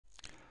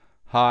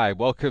Hi,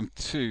 welcome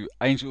to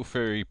Angel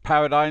Theory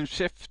Paradigm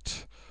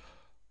Shift.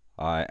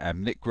 I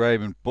am Nick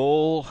Raymond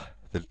Ball.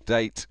 The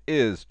date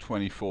is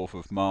 24th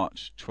of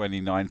March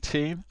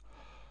 2019.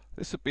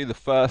 This will be the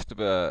first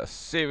of a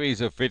series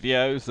of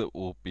videos that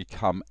will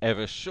become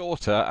ever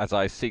shorter as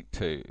I seek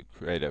to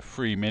create a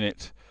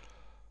 3-minute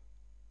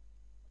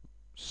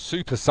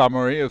super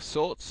summary of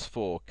sorts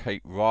for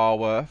Kate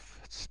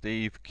Raworth,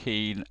 Steve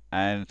Keen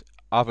and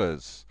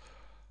others.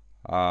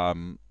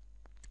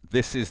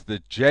 This is the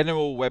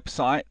general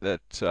website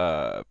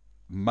that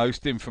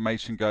most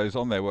information goes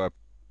on. There were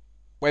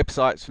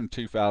websites from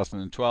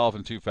 2012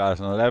 and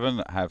 2011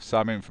 that have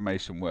some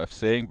information worth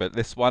seeing, but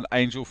this one,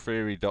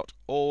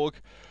 angeltheory.org,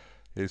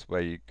 is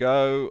where you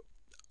go.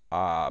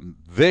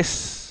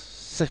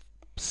 This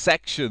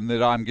section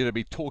that I'm going to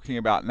be talking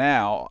about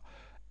now,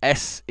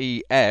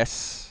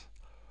 SES,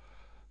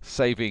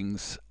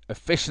 Savings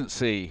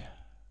Efficiency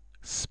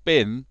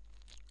Spin,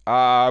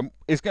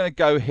 is going to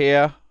go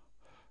here.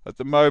 At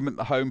the moment,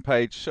 the home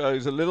page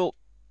shows the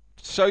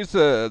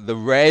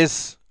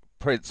res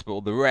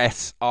principle, the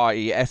res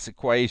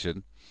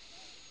equation.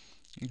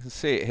 You can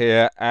see it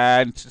here,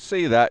 and to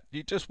see that,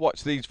 you just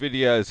watch these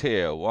videos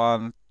here.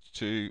 1,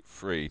 2,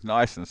 3.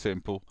 Nice and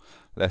simple,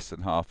 less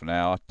than half an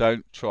hour.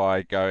 Don't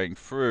try going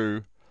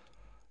through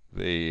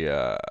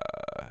the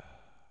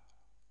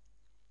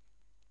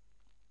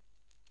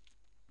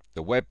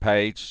web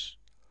page,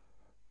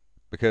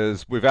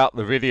 because without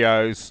the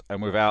videos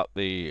and without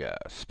the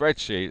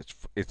spreadsheet,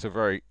 it's a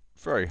very,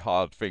 very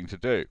hard thing to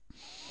do.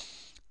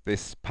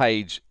 This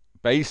page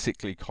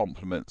basically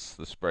complements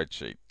the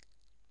spreadsheet.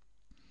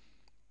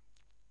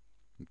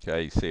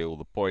 Okay, you see all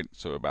the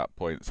points or about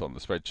points on the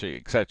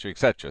spreadsheet, etc.,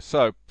 etc.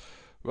 So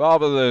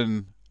rather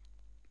than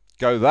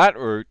go that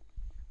route,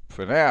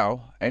 for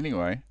now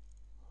anyway,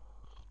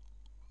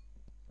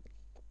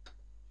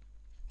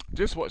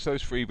 just watch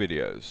those 3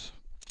 videos.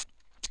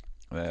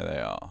 There they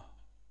are.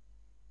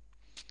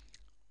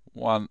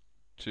 1,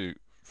 2,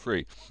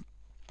 3.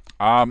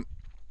 I'm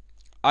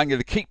going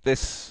to keep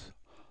this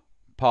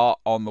part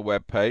on the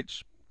web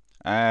page,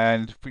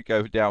 and if we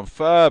go down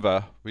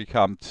further, we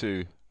come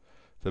to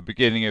the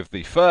beginning of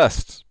the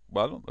first,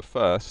 well, not the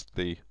first,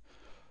 a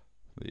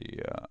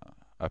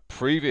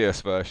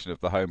previous version of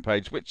the home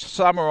page, which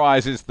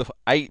summarizes the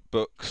 8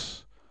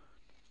 books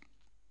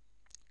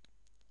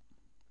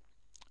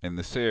in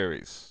the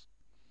series.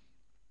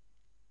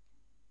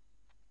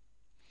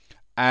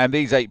 And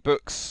these 8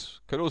 books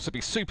could also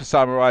be super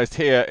summarized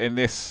here in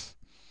this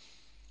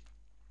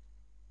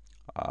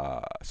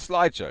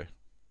slideshow,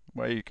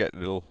 where you get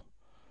little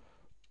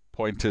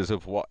pointers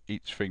of what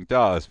each thing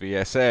does.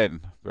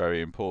 VSN,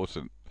 very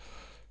important.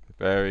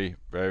 Very,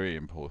 very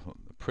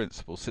important. The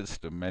principal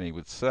system, many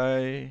would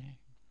say.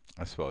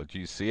 As well as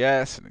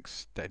UCS, an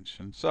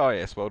extension.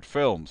 Sorry, as well as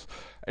films.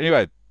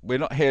 Anyway, we're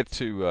not here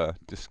to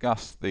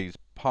discuss these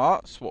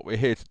parts. What we're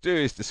here to do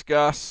is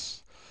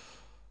discuss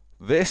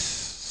this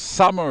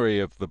summary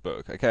of the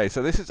book. Okay,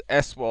 so this is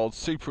Eswold's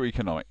Super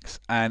Economics,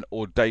 an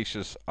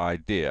Audacious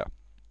Idea,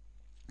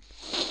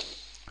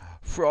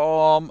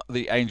 from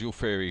the Angel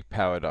Theory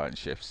Paradigm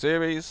Shift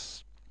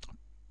series,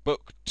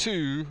 Book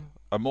 2,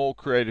 A More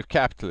Creative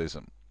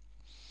Capitalism.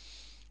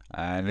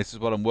 And this is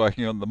what I'm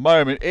working on at the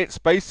moment. It's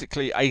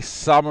basically a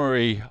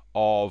summary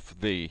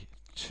of the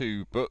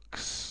 2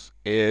 books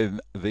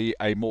in the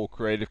A More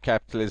Creative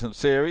Capitalism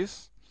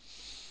series.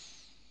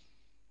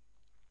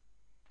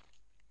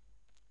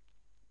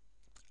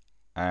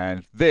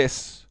 And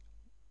this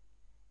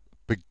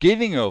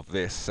beginning of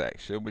this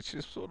section, which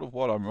is sort of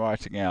what I'm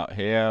writing out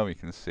here, we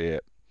can see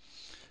it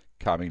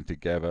coming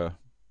together.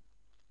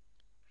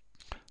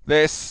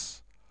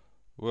 This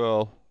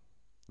will,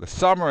 the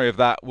summary of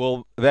that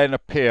will then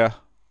appear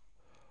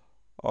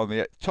on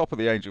the top of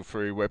the Angel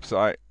Theory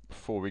website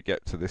before we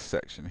get to this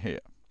section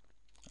here.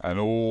 And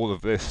all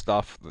of this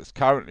stuff that's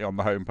currently on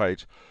the home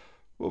page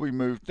will be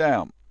moved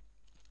down.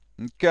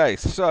 Okay,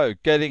 so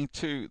getting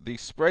to the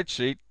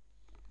spreadsheet.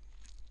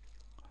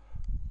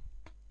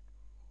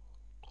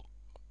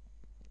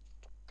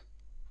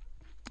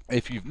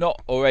 If you've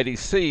not already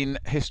seen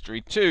History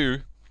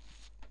 2,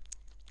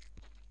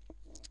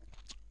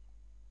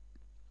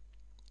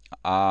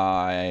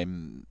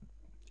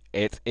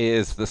 it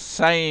is the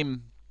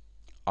same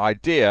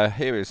idea.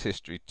 Here is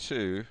History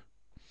 2.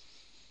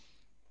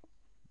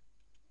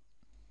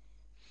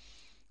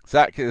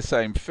 Exactly the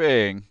same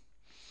thing,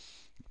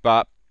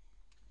 but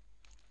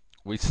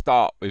we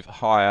start with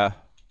higher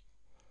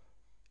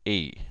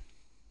E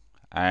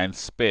and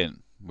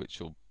spin,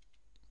 which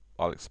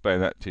I'll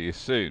explain that to you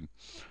soon.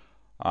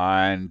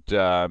 And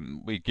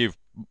we give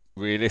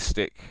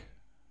realistic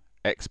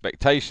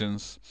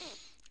expectations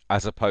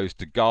as opposed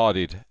to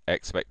guarded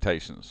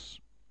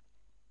expectations.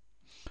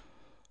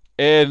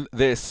 In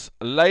this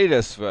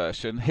latest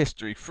version,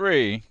 History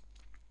 3,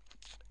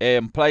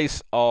 in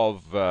place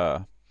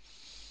of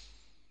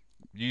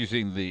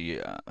using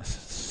the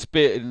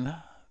spin,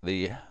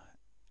 the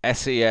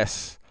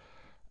SES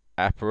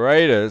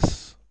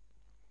apparatus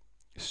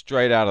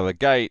straight out of the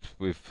gate,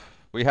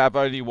 we have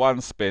only one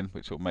spin,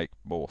 which will make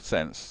more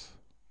sense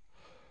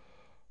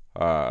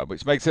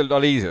which makes it a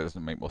lot easier. It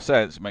doesn't make more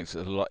sense. It makes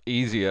it a lot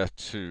easier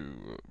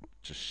to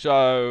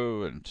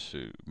show and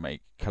to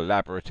make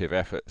collaborative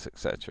efforts,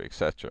 etc.,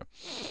 etc.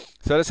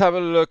 So let's have a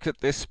look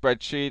at this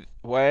spreadsheet.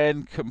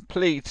 When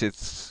complete,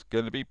 it's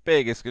going to be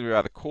big. It's going to be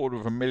about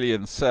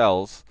 250,000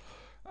 cells.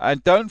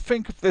 And don't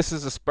think of this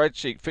as a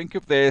spreadsheet. Think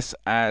of this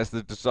as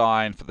the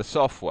design for the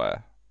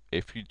software.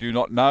 If you do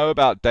not know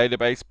about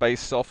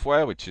database-based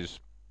software, which is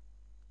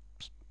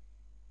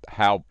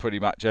how pretty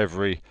much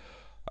every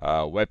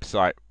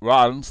website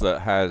runs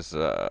that has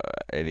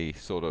any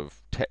sort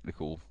of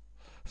technical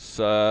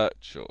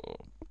search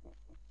or,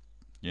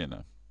 you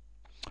know.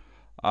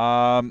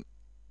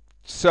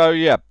 So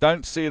yeah,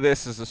 don't see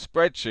this as a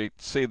spreadsheet.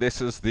 See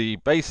this as the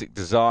basic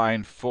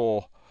design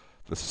for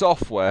the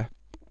software.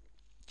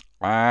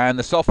 And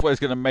the software is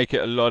going to make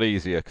it a lot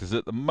easier, because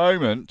at the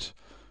moment,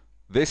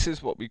 this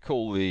is what we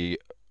call the...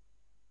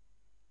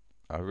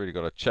 I've really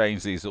got to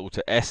change these all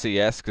to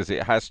SES, because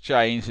it has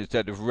changed.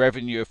 Instead of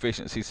revenue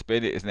efficiency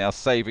spin, it is now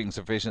savings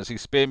efficiency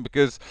spin,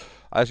 because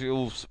as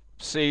you'll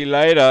see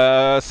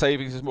later,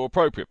 savings is more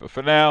appropriate. But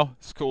for now,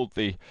 it's called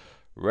the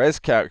res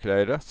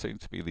calculator, soon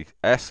to be the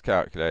S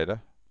calculator,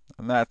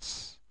 and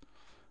that's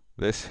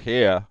this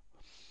here.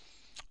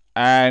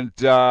 And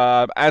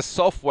as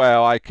software,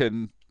 I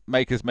can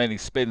make as many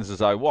spins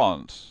as I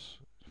want.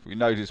 If we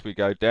notice, we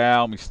go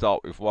down, we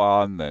start with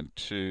 1, then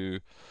 2,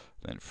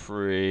 then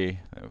 3,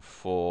 then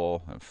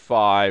 4, and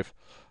 5,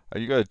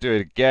 and you've got to do it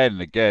again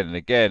and again and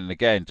again and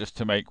again just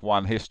to make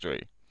one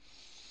history.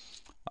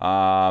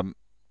 Whereas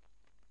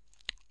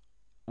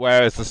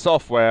the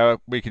software,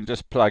 we can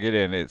just plug it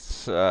in.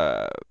 It's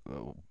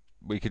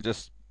we can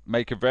just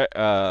make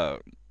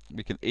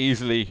we can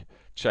easily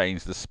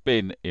change the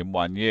spin in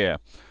 1 year.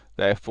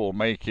 Therefore,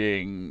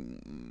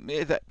 making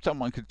that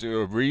someone could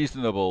do a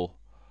reasonable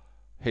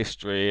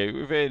history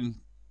within,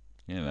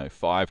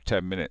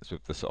 5-10 minutes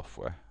with the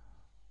software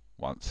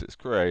once it's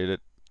created.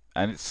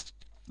 And it's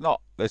not,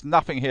 there's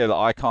nothing here that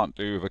I can't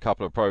do with a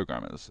couple of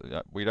programmers.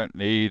 We don't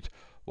need,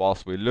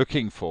 whilst we're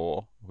looking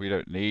for, we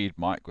don't need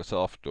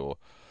Microsoft or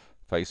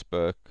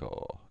Facebook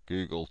or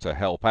Google to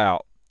help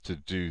out to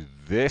do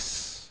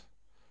this,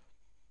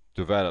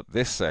 develop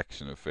this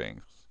section of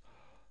things.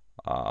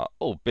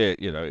 Albeit,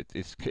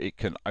 it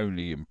can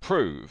only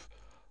improve.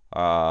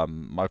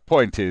 My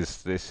point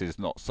is, this is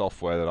not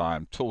software that I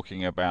am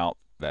talking about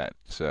that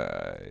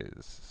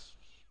is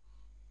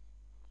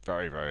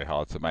very, very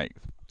hard to make.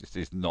 This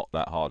is not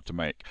that hard to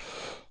make.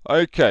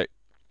 Okay,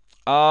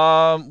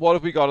 what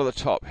have we got at the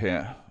top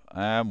here?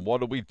 And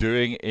what are we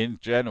doing in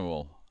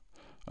general?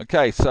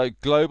 Okay, so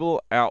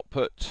global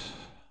output.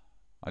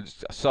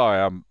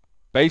 I'm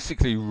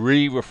basically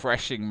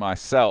refreshing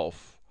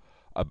myself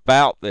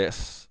about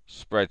this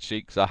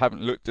spreadsheet, because I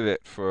haven't looked at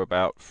it for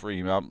about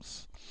 3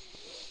 months.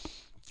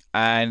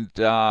 And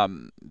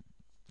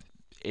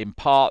in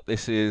part,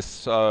 this is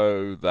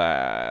so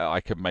that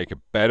I can make a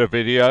better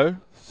video,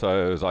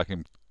 so as I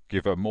can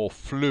give a more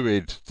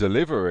fluid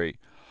delivery.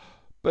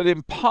 But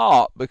in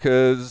part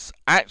because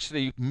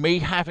actually me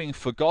having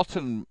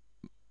forgotten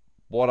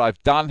what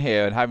I've done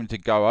here and having to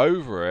go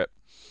over it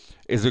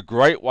is a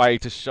great way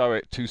to show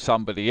it to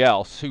somebody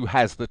else who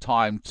has the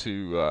time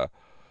to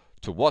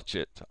watch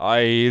it.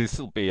 This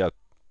will be a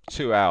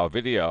 2-hour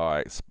video, I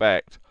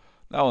expect.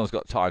 No one's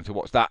got time to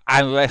watch that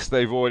unless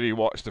they've already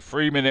watched the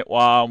 3-minute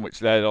one,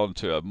 which led on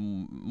to a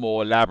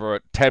more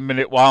elaborate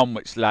 10-minute one,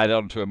 which led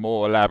on to a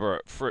more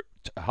elaborate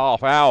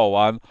half-hour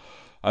one.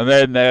 And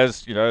then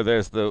there's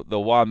the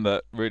one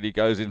that really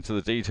goes into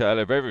the detail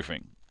of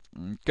everything.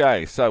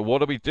 Okay, so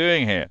what are we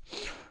doing here?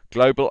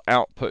 Global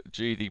output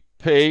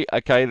GDP.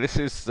 Okay, this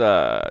is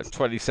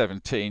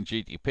 2017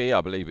 GDP.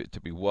 I believe it to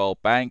be World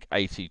Bank,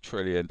 $80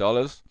 trillion.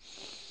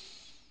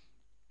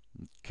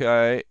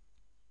 Okay.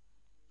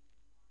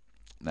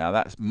 Now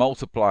that's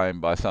multiplying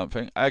by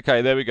something.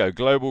 Okay, there we go,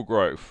 global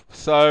growth.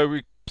 So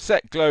we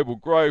set global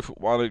growth at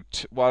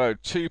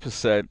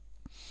 102%,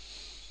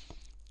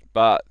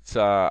 but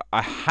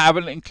I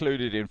haven't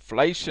included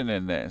inflation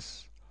in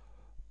this.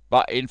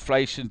 But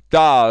inflation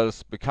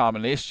does become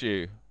an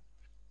issue.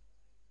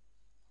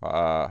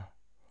 At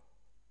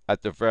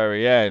the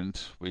very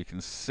end, we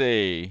can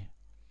see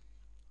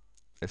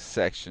this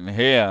section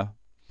here,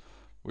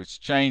 which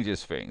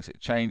changes things.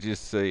 It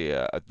changes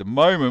the, at the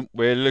moment,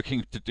 we're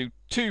looking to do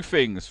 2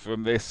 things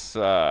from this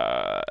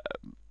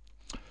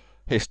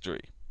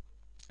history.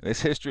 In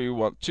this history, we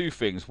want 2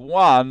 things.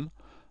 One,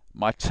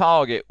 my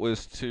target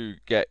was to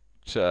get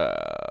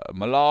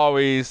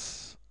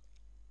Malawi's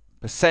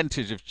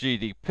percentage of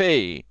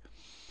GDP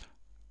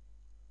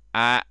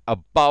at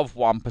above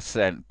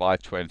 1% by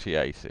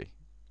 2080.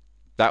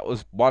 That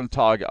was one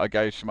target I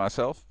gave to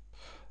myself.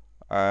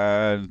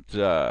 And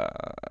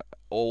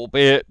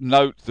albeit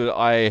note that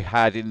I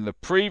had in the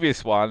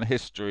previous one,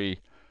 History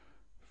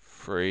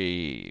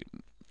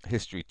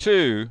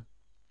 2,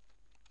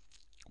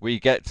 we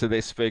get to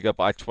this figure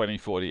by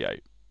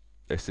 2048.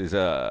 This is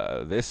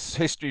this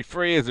History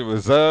 3 is a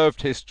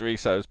reserved history,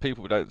 so as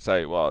people don't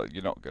say, well,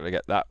 you're not going to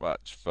get that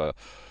much for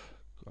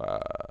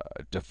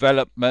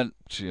development,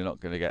 you're not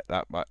going to get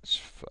that much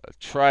for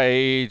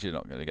trade, you're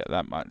not going to get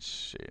that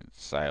much in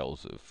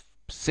sales of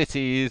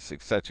cities,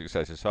 etc.,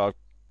 etc. So I've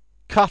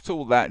cut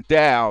all that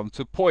down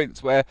to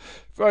points where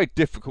very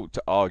difficult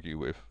to argue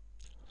with.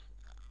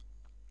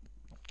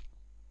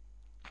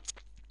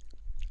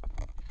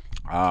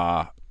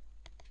 What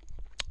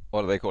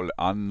do they call it?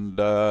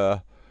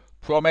 Under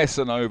promise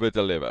and over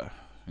deliver.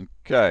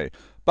 Okay,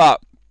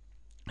 but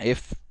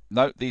if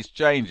note these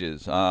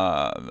changes.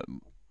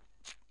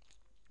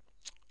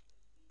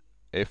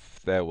 If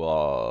there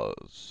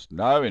was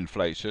no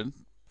inflation,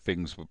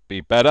 things would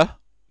be better.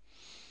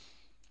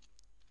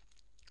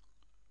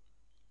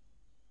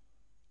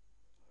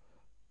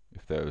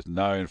 If there was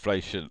no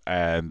inflation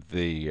and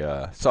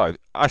sorry,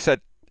 I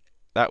said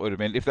that would have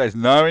been if there's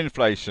no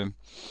inflation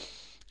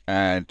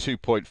and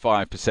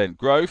 2.5%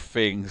 growth,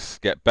 things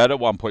get better,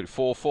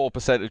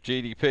 1.44% of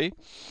GDP.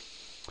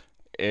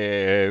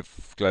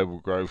 If global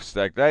growth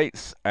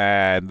stagnates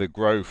and the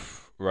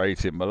growth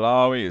rate in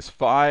Malawi is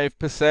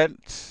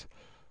 5%,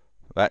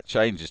 that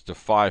changes to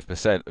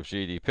 5% of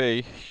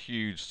GDP,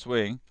 huge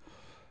swing.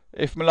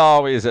 If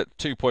Malawi is at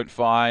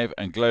 2.5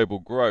 and global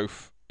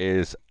growth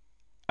is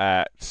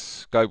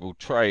at, global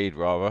trade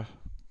rather,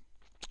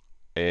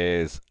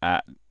 is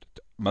at,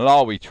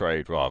 Malawi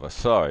trade rather,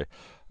 sorry,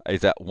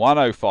 is at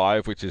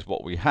 105, which is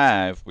what we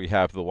have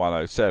the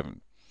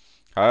 107.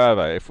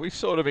 However, if we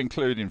sort of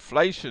include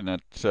inflation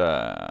at,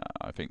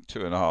 I think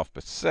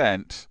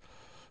 2.5%,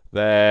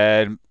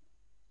 then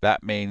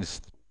that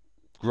means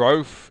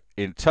growth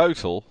in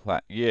total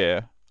that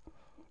year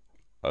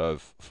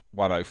of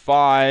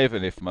 105,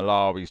 and if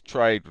Malawi's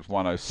trade was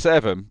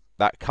 107,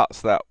 that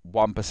cuts that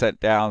 1%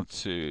 down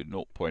to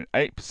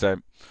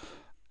 0.8%.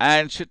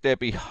 And should there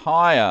be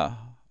higher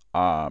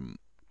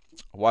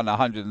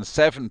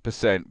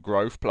 107%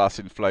 growth plus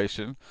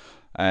inflation,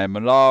 and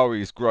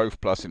Malawi's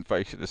growth plus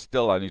inflation is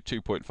still only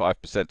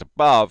 2.5%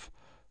 above,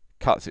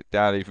 cuts it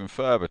down even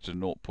further to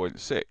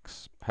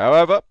 0.6.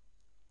 However,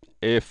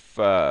 if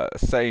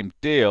same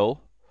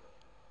deal,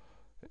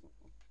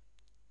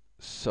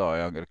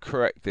 sorry, I'm going to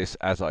correct this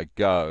as I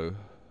go.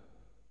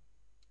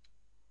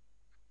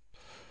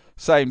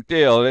 Same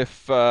deal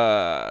if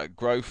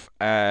growth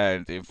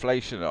and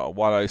inflation are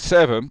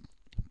 107,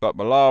 but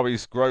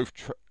Malawi's growth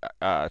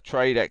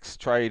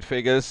trade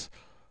figures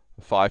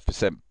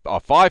 5% are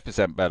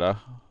 5% better,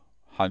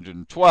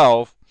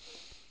 112,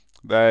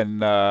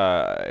 then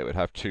it would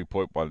have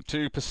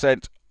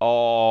 2.12%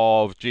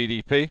 of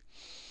GDP.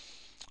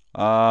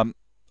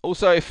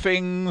 Also, if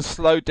things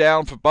slow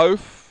down for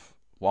both,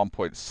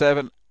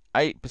 1.78%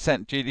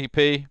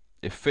 GDP.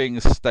 If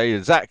things stay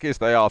exactly as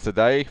they are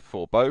today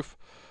for both,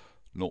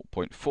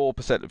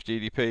 0.4% of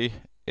GDP.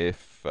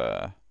 If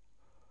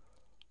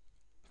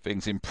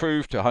things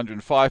improve to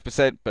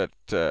 105%, but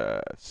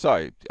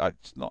sorry,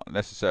 it's not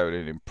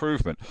necessarily an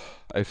improvement.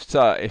 If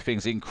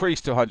things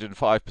increase to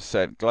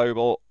 105%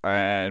 global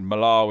and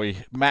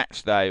Malawi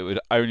match that, it would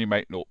only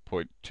make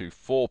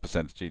 0.24%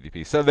 of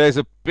GDP. So there's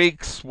a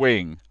big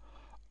swing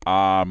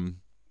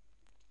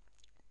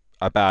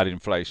about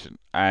inflation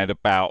and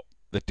about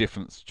the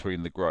difference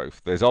between the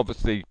growth. There's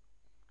obviously,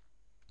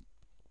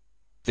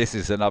 this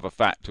is another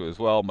factor as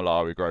well,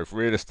 Malawi growth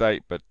real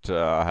estate, but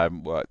I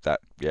haven't worked that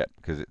yet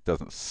because it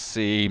doesn't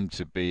seem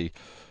to be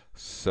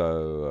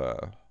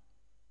so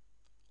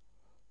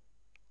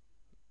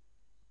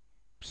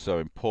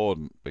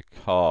important,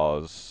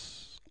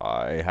 because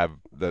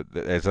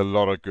there's a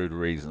lot of good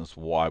reasons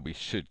why we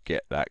should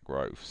get that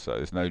growth. So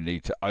there's no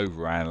need to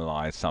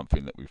overanalyze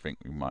something that we think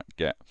we might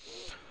get.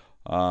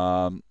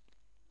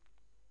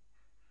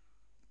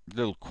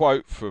 Little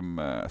quote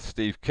from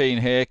Steve Keen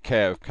here,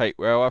 care of Kate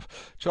Railworth.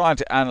 Trying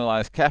to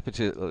analyze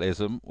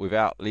capitalism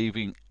while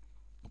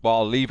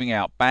leaving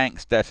out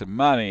banks, debt and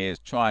money is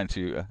trying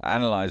to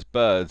analyze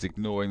birds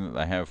ignoring that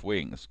they have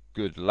wings.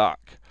 Good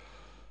luck.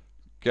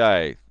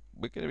 Okay,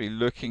 we're going to be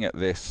looking at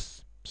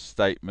this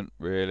statement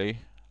really.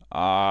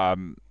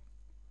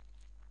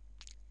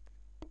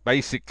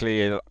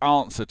 Basically, an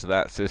answer to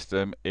that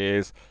system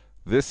is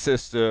this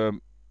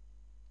system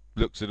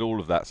looks at all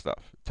of that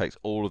stuff. It takes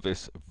all of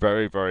this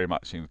very, very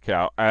much into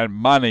account, and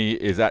money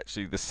is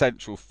actually the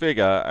central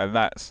figure, and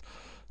that's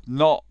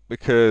not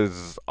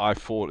because I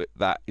thought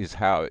that is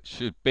how it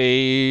should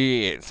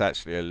be. It's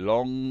actually a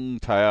long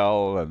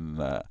tail, and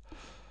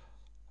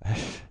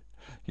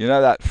you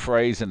know that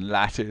phrase in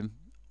Latin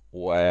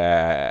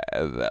where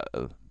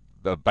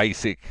the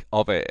basic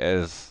of it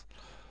is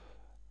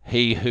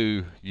he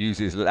who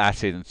uses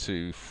Latin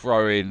to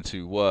throw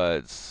into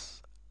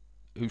words,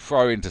 who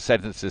throw into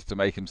sentences to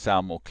make him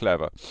sound more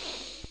clever.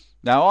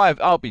 Now,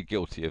 I'll be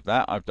guilty of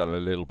that. I've done a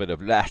little bit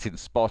of Latin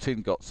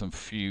spotting, got some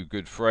few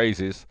good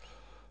phrases.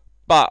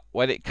 But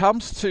when it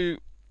comes to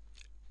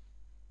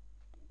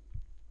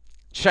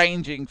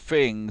changing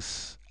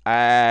things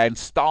and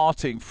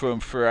starting from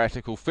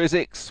theoretical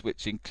physics,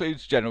 which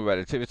includes general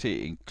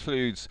relativity,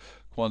 includes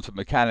quantum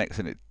mechanics,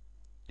 and it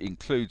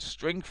includes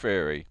string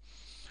theory,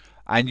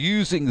 and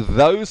using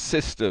those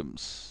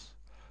systems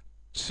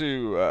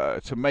to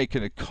make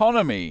an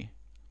economy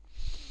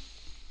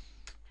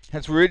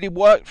has really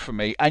worked for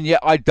me, and yet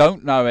I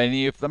don't know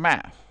any of the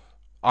math.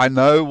 I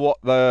know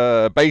what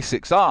the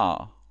basics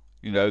are,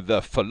 you know,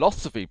 the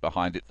philosophy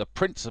behind it, the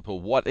principle,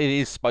 what it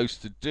is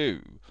supposed to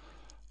do,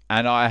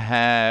 and I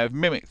have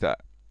mimicked that.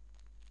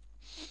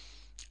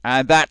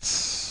 And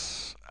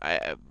that's,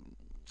 I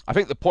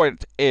think the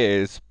point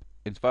is,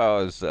 as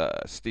far as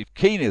Steve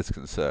Keen is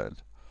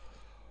concerned,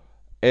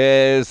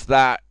 is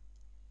that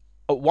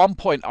at one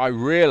point I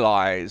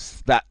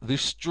realized that the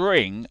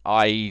string,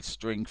 i.e.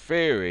 string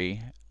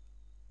theory,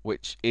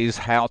 which is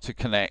how to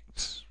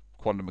connect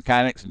quantum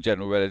mechanics and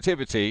general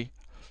relativity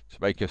to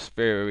make a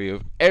theory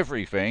of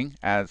everything,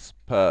 as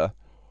per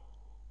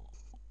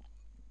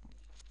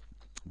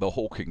the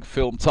Hawking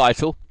film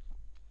title.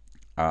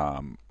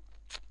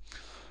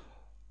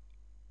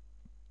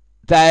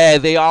 There,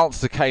 the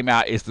answer came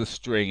out is the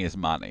string is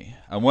money.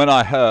 And when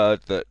I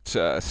heard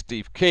that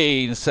Steve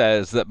Keen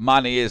says that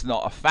money is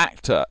not a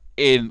factor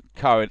in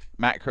current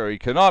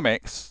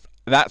macroeconomics,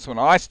 that's when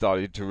I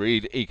started to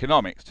read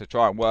economics to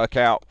try and work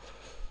out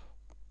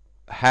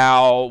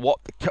how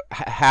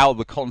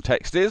the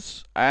context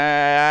is.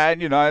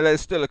 And you know,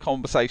 there's still a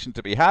conversation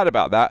to be had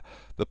about that.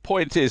 The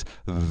point is,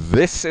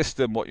 this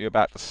system, what you're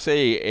about to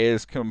see,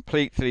 is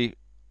completely,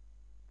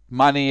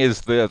 money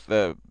is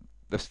the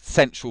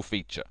central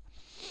feature.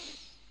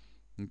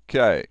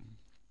 Okay.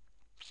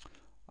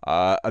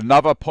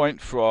 Another point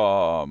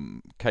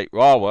from Kate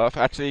Raworth,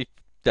 actually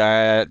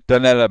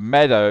Donella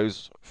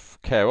Meadows,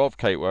 care of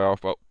Kate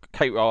Raworth. Well,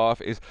 Kate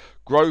Raworth is,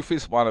 growth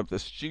is one of the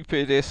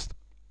stupidest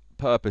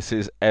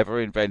purposes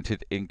ever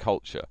invented in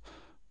culture.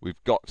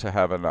 We've got to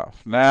have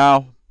enough.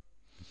 Now,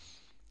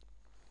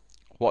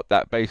 what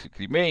that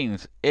basically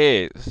means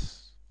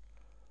is,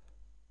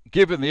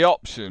 given the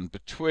option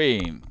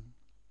between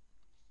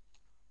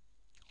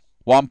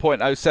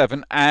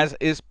 1.07 as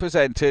is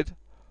presented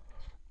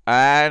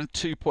and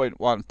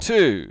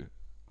 2.12,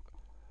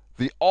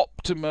 the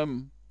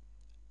optimum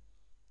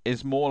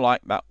is more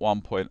like that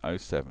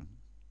 1.07.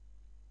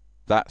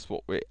 That's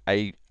what we're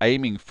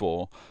aiming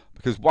for,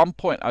 because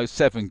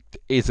 1.07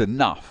 is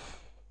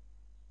enough.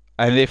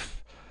 And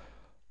if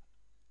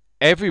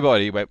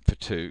everybody went for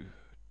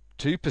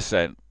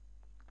 2%,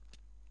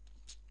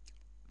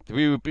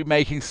 we would be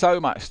making so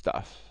much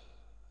stuff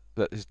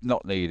that is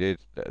not needed.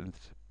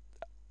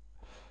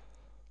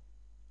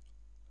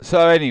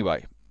 So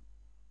anyway,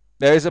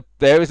 there is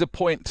a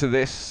point to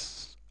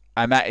this,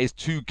 and that is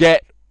to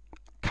get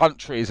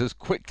countries as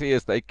quickly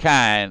as they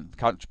can,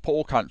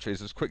 poor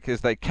countries as quickly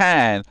as they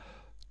can,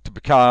 to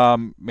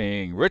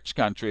becoming rich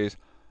countries.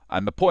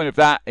 And the point of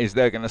that is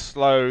they're going to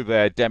slow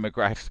their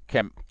demographic,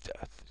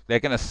 they're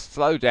going to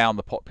slow down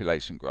the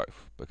population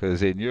growth,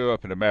 because in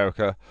Europe and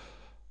America,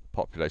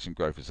 population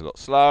growth is a lot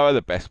slower.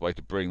 The best way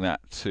to bring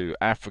that to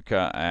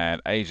Africa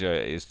and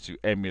Asia is to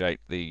emulate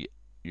the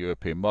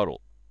European model,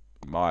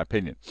 in my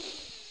opinion.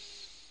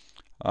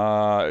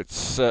 It's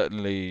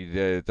certainly,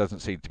 there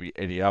doesn't seem to be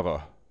any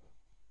other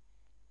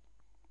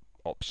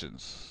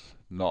options,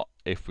 not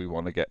if we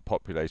want to get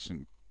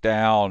population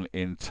down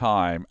in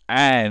time,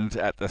 and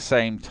at the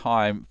same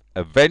time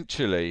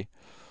eventually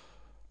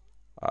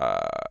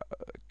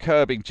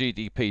curbing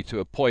GDP to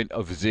a point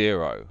of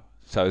 0.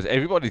 So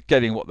everybody's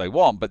getting what they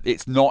want, but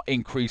it's not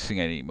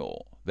increasing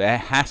anymore. There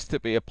has to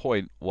be a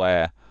point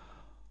where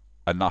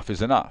enough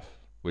is enough.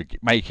 We're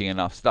making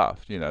enough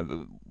stuff. You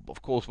know,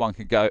 of course, one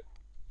can go,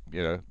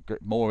 you know,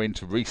 get more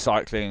into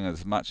recycling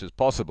as much as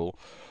possible.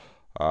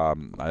 I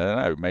don't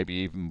know, maybe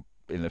even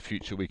in the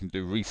future we can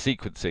do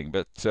resequencing.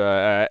 But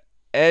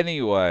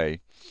anyway,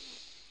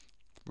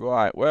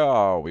 right, where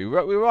are we?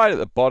 We're right at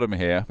the bottom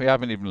here. We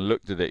haven't even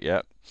looked at it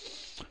yet.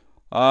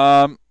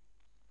 So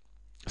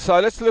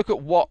let's look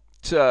at what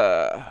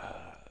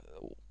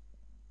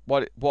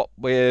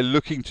we're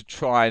looking to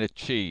try and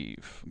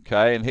achieve.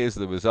 Okay, and here's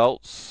the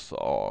results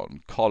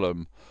on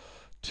column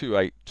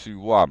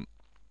 2821.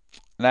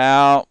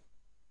 Now,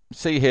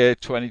 see here,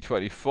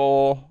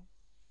 2024,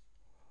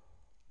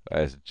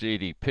 there's a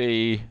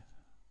GDP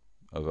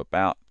of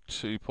about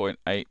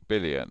 2.8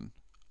 billion.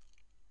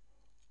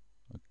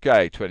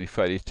 Okay,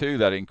 2032,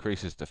 that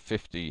increases to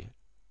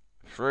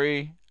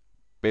 53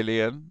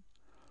 billion.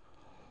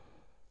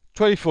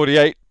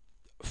 2048,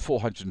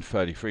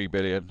 433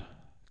 billion.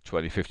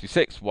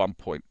 2056,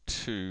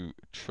 1.2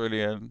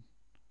 trillion.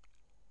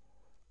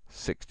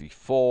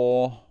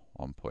 64,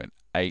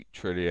 1.8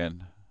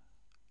 trillion.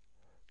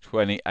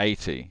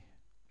 2080,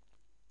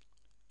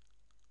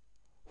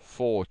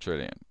 4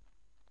 trillion.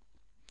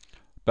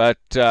 But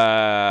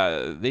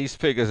these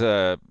figures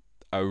are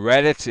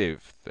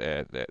relative.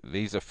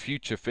 These are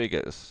future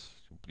figures.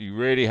 You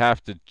really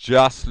have to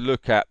just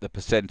look at the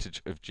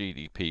percentage of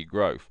GDP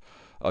growth,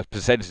 or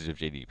percentage of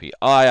GDP.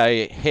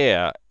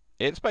 Here,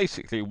 it's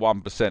basically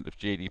 1% of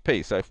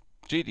GDP. So if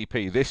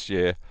GDP this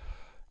year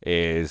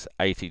is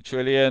 80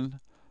 trillion,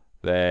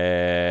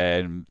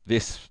 then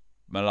this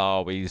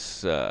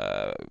Malawi's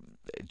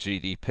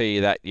GDP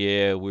that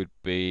year would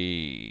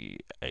be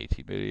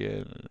 80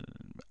 billion,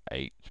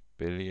 8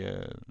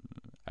 billion,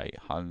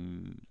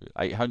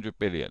 800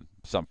 billion,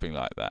 something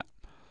like that.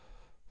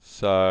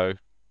 So,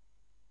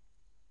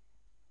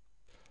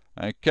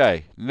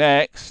 okay,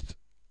 next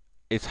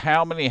is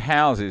how many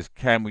houses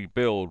can we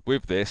build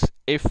with this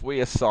if we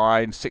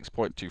assign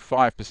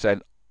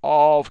 6.25%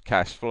 of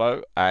cash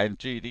flow and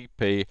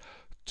GDP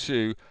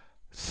to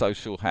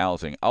social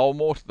housing. Oh,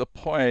 more to the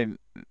point,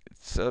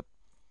 it's a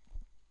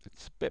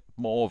bit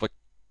more of a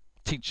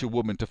teach a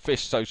woman to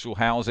fish social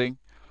housing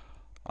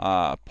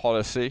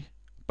policy,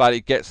 but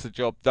it gets the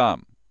job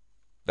done.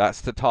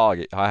 That's the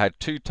target. I had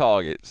 2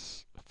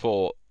 targets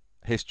for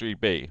History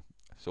B.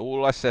 That's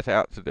all I set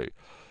out to do.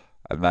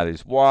 And that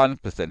is 1,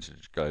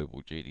 percentage of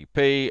global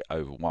GDP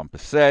over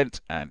 1%,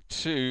 and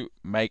 2,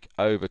 make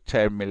over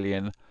 10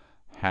 million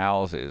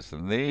houses.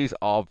 And these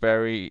are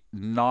very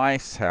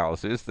nice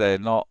houses. They're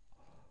not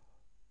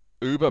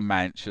uber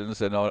mansions,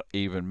 they're not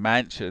even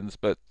mansions,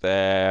 but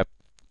they're,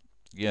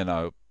 you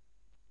know,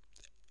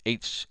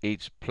 each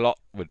plot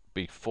would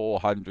be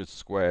 400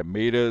 square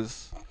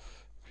meters.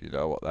 If you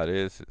know what that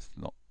is, it's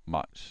not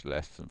much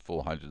less than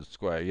 400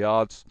 square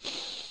yards.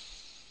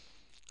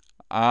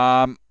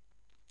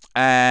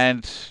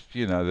 And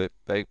you know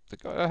they've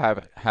got to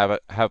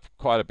have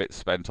quite a bit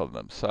spent on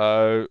them.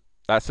 So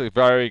that's a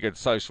very good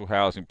social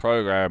housing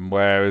program.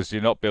 Whereas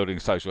you're not building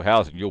social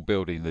housing, you're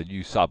building the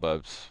new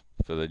suburbs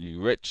for the new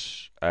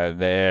rich, and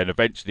then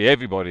eventually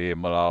everybody in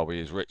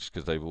Malawi is rich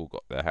because they've all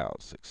got their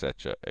house,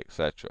 etc.,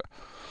 etc.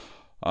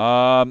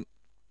 Okay,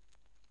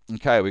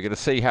 we're going to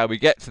see how we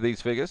get to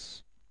these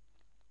figures.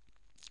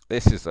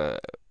 This is a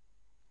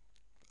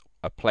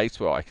place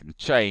where I can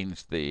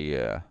change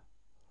the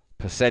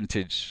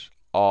percentage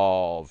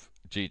of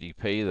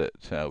GDP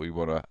that we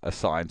want to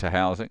assign to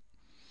housing.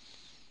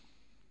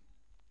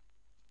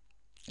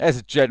 There's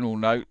a general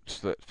note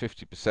that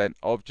 50%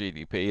 of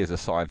GDP is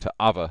assigned to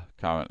other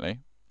currently.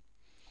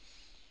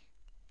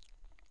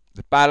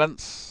 The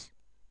balance,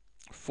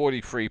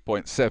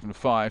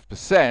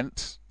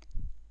 43.75%.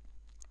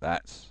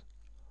 That's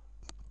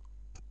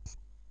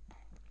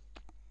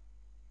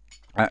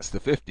the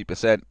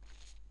 50%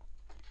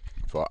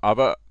 for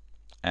other,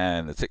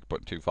 and the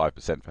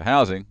 6.25% for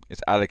housing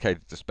is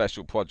allocated to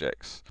special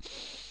projects.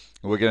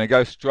 We're going to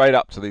go straight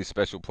up to these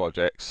special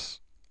projects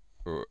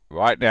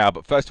right now,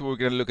 but first of all we're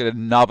going to look at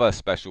another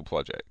special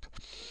project.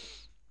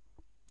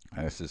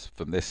 And this is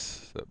from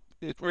this,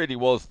 it really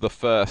was the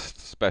first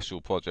special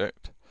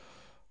project.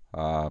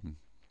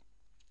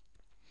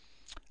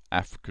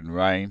 African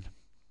rain.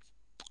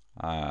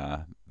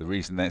 The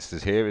reason this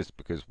is here is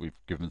because we've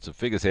given some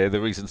figures here.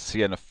 The reason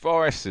Sienna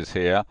Forest is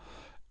here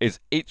is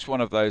each one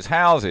of those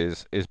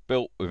houses is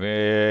built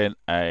within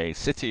a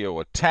city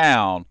or a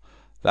town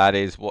that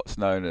is what's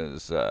known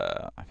as,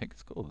 I think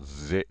it's called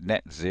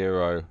net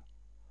zero,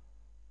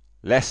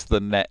 less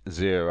than net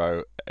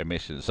zero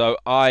emissions. So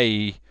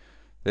i.e.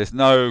 there's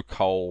no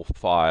coal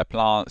fire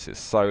plants, it's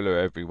solar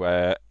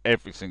everywhere.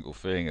 Every single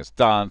thing is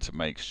done to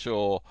make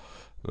sure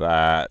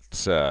that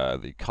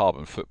the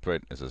carbon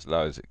footprint is as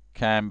low as it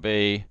can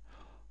be.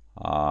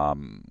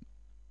 And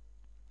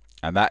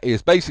that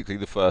is basically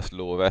the first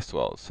law of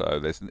Estwell.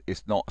 So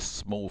it's not a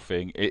small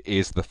thing, it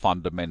is the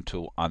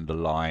fundamental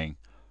underlying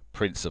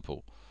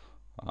principle.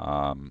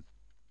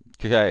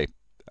 Okay,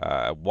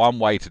 one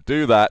way to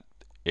do that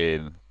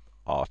in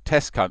our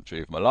test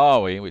country of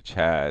Malawi, which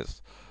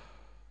has,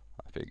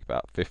 I think,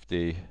 about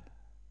 50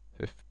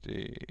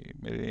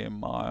 million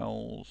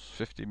miles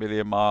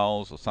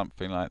or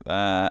something like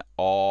that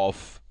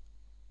of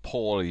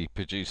poorly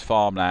produced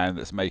farmland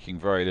that's making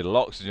very little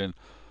oxygen,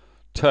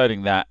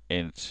 turning that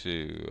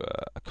into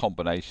a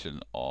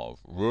combination of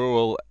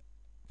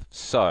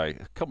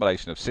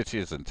combination of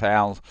cities and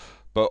towns,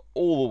 but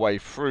all the way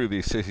through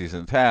these cities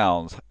and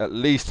towns, at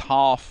least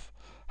half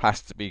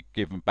has to be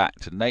given back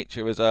to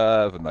nature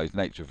reserve, and those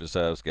nature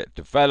reserves get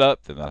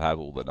developed, and they'll have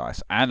all the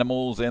nice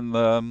animals in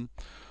them,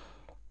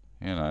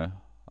 you know,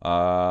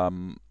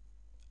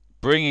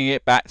 bringing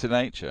it back to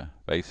nature,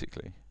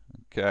 basically.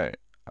 Okay,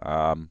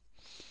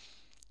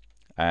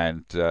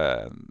 and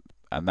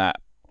that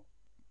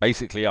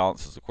basically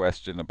answers the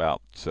question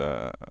about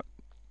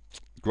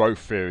growth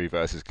theory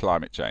versus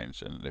climate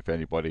change. And if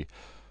anybody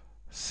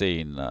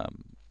seen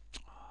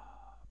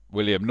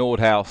William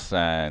Nordhaus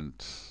and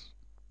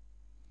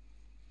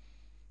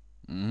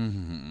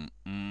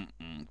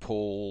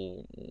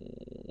Paul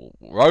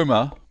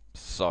Roma,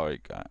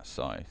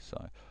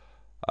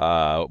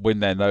 win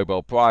their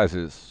Nobel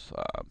Prizes,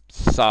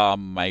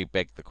 some may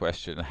beg the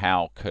question,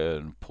 how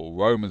can Paul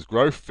Roma's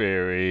growth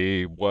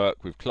theory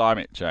work with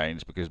climate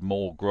change, because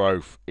more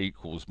growth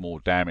equals more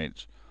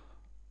damage.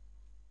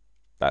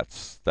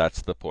 That's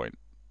the point.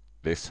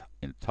 This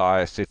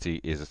entire city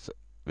is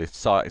this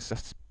site.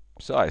 It's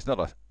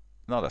not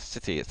a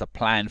city. It's a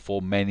plan for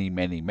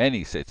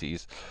many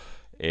cities.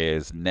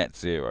 Is net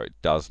zero. It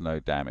does no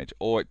damage,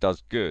 or it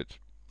does good,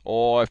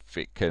 or if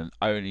it can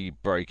only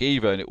break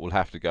even, it will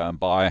have to go and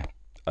buy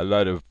a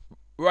load of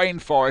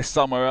rainforest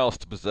somewhere else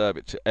to preserve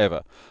it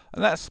forever.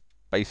 And that's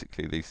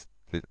basically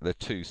the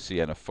 2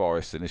 Sienna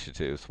Forest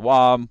initiatives.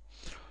 One,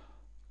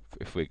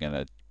 if we're going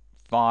to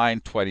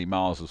fine. 20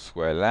 miles of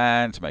square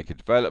land to make a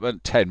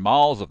development. 10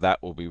 miles of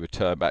that will be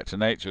returned back to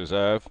nature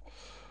reserve.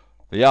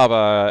 The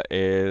other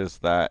is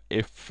that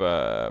if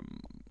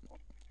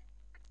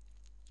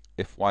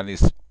one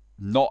is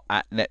not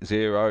at net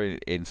zero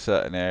in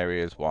certain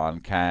areas, one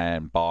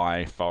can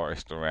buy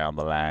forest around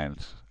the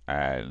land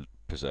and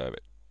preserve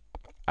it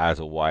as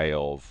a way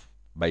of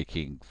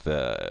making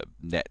the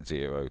net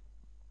zero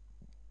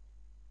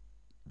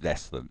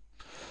less than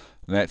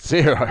net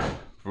zero.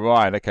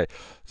 Right, okay.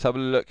 Let's have a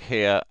look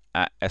here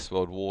at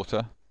S-World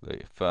Water,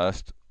 the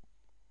first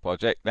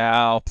project.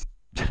 Now,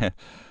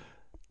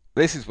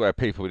 this is where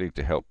people need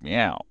to help me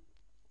out.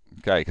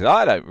 Okay, because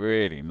I don't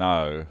really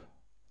know.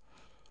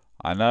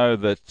 I know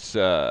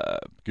that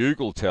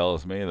Google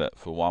tells me that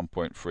for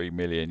 1.3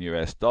 million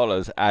US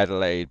dollars,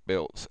 Adelaide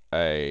built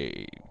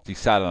a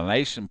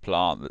desalination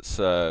plant that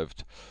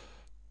served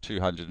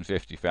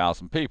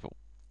 250,000 people.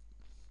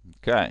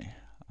 Okay,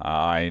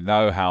 I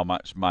know how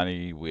much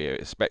money we're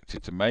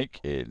expected to make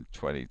in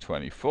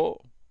 2024.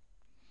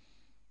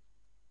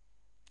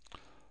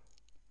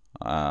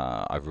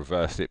 I've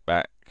reversed it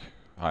back.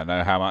 I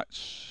know how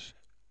much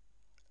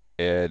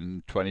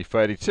in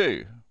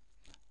 2032.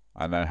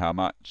 I know how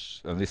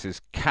much, and this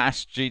is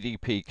cash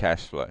GDP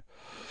cash flow.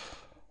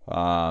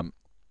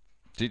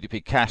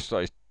 GDP cash flow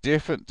is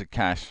different to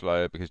cash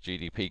flow because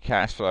GDP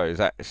cash flow is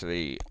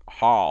actually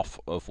half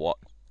of what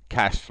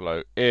cash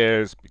flow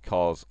is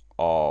because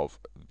of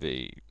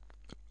the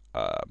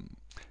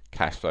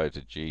cash flow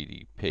to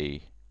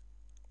GDP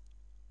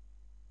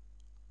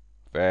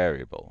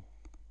variable,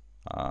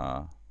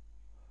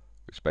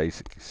 which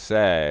basically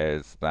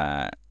says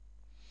that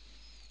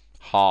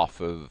half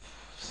of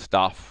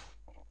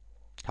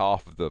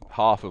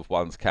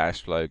one's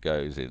cash flow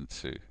goes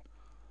into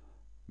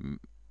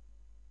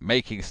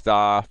making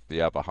stuff,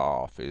 the other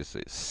half is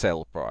its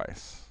sell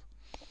price.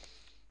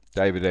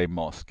 David A.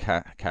 Moss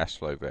cash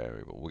flow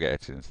variable. We'll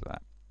get into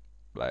that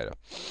later.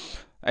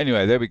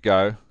 Anyway, there we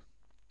go.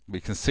 We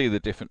can see the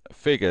different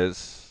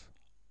figures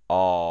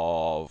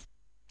of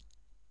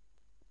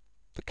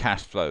the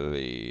cash flow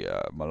the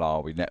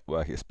Malawi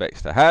network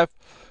expects to have.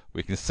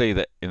 We can see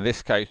that in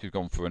this case we've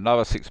gone for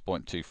another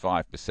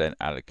 6.25%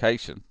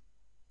 allocation.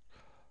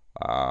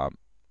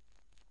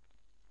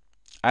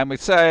 And we're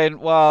saying,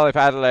 well, if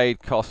Adelaide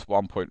costs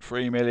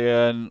 1.3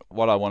 million,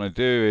 what I want to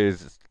do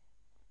is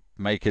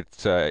make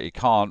it,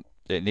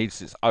 it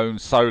needs its own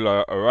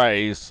solar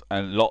arrays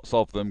and lots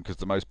of them because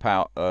the most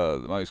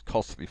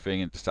costly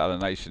thing in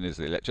desalination is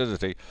the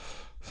electricity.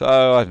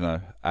 So I don't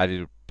know,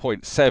 added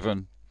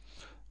 0.7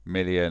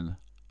 million.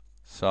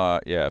 So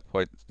yeah,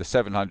 the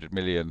 700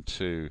 million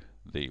to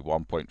the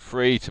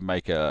 1.3 to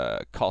make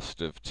a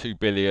cost of 2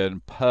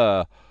 billion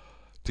per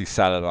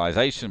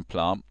desalination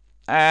plant.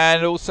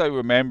 And also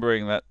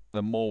remembering that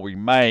the more we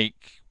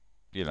make,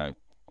 you know,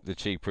 the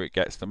cheaper it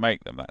gets to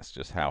make them. That's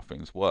just how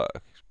things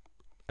work,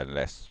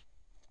 unless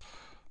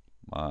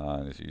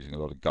it's using a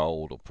lot of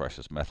gold or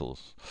precious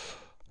metals.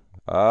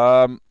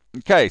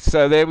 Okay,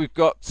 so there we've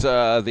got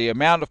the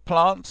amount of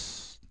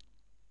plants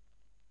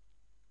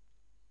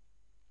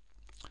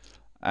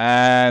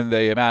and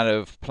the amount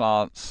of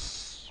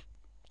plants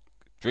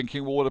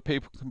drinking water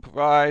people can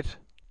provide.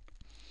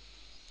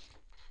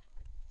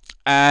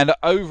 And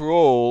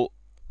overall,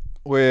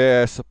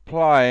 we're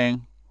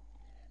supplying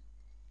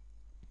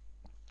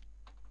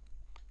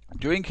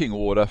drinking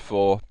water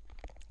for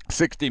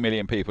 60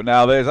 million people.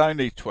 Now, there's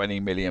only 20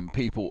 million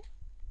people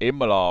in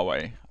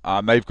Malawi.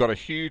 They've got a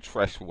huge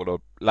freshwater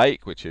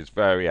lake, which is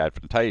very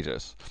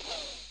advantageous.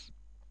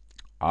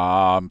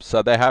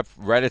 So they have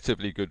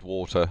relatively good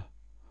water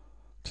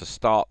to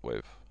start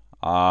with.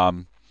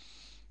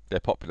 Their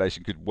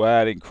population could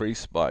well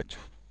increase by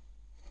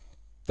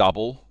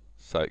double.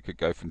 So it could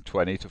go from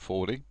 20 to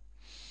 40.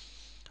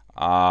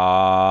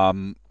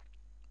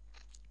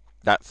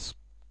 That's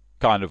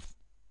kind of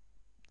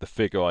the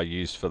figure I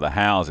used for the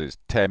houses.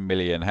 10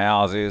 million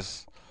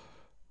houses,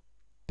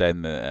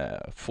 then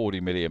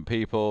 40 million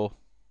people.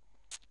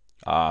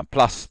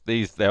 Plus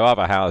there are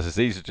other houses.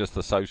 These are just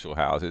the social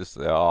houses.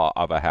 There are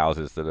other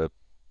houses that are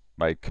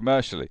made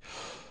commercially.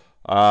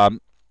 And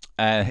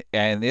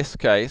in this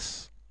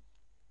case,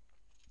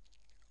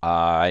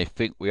 I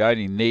think we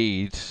only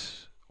need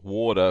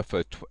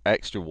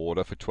extra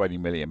water for 20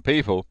 million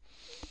people.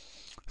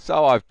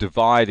 So I've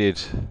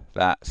divided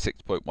that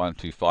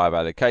 6.125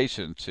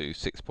 allocation to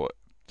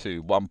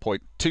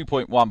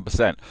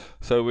 2.1%.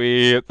 So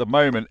we at the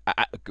moment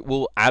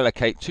will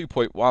allocate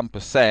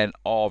 2.1%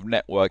 of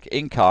network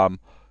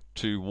income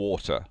to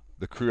water,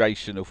 the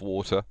creation of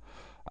water.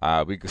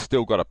 We've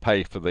still got to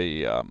pay for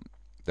the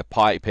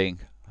piping,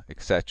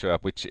 etc.,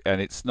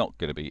 and it's not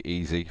going to be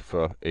easy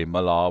in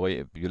Malawi.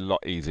 It'd be a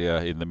lot easier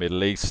in the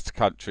Middle East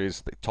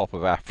countries, the top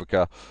of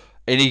Africa,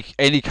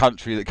 any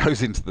country that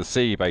goes into the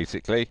sea.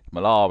 Basically,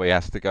 Malawi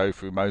has to go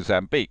through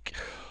Mozambique,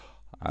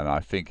 and I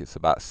think it's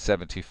about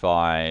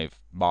 75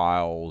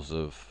 miles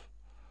of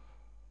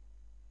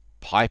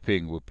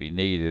piping would be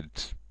needed.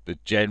 The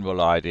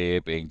general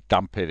idea being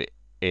dump it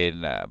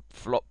in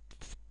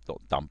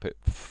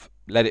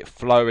let it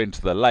flow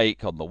into the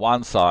lake on the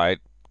one side,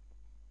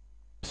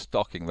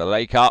 stocking the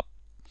lake up,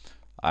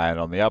 and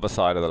on the other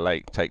side of the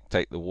lake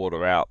take the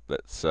water out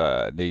that's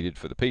needed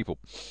for the people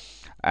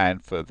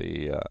and for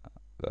the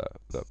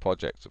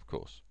projects, of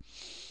course.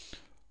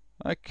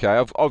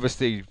 Okay,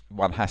 obviously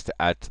one has to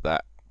add to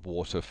that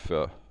water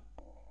for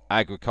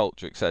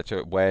agriculture,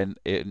 etc., when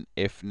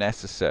if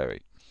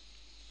necessary.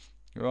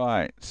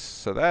 Right,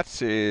 so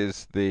that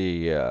is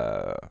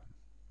the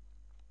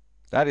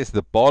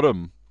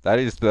bottom. That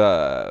is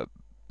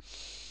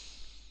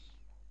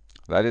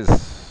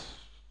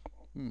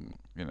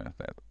you know,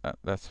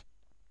 that's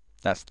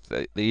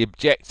the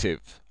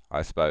objective,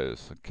 I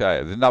suppose. Okay,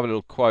 there's another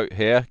little quote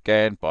here,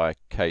 again by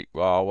Kate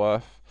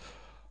Raworth.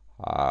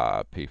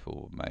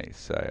 People may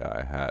say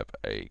I have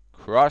a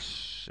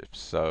crush. If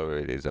so,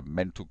 it is a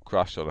mental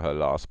crush on her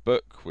last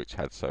book, which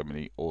had so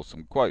many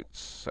awesome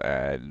quotes.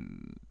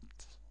 And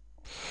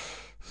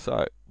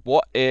so,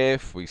 what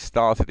if we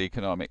started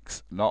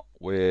economics not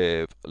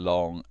with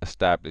long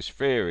established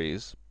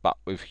theories, but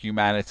with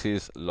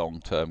humanity's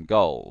long-term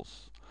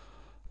goals?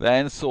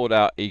 Then sort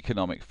out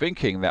economic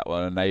thinking that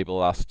will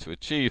enable us to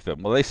achieve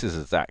them. Well, this is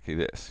exactly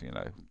this. You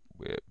know,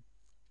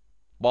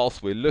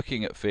 whilst we're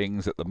looking at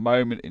things at the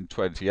moment in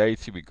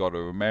 2080, we've got to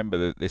remember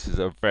that this is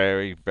a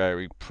very,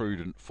 very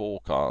prudent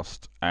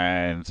forecast,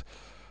 and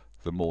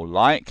the more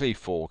likely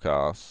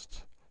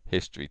forecast,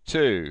 history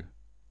 2,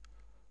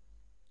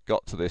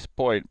 got to this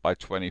point by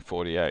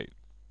 2048.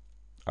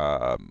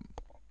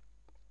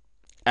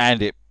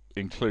 And it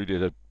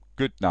included a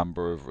good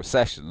number of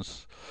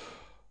recessions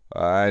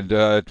and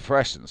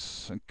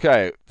depressions.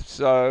 Okay,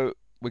 so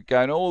we're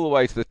going all the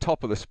way to the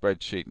top of the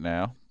spreadsheet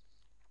now.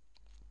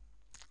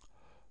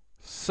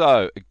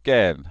 So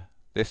again,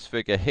 this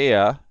figure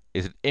here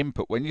is an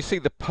input. When you see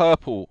the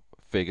purple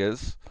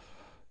figures,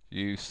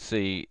 you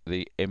see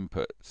the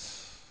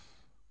inputs,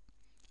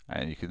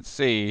 and you can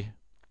see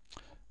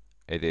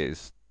it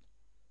is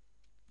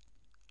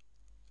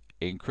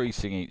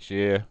increasing each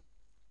year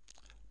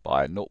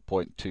by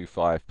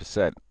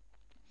 0.25%.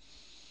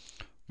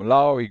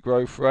 Malawi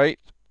growth rate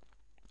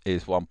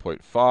is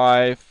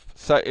 1.5.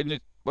 So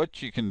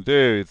what you can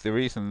do, the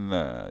reason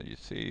you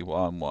see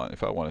 1,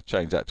 if I want to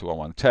change that to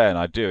 110,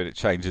 I do it, it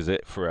changes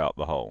it throughout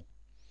the whole.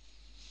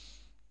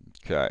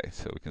 Okay,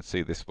 so we can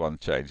see this one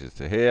changes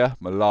to here.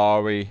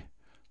 Malawi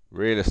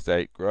real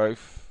estate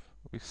growth,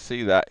 we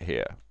see that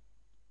here.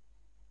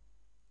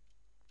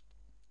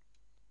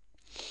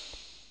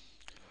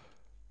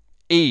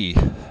 E,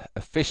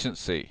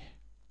 efficiency,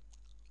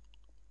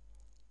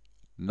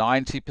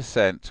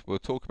 90%. We'll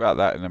talk about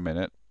that in a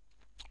minute.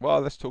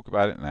 Well, let's talk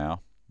about it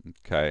now.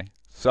 Okay,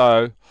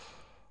 so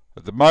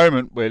at the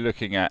moment we're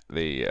looking at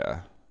the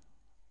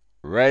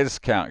RES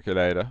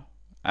calculator,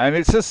 and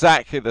it's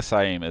exactly the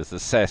same as the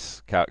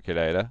SES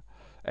calculator,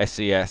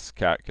 SES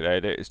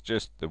calculator. It's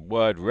just the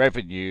word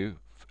revenue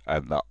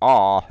and the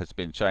R has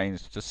been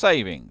changed to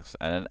savings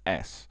and an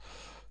S.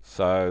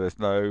 So there's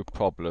no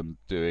problem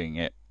doing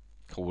it,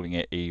 calling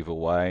it either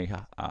way.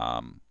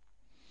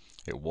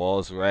 It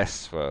was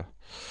RES for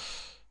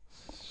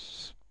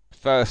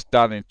first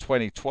done in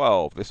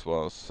 2012, this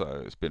was,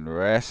 so it's been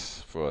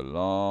RES for a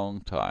long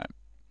time.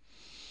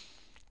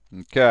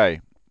 Okay,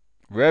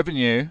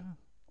 revenue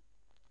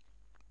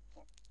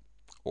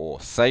or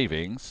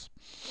savings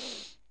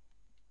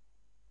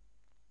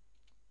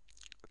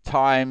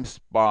times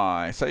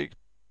by, so you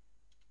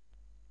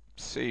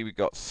see we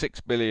got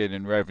 6 billion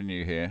in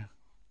revenue here,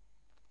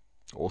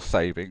 or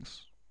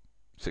savings.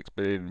 6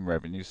 billion in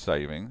revenue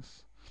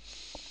savings.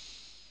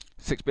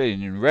 6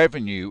 billion in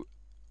revenue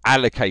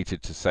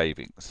allocated to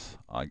savings,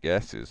 I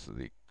guess, is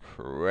the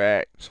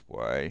correct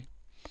way.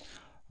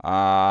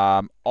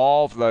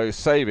 Of those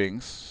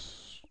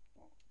savings,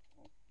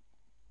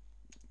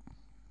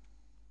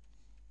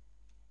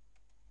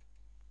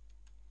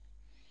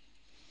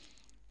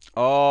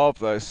 of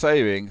those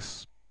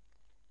savings,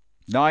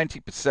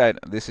 90%,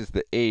 and this is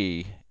the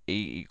E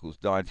equals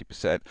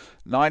 90%,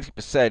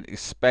 90% is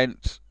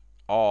spent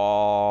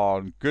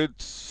on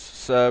goods,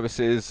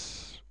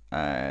 services,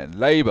 and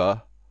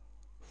labor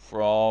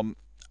from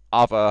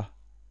other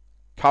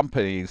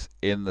companies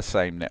in the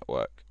same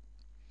network.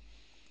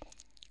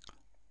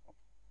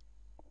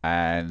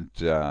 And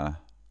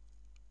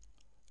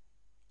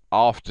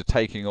after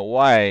taking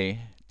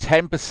away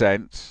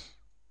 10%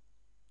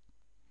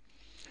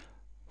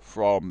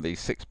 from the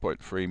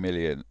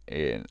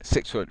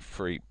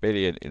 6.3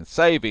 billion in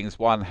savings,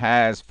 one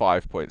has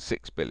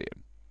 5.6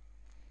 billion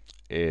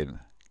in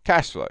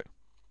cash flow.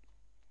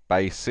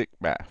 Basic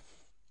math.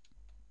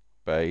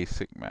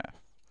 Basic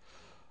math.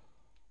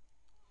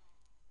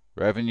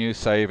 Revenue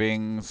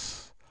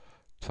savings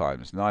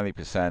times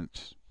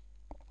 90%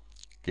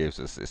 gives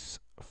us this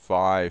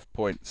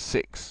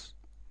 5.6.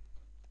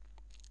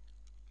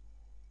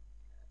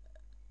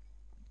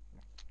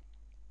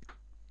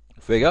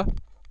 Figure.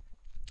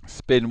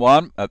 Spin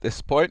 1 at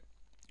this point,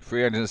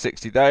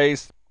 360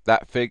 days.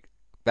 That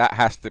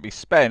has to be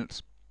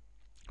spent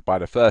by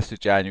the 1st of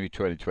January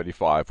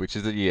 2025, which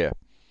is a year.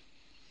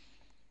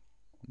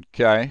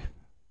 Okay.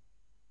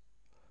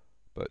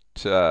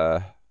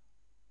 But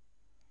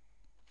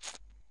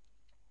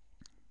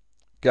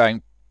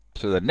going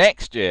to the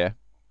next year,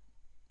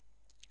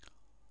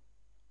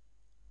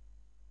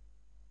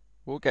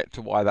 we'll get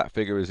to why that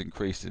figure is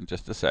increased in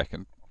just a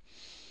second.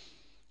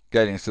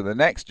 Getting to the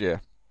next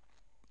year,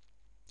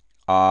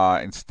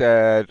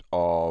 instead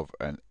of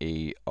an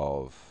E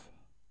of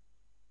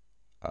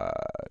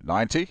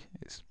 90,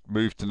 it's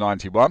moved to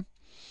 91.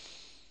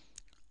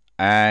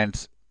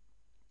 And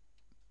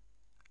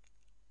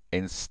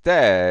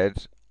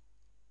instead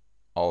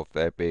of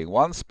there being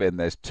one spin,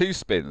 there's two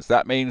spins.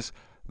 That means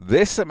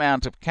this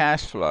amount of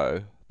cash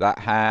flow that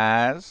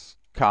has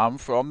come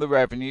from the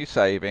revenue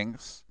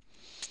savings,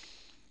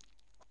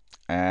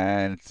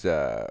 and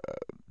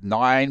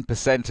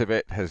 9% of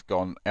it has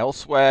gone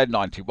elsewhere,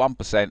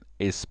 91%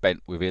 is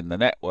spent within the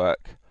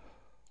network.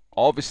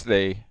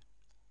 Obviously,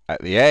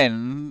 at the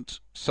end,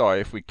 sorry,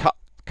 if we cut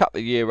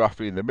the year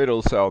roughly in the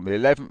middle, so on the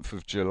 11th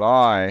of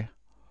July,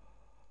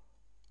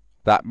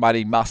 that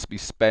money must be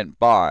spent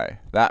by.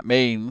 That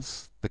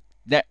means the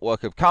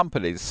network of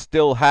companies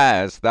still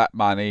has that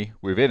money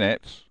within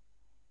it.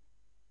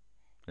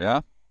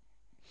 Yeah?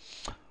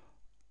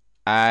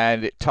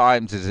 And it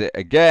times it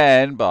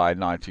again by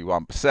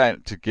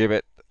 91% to give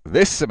it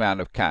this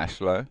amount of cash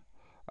flow.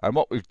 And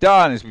what we've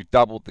done is we've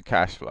doubled the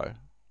cash flow.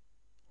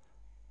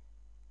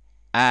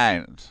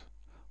 And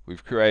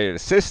we've created a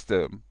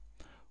system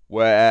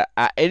where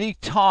at any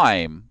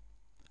time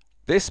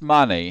this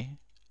money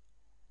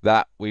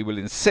that we will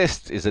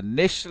insist is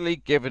initially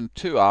given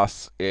to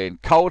us in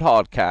cold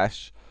hard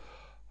cash,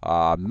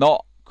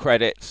 not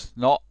credits,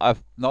 not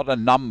a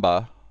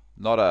number,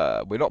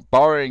 we're not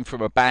borrowing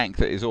from a bank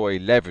that is already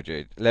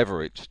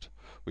leveraged.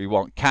 We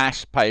want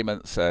cash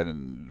payments,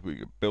 and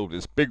we build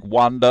this big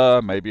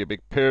wonder, maybe a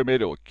big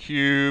pyramid or a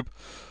cube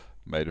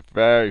made of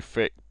very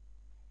thick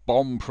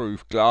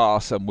bomb-proof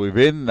glass, and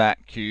within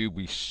that cube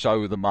we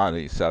show the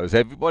money, so as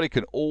everybody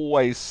can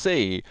always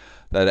see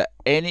that at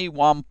any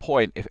one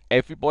point, if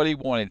everybody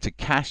wanted to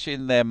cash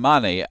in their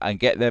money and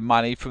get their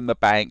money from the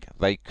bank,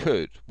 they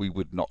could. We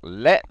would not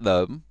let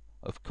them,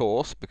 of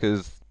course,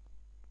 because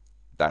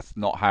that's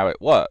not how it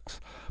works,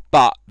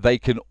 but they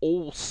can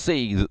all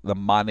see that the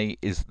money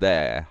is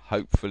there.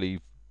 Hopefully,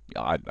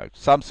 I don't know,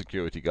 some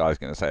security guy's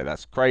going to say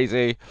that's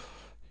crazy,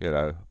 you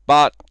know,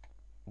 but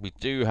we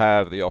do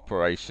have the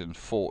Operation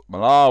Fort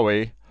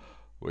Malawi,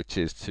 which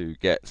is to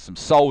get some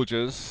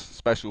soldiers,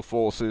 special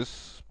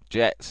forces,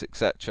 jets,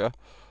 etc.,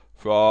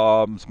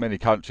 from as many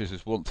countries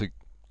as want to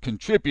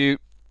contribute,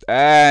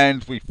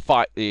 and we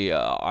fight the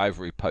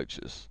ivory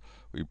poachers.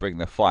 We bring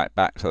the fight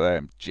back to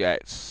them.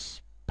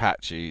 Jets,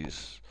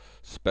 Apaches,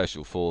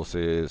 special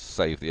forces,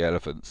 save the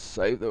elephants,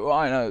 save the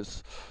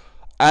rhinos.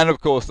 And of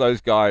course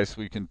those guys,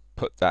 we can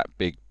put that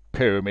big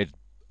pyramid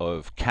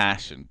of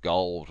cash and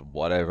gold and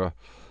whatever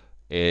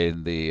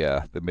in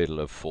the middle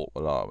of Fort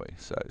Malawi.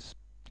 So it's,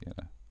 you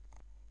know,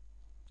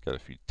 got a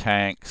few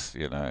tanks,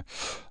 you know.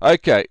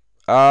 Okay,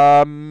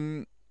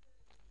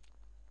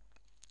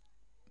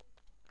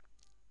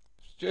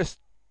 just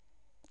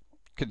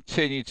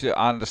continue to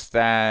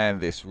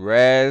understand this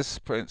res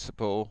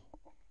principle.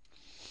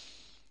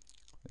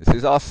 This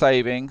is our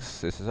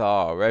savings, this is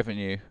our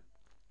revenue.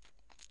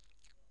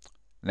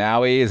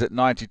 Now E is at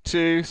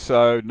 92,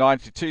 so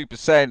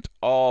 92%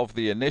 of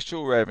the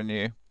initial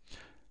revenue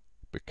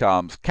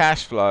becomes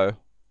cash flow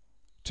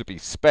to be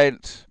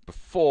spent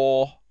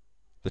before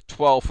the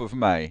 12th of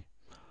May.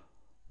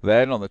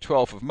 Then on the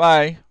 12th of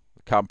May,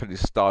 the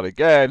companies start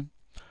again,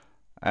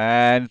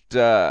 and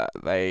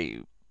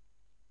they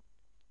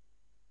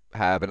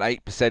have an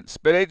 8%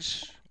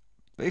 spillage.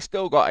 They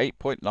still got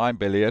 8.9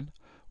 billion,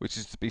 which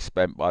is to be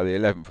spent by the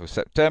 11th of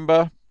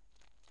September.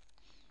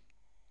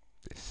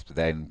 This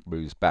then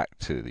moves back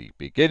to the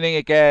beginning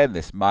again.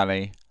 This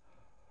money,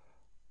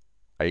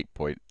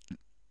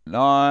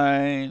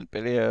 8.9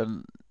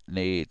 billion,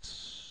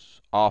 needs,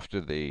 after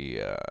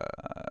the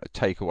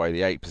take away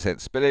the 8%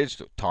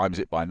 spillage, times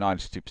it by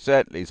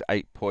 92%, leaves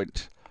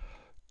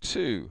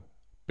 8.2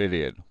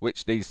 billion,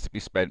 which needs to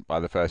be spent by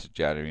the 1st of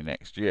January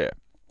next year.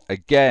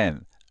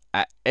 Again,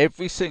 at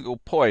every single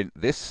point,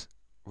 this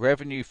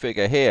revenue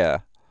figure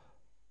here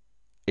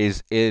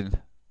is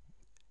in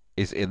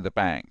the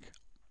bank.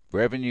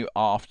 Revenue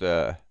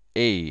after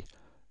E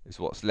is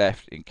what's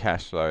left in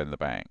cash flow in the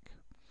bank.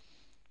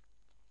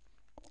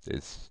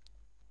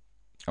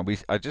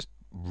 I just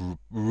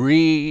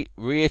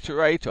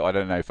reiterate, or I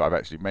don't know if I've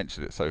actually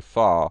mentioned it so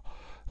far,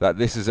 that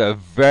this is a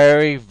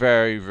very,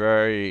 very,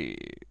 very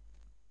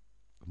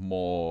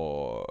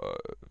more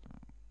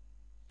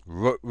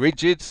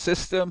rigid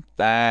system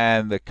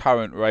than the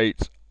current way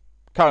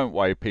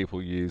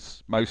people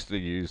mostly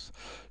use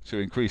to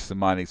increase the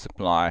money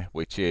supply,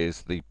 which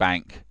is the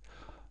bank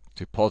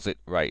deposit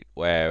rate.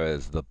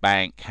 Whereas the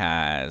bank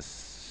has,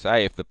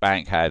 say if the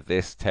bank had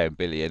this 10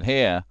 billion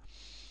here,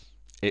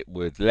 it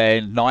would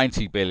lend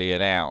 90 billion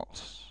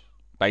out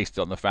based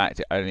on the fact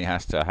it only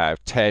has to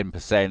have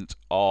 10%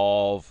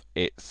 of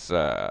its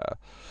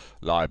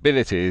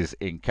liabilities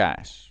in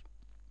cash.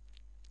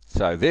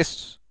 So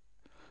this,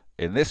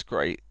 in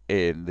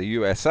in the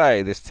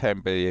USA, this 10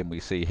 billion we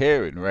see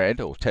here in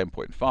red, or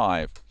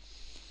 10.5,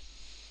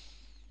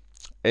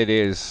 it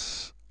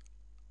is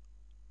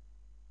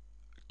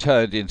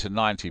turned into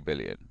 90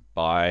 billion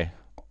by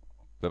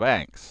the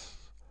banks.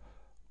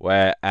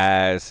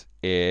 Whereas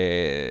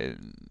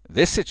in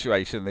this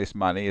situation, this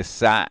money is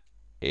sat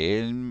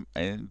in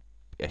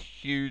a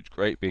huge,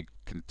 great big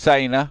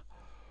container,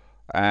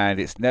 and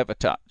it's never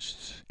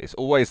touched. It's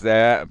always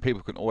there, and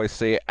people can always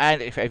see it.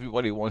 And if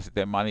everybody wanted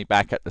their money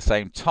back at the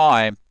same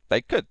time, they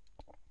could.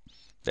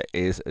 There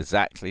is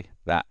exactly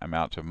that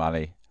amount of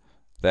money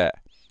there.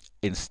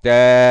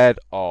 Instead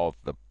of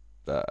the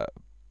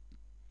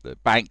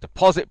bank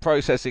deposit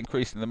process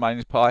increasing the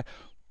money pie,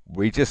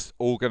 we just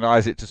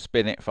organize it to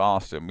spin it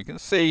faster. And we can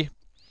see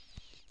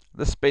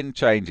the spin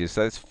changes.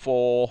 So it's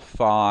 4,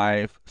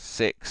 5,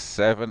 6,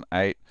 7,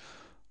 8.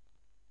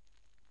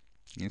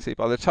 You can see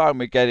by the time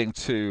we're getting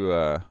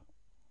to,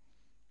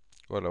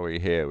 what are we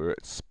here? We're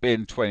at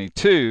spin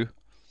 22.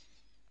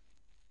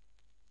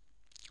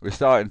 We're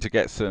starting to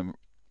get some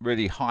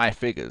really high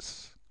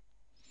figures.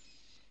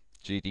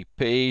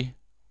 GDP,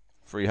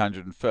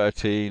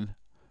 $313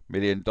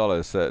 million.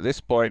 So at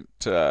this point,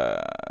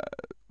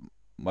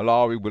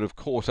 Malawi would have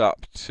caught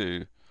up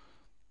to,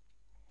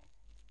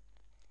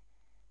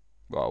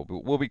 well,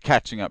 we'll be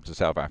catching up to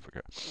South Africa.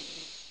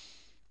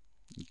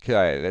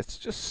 Okay, let's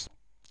just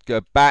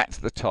go back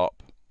to the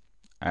top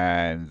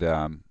and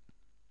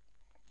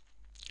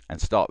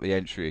start the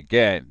entry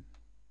again.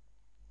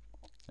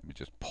 Let me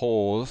just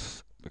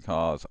pause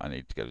because I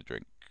need to get a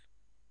drink.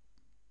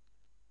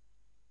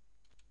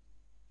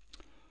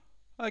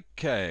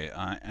 Okay,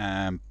 I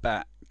am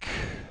back.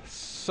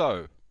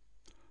 So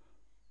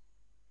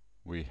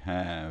we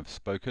have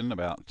spoken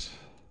about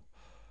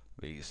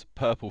these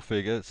purple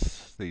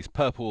figures, these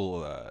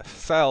purple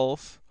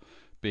cells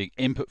being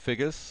input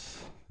figures.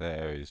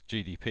 There is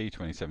GDP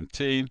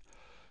 2017,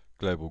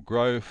 global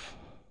growth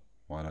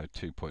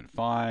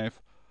 102.5,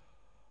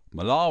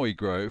 Malawi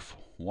growth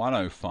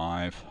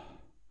 105,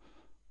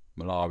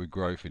 Malawi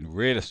growth in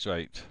real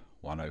estate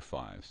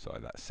 105. So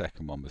that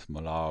second one was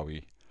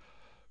Malawi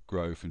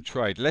growth and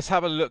trade. Let's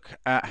have a look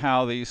at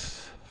how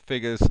these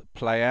figures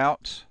play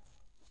out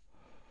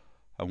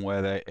and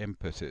where they're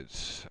inputted.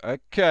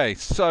 Okay,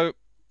 so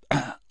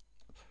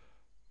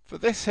for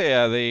this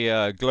here,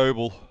 the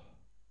global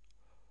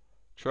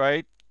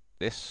trade,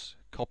 this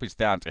copies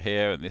down to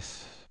here, and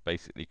this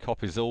basically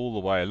copies all the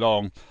way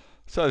along,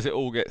 so as it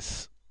all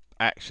gets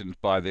actioned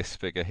by this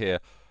figure here.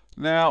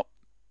 Now,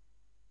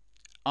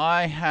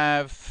 I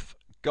have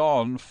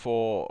gone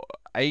for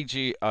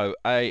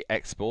AGOA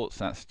exports,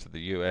 that's to the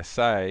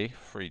USA,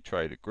 free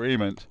trade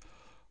agreement,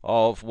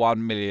 of $1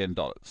 million.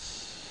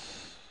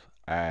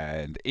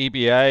 And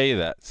EBA,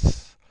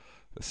 that's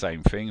the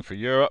same thing for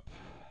Europe.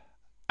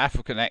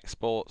 African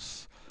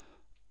exports,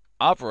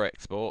 other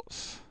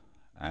exports,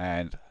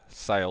 and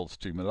sales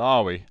to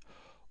Malawi,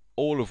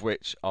 all of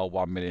which are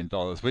 $1 million,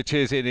 which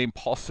is an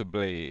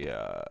impossibly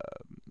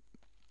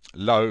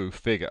low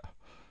figure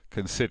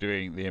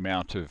considering the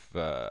amount of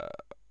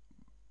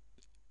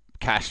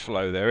cash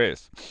flow there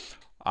is.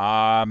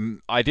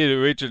 I did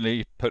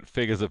originally put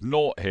figures of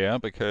naught here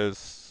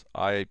because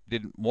I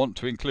didn't want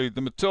to include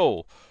them at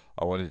all.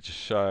 I wanted to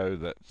show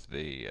that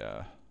the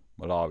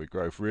Malawi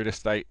growth real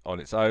estate on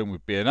its own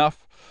would be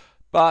enough,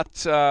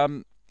 but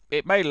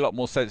it made a lot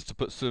more sense to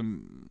put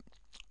some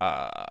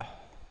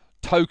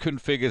token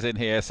figures in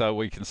here so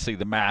we can see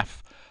the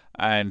math,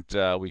 and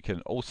we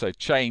can also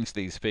change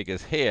these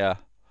figures here,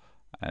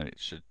 and it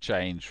should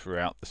change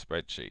throughout the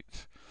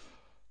spreadsheet.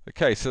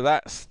 Okay, so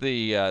that's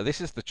the this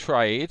is the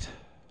trade,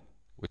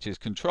 which is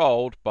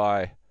controlled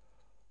by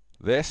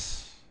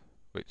this,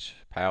 which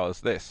powers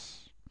this.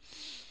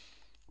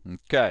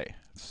 Okay,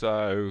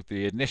 so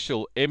the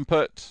initial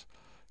input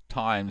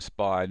times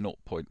by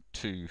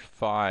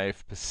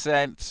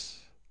 0.25%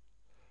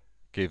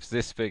 gives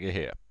this figure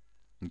here.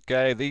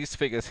 Okay, these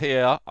figures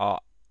here are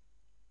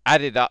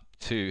added up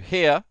to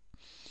here,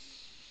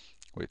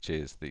 which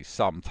is the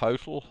sum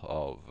total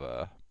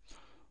of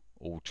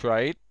all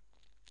trade.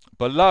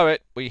 Below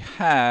it we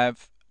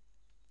have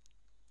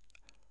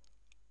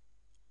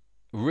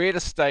real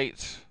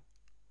estate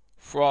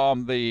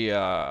from the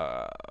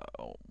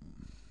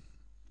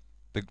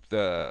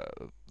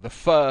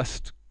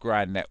first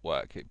grand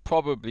network. It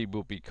probably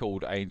will be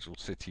called Angel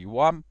City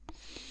 1.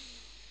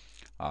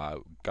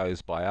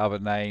 Goes by other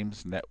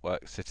names,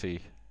 Network City.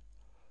 In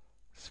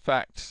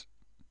fact,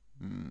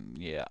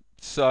 yeah.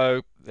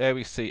 So there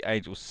we see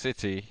Angel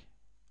City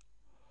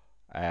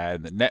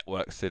and the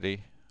Network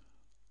City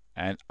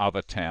and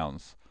other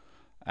towns.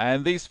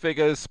 And these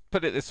figures,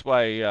 put it this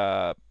way,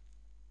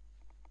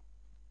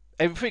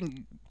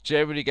 everything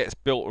generally gets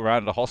built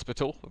around a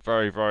hospital, a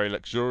very, very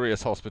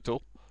luxurious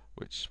hospital,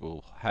 which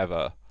will have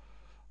a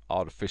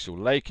artificial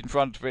lake in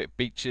front of it,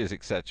 beaches,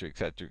 etc.,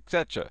 etc.,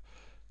 etc.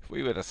 If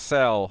we were to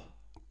sell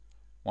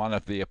one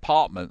of the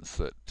apartments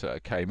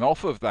that came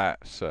off of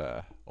that,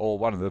 or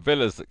one of the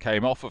villas that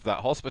came off of that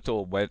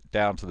hospital, went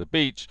down to the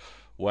beach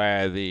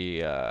where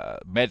the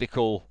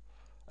medical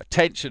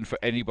attention for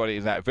anybody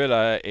in that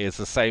villa is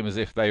the same as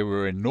if they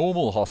were in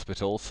normal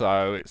hospital,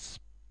 so it's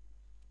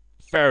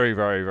very,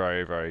 very,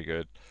 very, very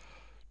good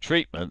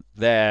treatment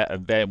there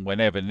and then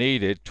whenever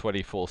needed,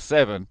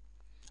 24/7.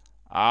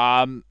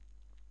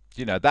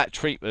 You know, that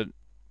treatment,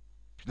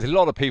 there's a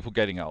lot of people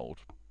getting old.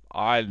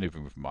 I'm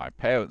living with my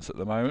parents at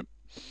the moment,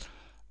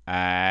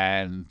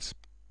 and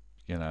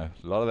you know,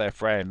 a lot of their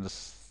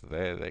friends,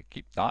 they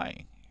keep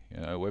dying.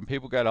 You know, when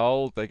people get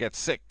old, they get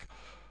sick.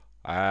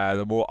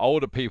 The more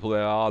older people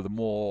there are, the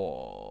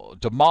more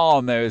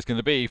demand there is going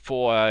to be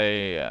for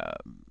a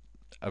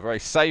very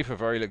safe, a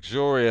very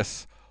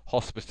luxurious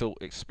hospital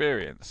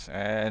experience,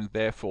 and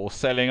therefore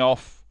selling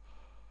off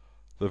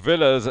the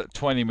villas at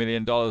 $20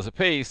 million a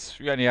piece,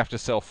 you only have to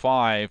sell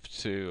 5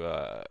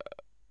 to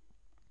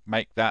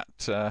make that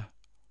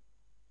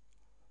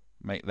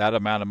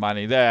amount of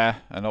money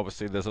there, and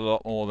obviously there's a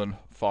lot more than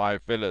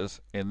 5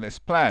 villas in this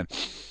plan.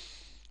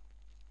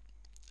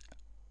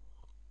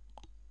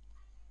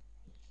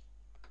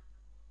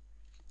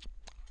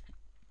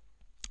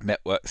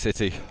 Network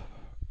City.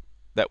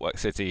 Network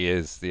City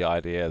is the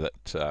idea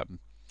that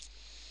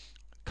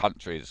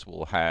countries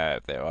will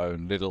have their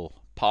own little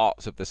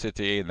parts of the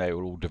city, and they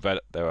will all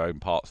develop their own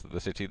parts of the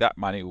city. That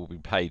money will be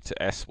paid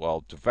to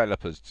S-World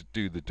developers to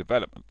do the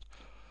development.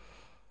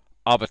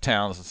 Other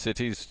towns and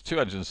cities,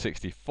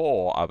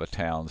 264 other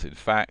towns in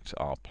fact,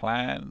 are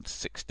planned,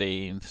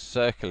 16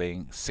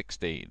 circling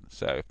 16.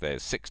 So if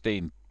there's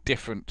 16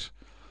 different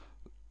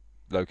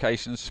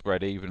locations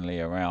spread evenly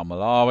around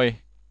Malawi,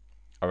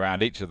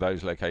 around each of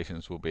those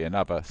locations will be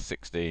another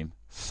 16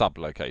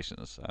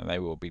 sub-locations, and they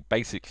will be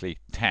basically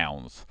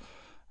towns,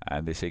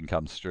 and this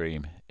income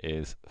stream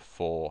is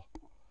for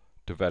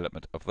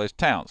development of those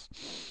towns.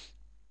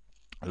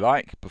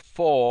 Like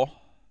before,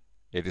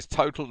 it is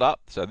totaled up,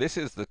 so this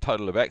is the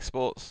total of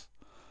exports,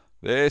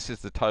 this is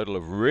the total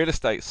of real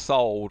estate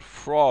sold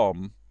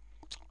from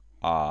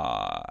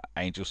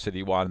Angel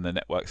City 1, the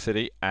Network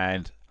City,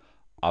 and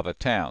other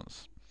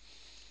towns.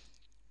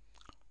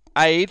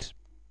 Aid,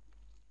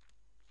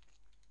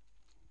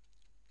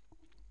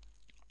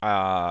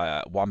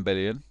 1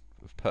 billion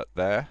we've put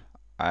there,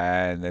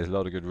 and there's a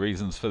lot of good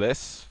reasons for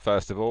this.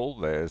 First of all,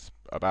 there's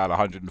about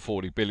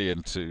 140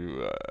 billion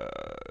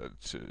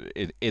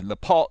in the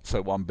pot,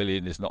 so 1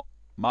 billion is not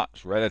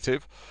much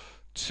relative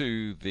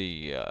to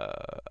the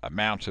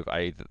amount of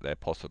aid that there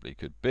possibly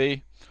could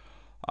be,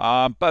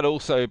 but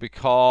also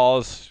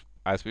because,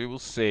 as we will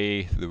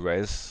see, the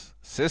RES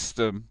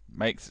system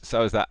makes it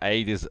so that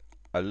aid is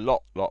a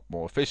lot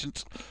more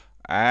efficient,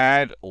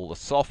 and all the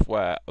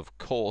software, of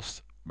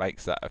course,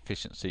 makes that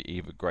efficiency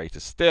even greater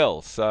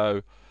still.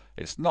 So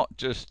it's not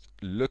just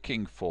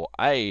looking for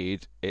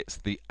aid, it's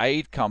the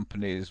aid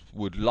companies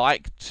would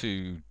like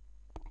to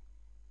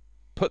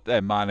put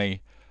their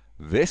money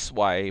this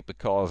way,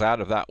 because out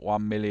of that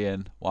 1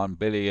 billion,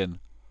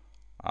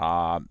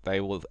 they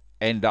will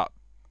end up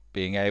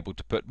being able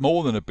to put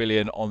more than $1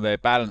 billion on their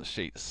balance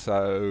sheets,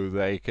 so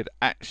they could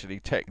actually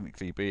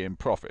technically be in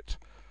profit,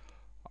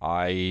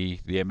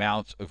 i.e. the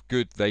amount of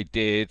good they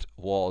did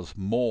was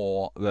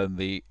more than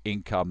the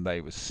income they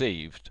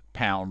received,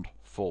 pound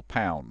for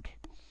pound.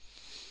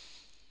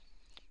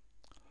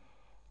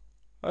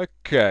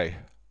 Okay,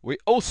 we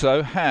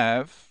also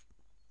have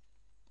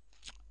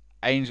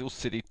Angel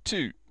City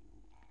 2.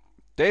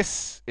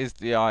 This is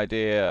the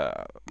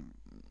idea,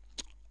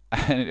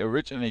 and it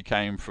originally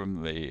came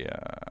from the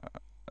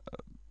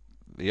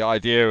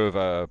idea of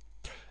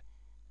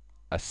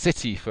a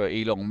city for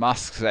Elon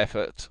Musk's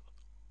efforts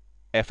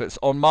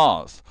on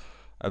Mars.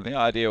 And the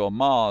idea on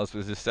Mars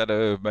was, instead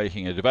of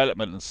making a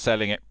development and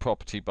selling it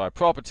property by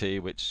property,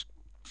 which,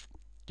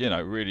 you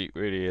know, really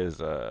is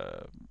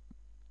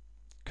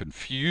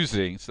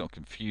confusing. It's not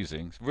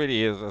confusing. It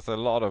really is. There's a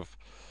lot of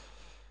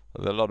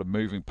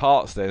moving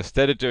parts there.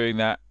 Instead of doing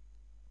that,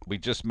 we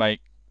just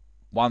make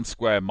 1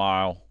 square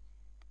mile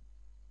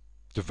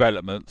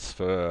developments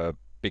for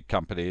big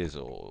companies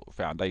or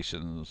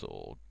foundations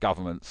or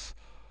governments.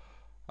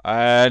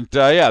 And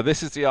yeah,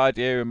 this is the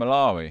idea in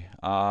Malawi.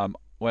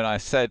 When I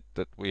said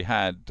that we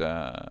had,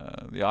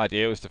 the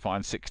idea was to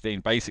find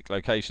 16 basic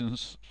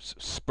locations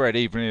spread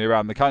evenly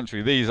around the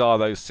country. These are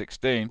those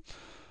 16,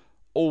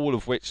 all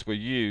of which were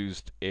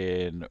used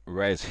in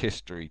Res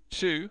History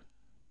 2.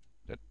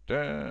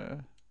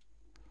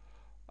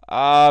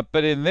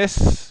 But in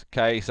this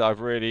case, I've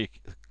really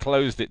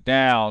closed it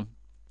down.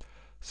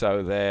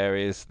 So there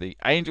is the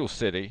Angel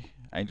City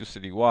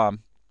 1.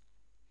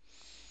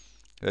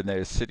 Then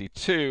there's City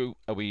 2,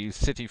 and we use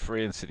City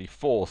 3 and City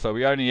 4. So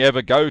we only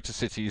ever go to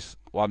cities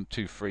 1,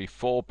 2, 3,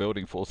 4,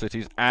 building 4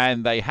 cities,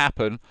 and they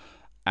happen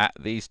at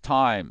these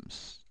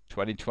times: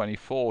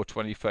 2024,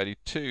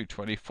 2032,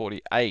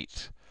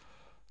 2048.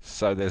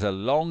 So there's a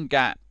long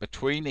gap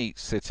between each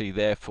city,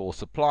 therefore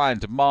supply and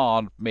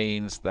demand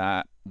means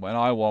that when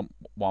I want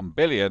 1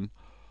 billion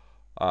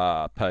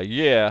per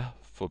year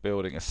for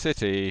building a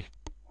city,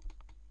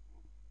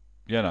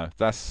 you know,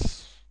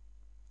 that's,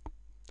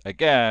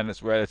 again,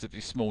 it's relatively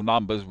small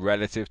numbers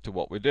relative to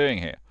what we're doing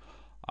here.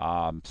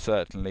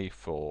 Certainly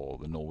for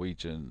the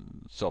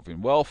Norwegian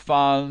Sovereign Wealth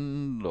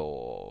Fund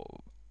or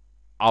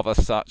other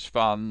such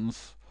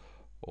funds,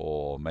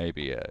 or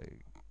maybe a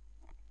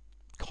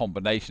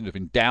combination of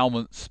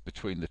endowments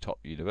between the top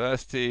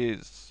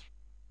universities.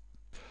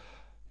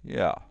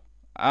 Yeah.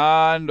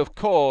 And of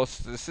course,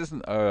 this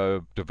isn't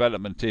a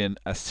development in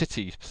a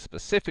city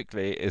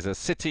specifically. It's a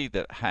city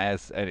that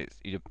has, and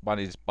one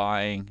is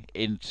buying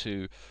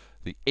into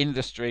the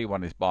industry,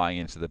 one is buying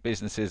into the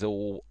businesses,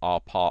 all are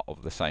part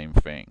of the same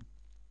thing.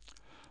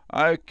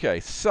 Okay,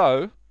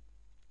 so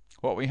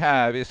what we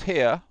have is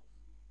here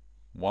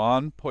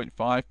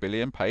 1.5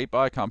 billion paid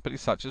by a company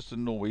such as the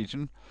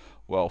Norwegian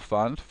Wealth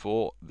Fund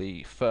for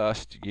the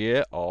first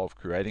year of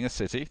creating a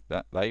city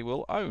that they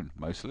will own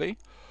mostly.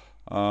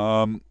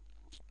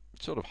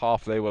 Sort of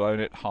half they will own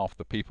it, half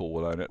the people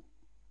will own it.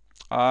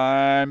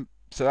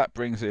 So that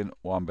brings in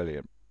 1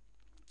 billion.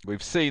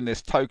 We've seen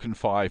this token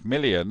 5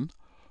 million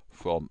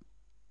from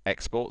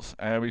exports,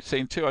 and we've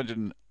seen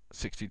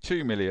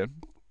 262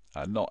 million,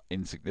 a not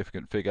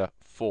insignificant figure,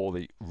 for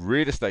the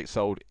real estate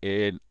sold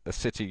in the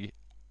city,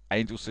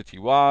 Angel City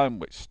 1,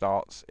 which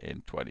starts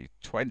in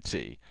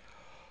 2020.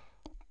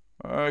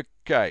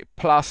 Okay,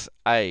 plus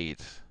aid.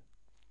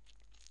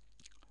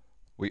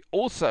 We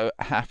also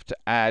have to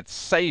add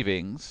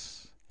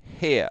savings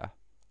here,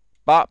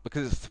 but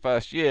because it's the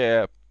first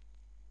year,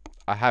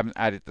 I haven't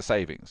added the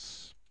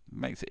savings. It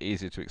makes it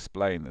easier to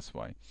explain this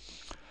way.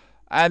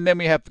 And then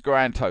we have the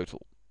grand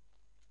total.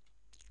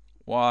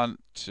 1,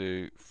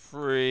 2,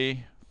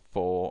 3,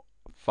 4,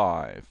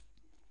 5.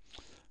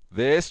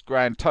 This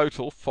grand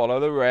total, follow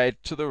the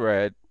red to the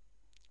red,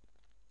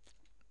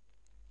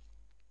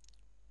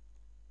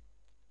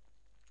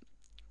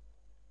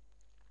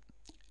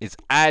 is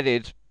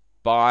added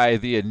by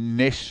the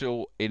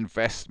initial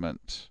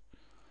investment.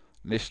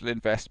 Initial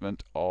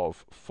investment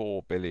of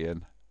 4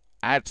 billion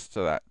adds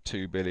to that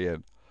 2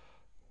 billion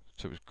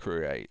to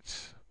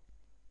create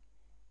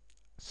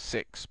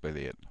 6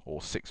 billion or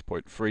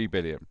 6.3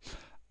 billion.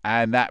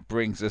 And that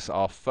brings us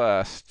our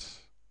first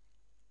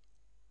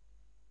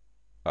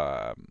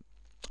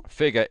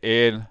figure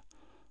in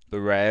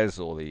the RES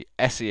or the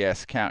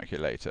SES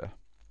calculator.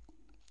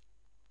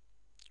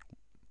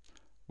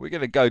 We're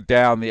going to go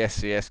down the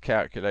SES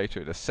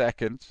calculator in a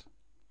second.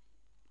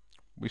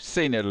 We've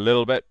seen it a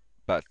little bit,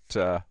 but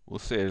we'll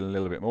see it in a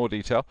little bit more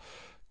detail.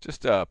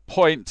 Just a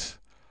point.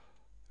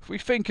 If we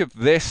think of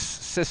this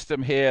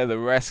system here, the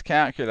RES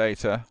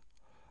calculator,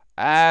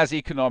 as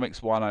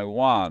Economics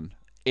 101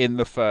 in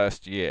the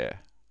first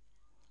year,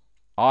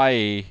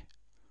 i.e.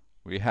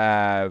 we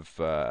have,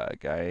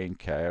 again,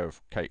 care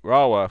of Kate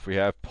Raworth, we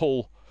have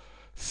Paul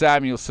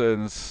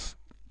Samuelson's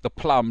The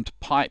Plumbed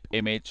Pipe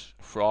image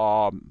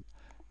from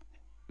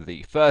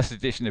the first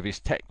edition of his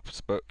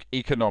textbook,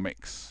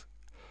 Economics,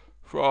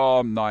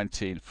 from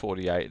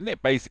 1948. And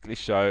it basically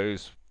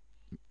shows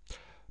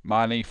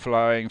money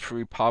flowing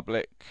through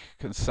public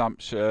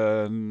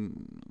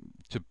consumption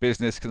to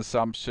business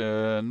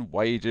consumption,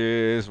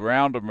 wages,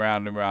 round and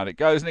round and round it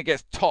goes, and it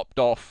gets topped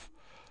off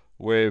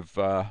with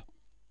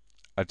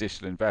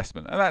additional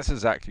investment. And that's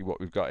exactly what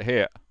we've got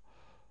here.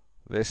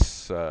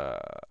 This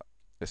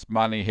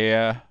money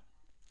here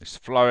is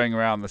flowing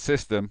around the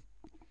system,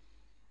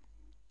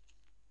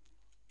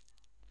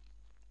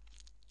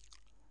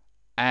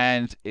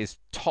 and is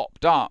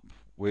topped up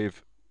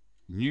with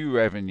new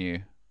revenue,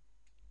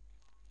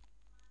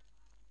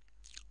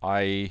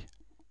 i.e.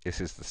 this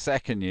is the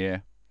second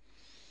year.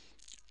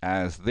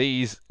 As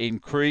these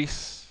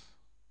increase,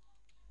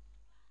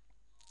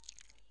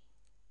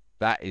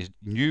 that is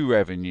new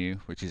revenue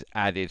which is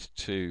added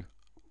to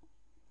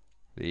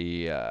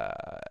the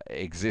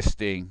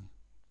existing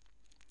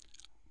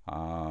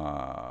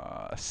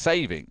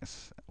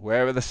savings.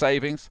 Where are the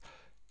savings?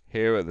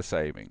 Here are the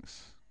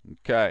savings.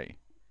 Okay.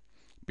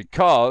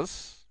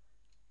 Because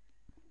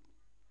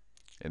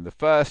in the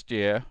first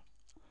year,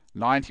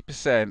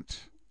 90%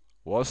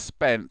 was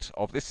spent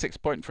of this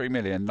 6.3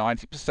 million,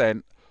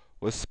 90%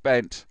 was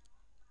spent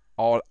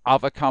on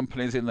other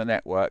companies in the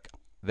network.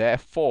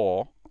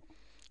 Therefore,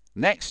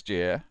 next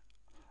year,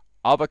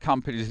 other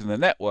companies in the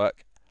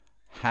network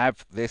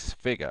have this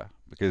figure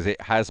because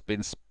it has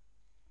been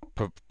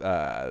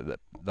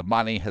the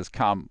money has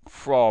come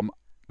from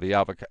the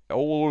other.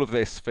 All of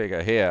this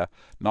figure here,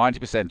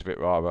 90% of it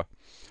rather,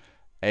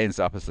 ends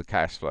up as the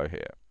cash flow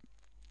here.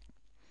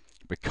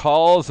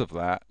 Because of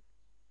that,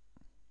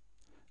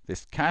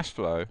 this cash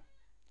flow,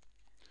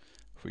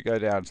 if we go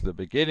down to the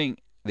beginning,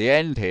 the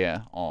end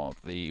here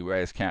of the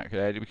RES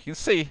calculator, we can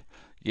see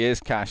year's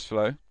cash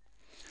flow.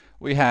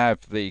 We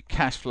have the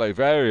cash flow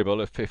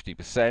variable of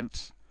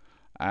 50%,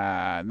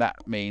 and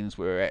that means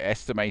we're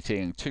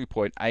estimating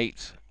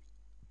 2.8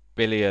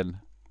 billion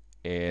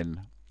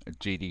in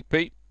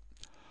GDP.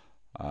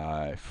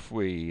 If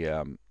we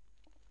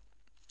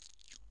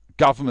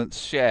government's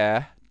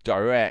share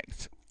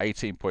direct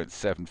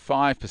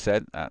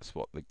 18.75%, that's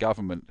what the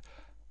government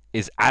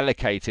is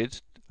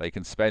allocated. They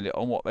can spend it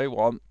on what they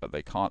want, but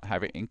they can't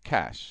have it in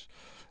cash.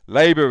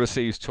 Labour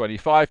receives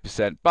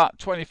 25%, but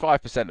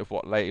 25% of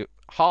what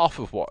half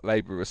of what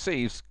Labour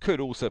receives could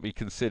also be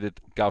considered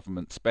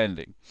government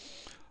spending.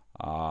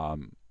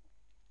 We'll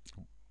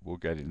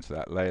get into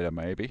that later,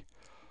 maybe.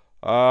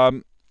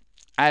 And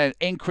an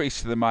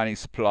increase to the money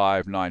supply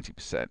of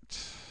 90%.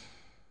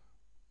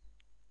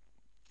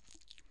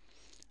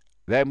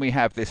 Then we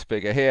have this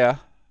figure here,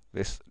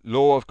 this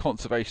law of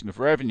conservation of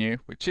revenue,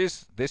 which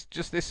is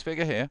just this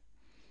figure here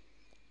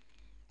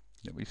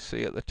that we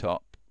see at the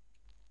top.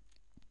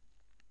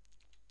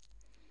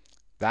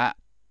 That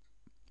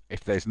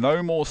if there's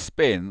no more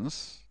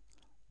spins,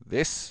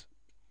 this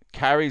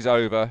carries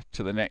over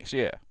to the next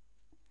year.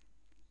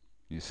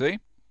 You see?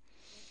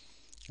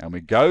 And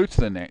we go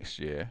to the next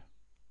year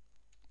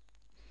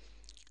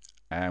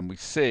and we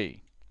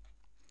see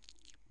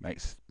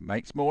makes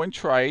more in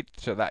trade,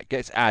 so that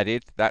gets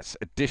added. That's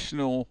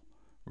additional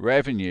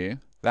revenue.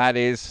 That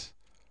is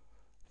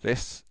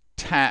this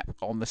tap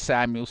on the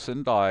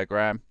Samuelson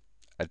diagram,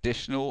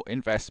 additional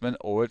investment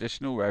or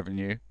additional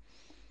revenue.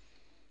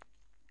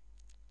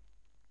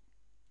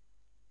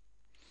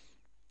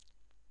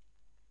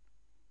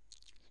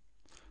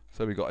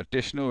 So we've got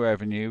additional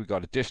revenue. We've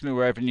got additional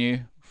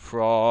revenue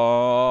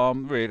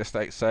from real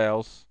estate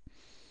sales.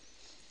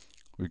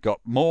 We've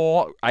got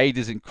more. Aid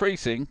is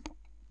increasing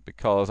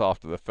because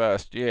after the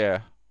first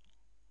year,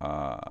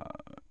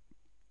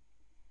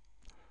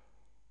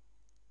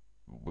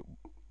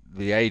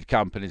 the aid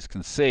companies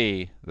can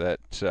see that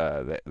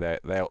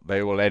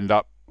they will end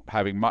up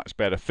having much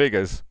better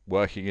figures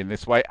working in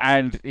this way,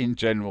 and in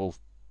general,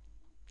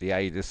 the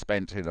aid is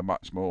spent in a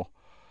much more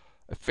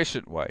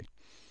efficient way.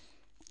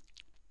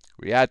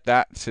 We add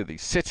that to the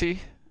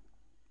city,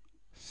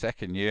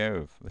 second year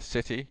of the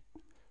city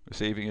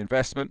receiving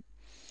investment,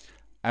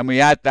 and we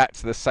add that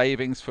to the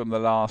savings from the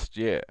last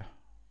year.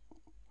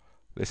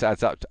 This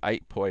adds up to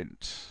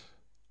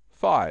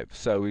 8.5.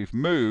 So we've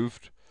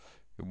moved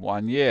in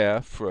 1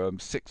 year from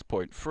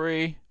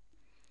 6.3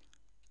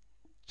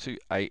 to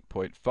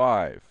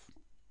 8.5.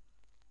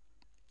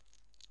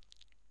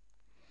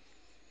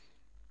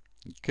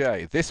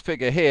 Okay, this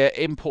figure here,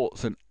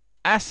 imports and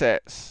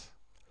assets.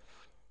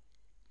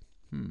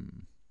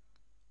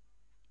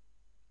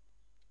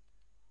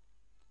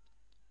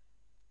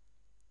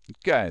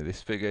 Okay,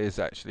 this figure is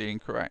actually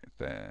incorrect.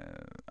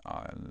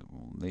 I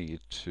will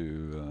need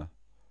to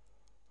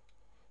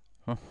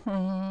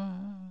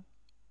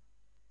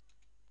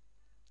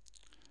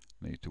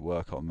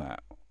work on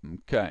that.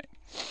 Okay.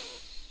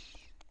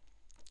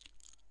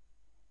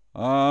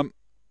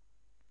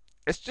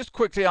 Let's just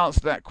quickly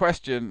answer that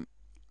question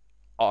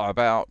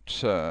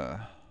about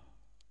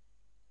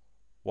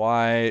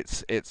why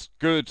it's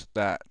good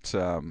that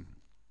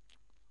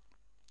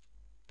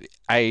the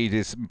aid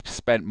is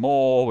spent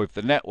more with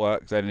the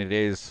network than it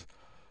is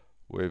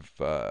with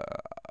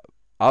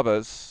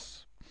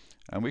others.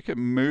 And we can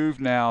move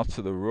now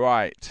to the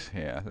right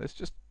here. Let's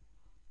just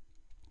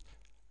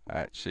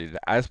actually,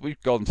 as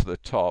we've gone to the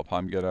top,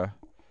 I'm gonna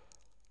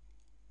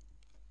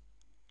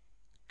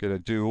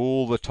do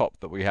all the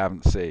top that we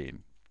haven't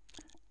seen.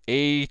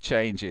 E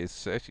changes.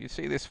 So if you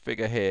see this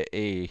figure here,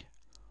 E,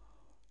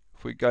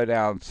 if we go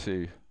down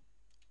to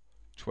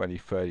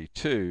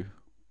 2032,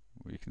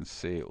 we can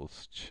see it will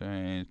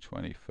change.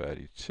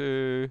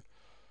 2032.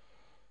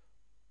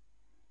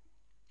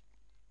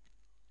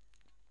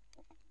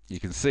 You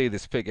can see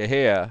this figure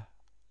here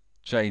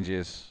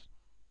changes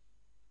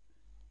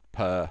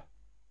per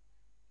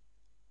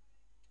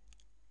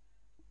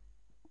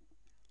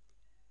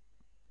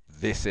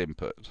this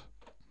input.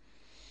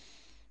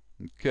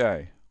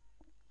 Okay.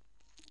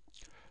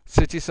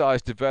 City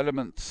size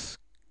developments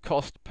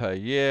cost per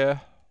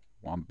year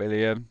 1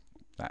 billion.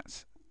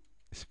 That's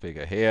this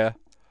figure here.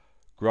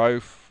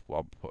 Growth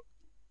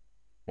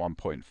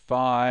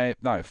 1.5.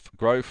 No,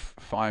 growth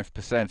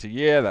 5% a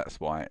year. That's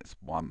why it's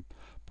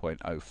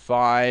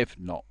 1.05,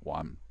 not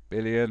 1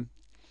 billion.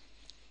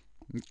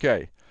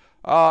 Okay.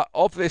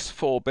 Of this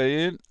 4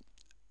 billion,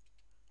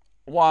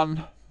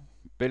 1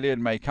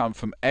 billion may come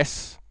from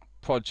S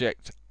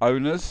project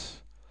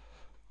owners.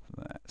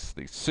 That's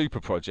the super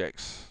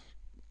projects.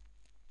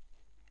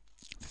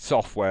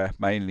 Software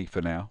mainly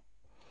for now.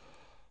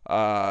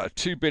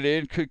 2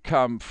 billion could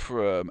come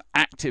from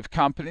active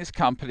companies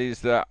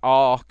that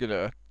are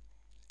going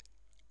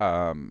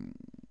to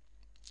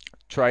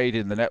trade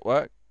in the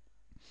network.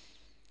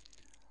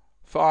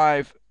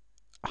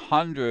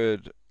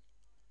 500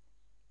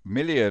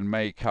 million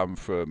may come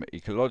from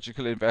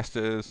ecological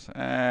investors,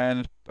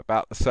 and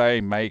about the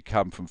same may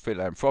come from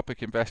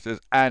philanthropic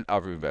investors and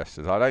other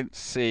investors. I don't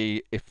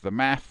see, if the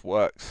math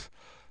works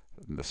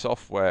and the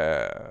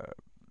software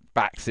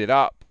backs it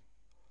up,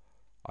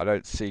 I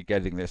don't see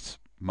getting this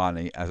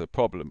money as a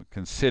problem,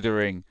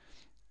 considering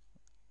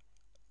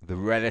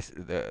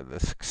the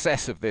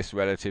success of this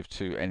relative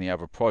to any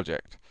other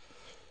project.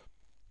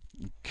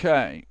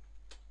 Okay,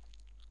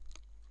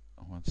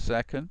 1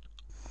 second.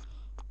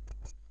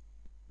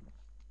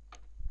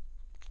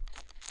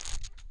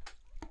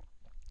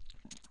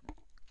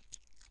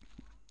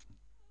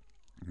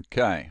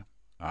 Okay,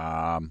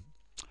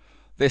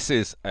 This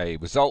is a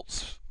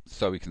results,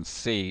 so we can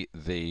see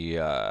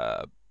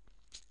the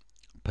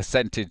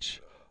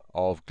percentage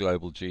of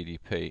global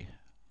GDP.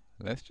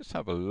 Let's just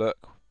have a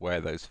look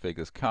where those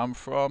figures come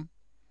from.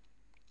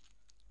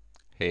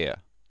 Here,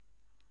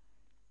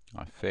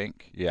 I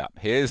think. Yeah,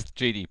 here's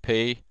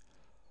GDP.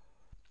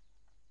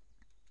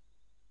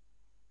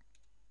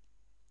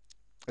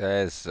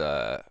 There's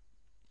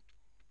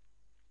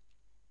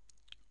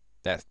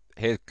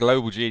here's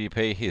global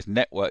GDP, here's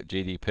network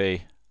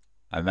GDP,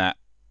 and that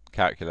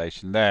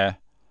calculation there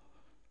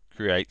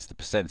creates the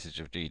percentage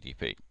of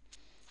GDP.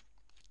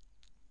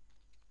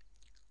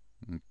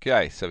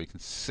 Okay, so we can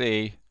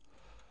see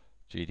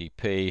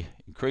GDP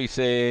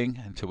increasing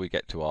until we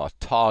get to our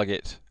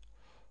target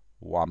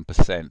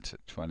 1%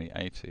 at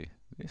 2080.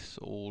 This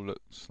all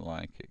looks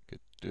like it could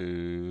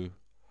do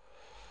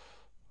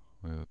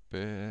with a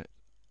bit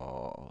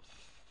of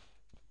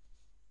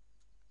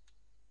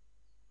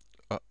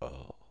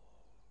uh-oh.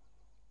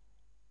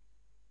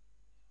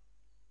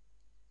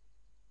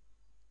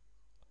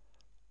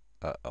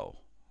 Uh-oh.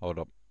 Hold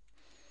on.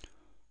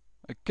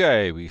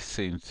 Okay, we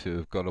seem to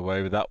have got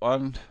away with that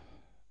one.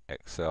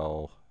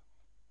 Excel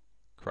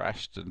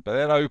crashed but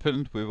then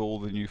opened with all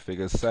the new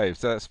figures saved,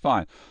 so that's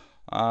fine.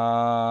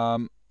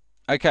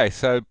 Okay,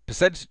 so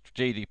percentage of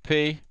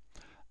GDP,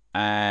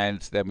 and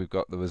then we've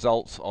got the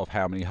results of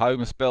how many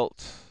homes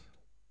built.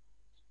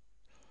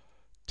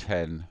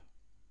 10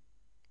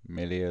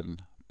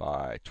 million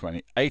by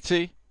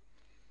 2080.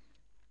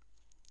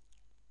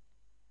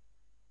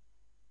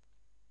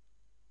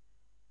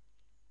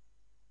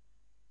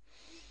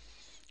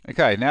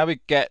 Okay, now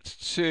we get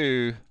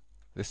to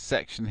this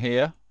section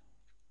here.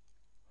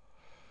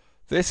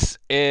 This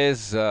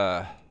is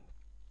going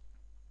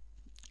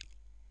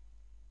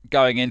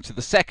into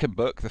the second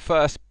book. The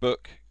first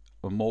book,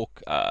 a more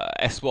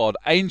S-Word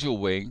Angel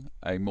Wing,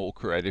 a more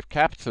creative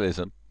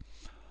capitalism.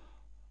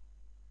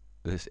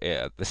 This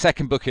the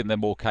second book in the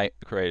more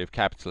creative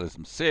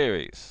capitalism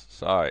series.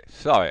 Sorry,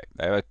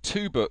 there are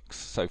two books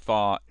so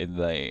far in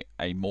the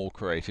a more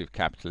creative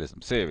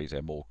capitalism series.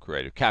 A more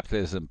creative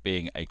capitalism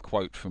being a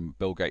quote from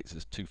Bill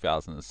Gates'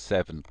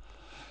 2007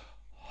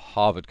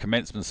 Harvard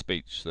commencement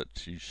speech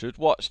that you should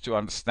watch to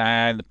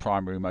understand the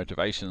primary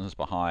motivations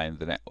behind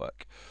the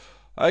network.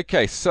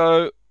 Okay,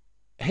 so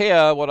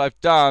here what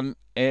I've done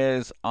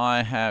is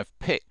I have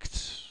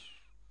picked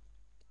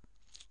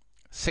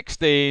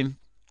 16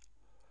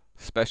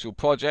 special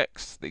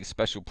projects. These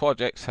special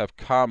projects have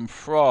come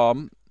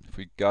from, if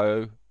we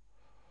go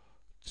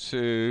to,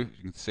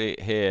 you can see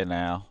it here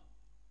now,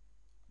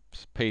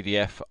 it's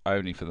PDF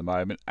only for the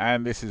moment,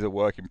 and this is a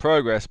work in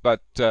progress, but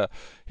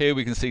here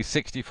we can see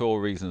 64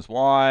 reasons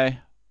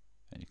why,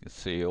 and you can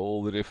see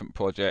all the different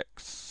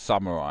projects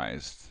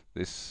summarized.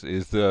 This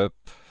is a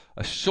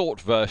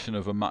short version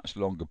of a much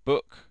longer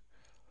book.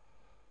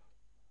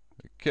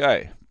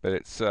 Okay, but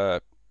it's a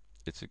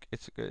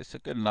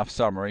good enough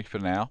summary for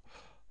now.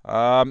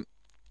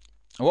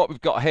 What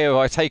we've got here,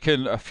 I've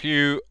taken a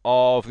few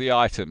of the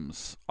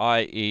items,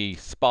 i.e.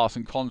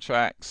 Spartan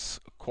contracts,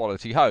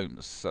 quality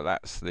homes. So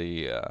that's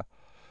the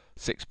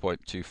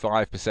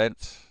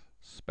 6.25%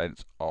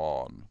 spent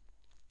on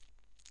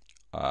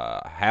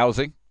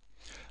housing.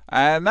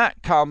 And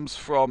that comes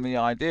from the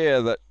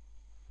idea that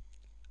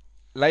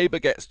Labour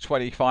gets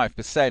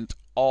 25%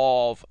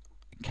 of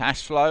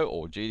cash flow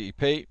or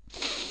GDP.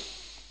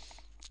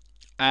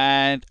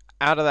 And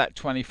out of that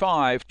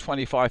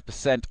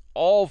 25%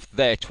 of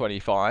their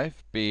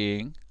 25,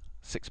 being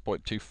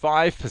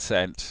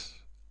 6.25%,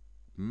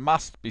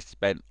 must be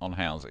spent on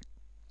housing.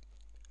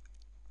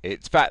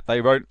 It's fact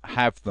they won't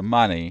have the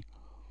money,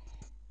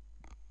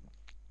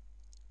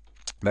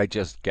 they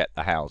just get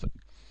the housing.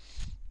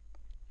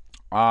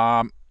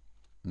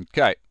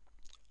 Okay.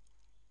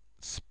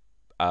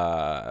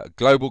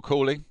 Global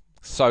cooling,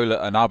 solar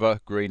and other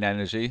green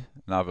energy,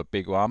 another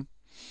big one.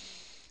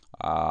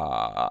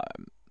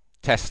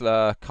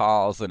 Tesla,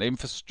 cars and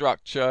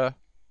infrastructure.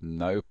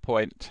 No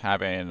point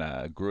having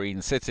a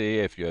green city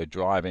if you're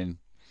driving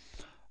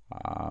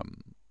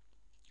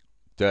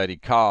dirty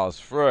cars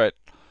through it.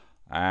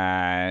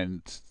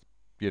 And,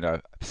 you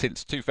know,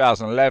 since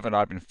 2011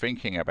 I've been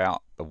thinking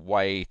about the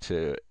way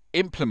to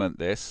implement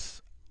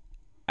this,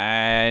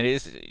 and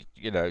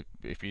you know,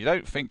 if you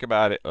don't think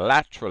about it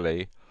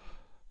laterally,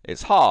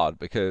 it's hard,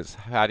 because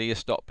how do you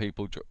stop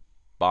people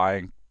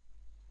buying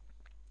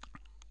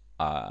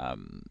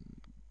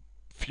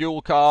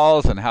fuel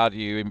cars, and how do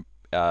you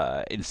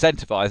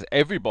incentivize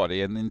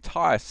everybody in the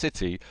entire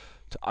city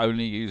to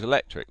only use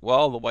electric?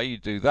 Well, the way you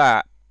do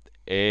that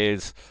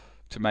is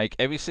to make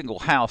every single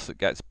house that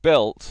gets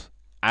built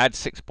add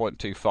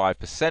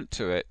 6.25%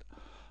 to it,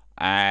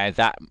 and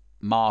that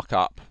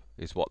markup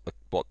is what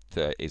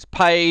is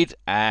paid,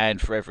 and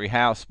for every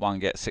house one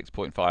gets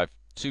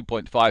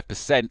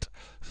 2.5%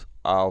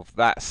 of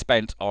that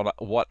spent on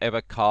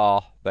whatever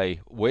car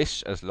they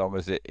wish, as long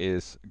as it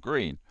is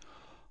green.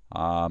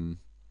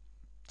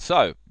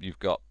 So you've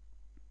got,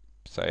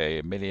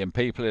 say, 1 million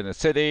people in a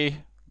city.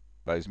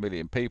 Those 1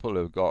 million people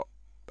have got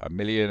 1.5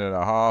 million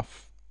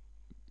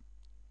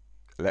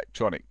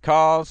electronic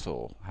cars,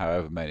 or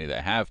however many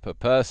they have per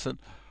person,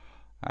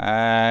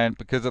 and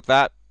because of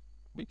that,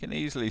 we can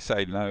easily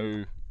say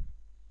no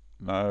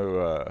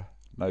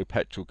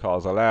petrol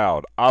cars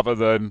allowed, other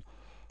than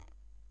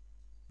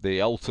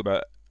the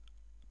ultimate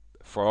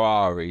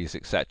Ferraris,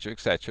 etc.,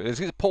 etc.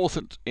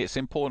 It's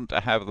important to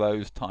have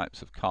those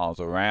types of cars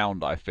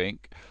around. I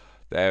think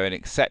they're an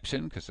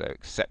exception because they're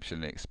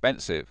exceptionally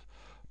expensive,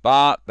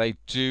 but they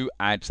do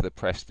add to the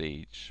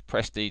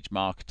prestige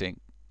marketing.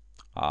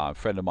 A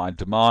friend of mine,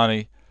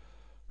 Damani,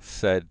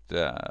 said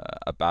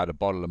about a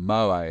bottle of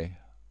Moe,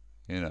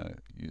 you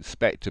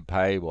expect to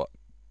pay what,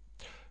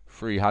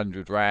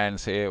 300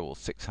 rands here, or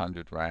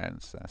 600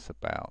 rands. That's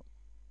about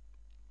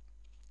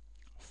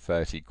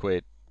 30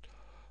 quid.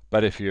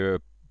 But if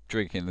you're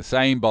drinking the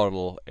same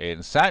bottle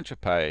in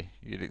Saint-Tropez,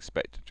 you'd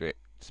expect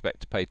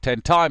to pay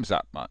 10 times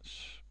that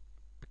much,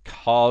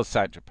 because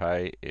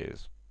Saint-Tropez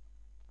is,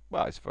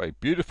 well, it's very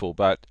beautiful,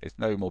 but it's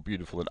no more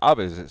beautiful than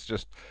others. It's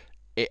just,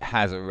 it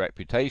has a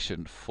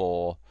reputation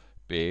for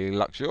being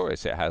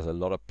luxurious. It has a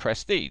lot of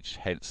prestige,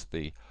 hence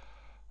the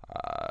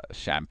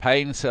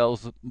champagne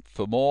sells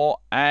for more,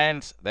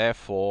 and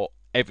therefore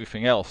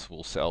everything else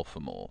will sell for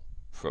more,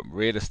 from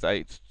real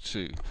estate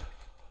to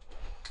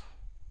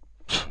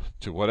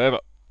whatever.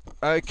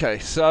 Okay,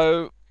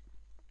 so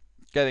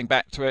getting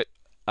back to it,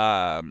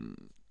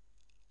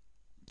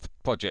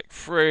 Project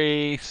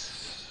 3,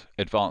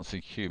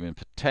 Advancing Human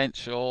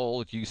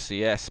Potential,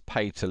 UCS,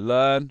 Pay to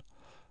Learn.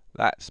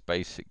 That's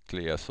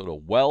basically a sort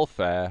of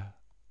welfare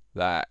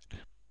that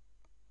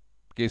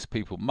gives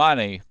people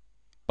money,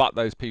 but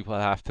those people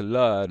have to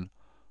learn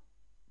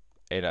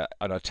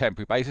on a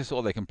temporary basis,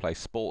 or they can play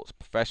sports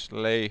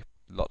professionally,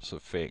 lots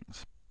of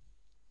things.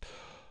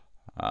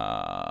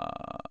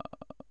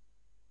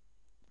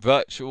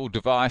 Virtual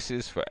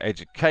devices for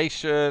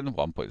education,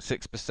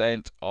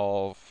 1.6%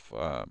 of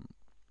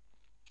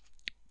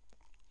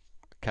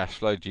cash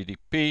flow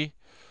GDP.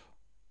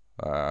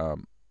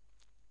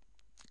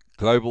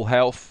 Global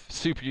health,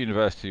 super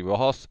university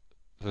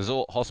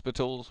resort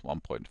hospitals,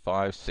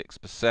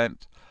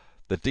 1.56%.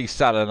 The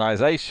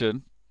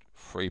desalinization,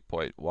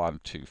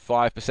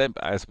 3.125%.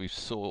 But as we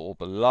saw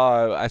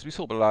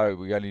below,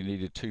 we only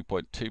needed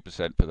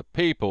 2.2% for the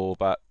people,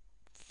 but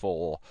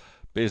for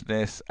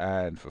business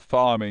and for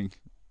farming,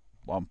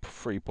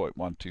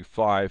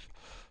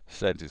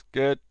 3.125% is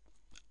good.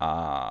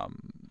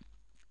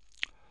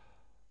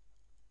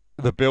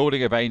 The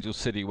building of Angel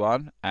City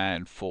 1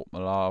 and Fort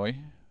Malawi.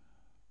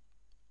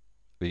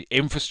 The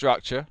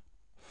infrastructure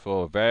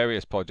for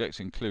various projects,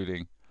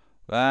 including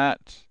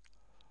that.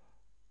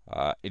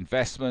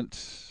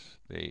 Investment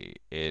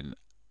in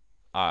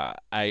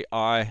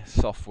AI,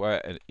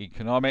 software and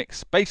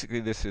economics. Basically,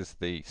 this is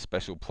the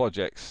special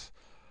projects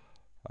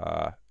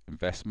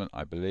investment,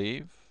 I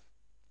believe.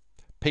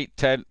 Peat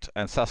Tent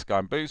and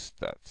Susskind Boost,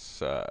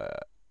 that's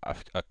a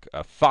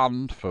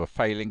fund for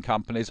failing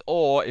companies,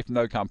 or if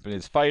no company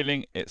is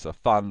failing, it's a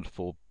fund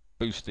for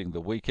boosting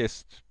the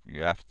weakest.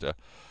 You have to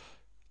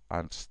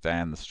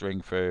understand the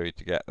string theory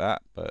to get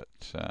that, but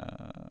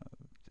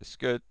it's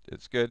good.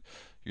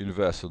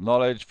 Universal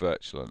knowledge,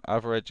 virtual and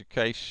other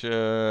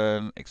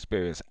education,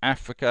 Experience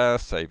Africa,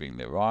 saving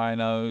the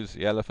rhinos,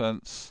 the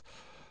elephants,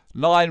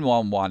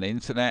 911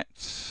 internet,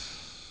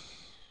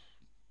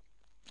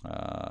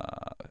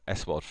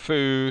 S-World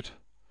food,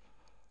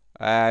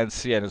 and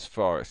Siena's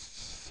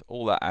forests.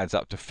 All that adds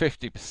up to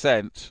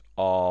 50%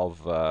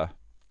 of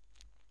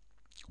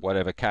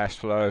whatever cash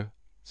flow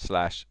 /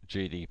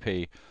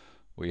 GDP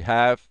we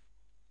have.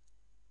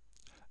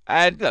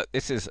 And look,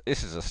 this is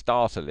a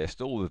starter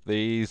list. All of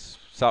these,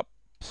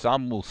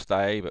 some will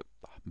stay, but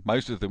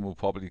most of them will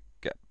probably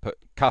get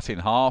cut in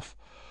half.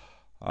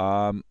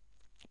 And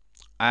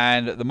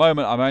at the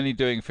moment, I'm only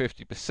doing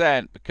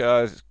 50%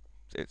 because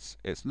it's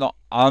not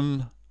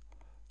unlikely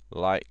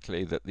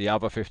that the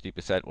other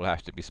 50% will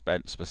have to be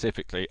spent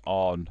specifically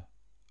on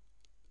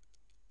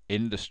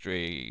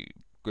industry,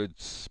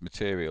 goods,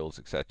 materials,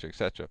 etc.,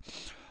 etc.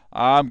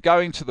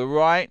 Going to the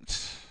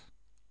right,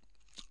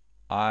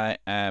 I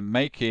am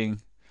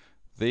making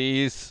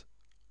these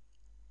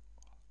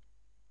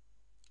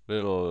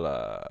little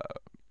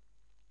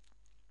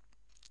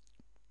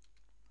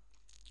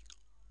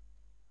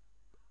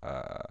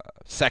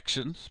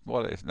sections.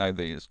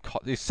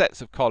 These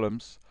sets of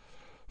columns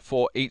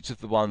for each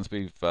of the ones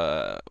we've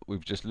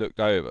just looked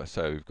over.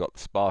 So we've got the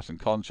Spartan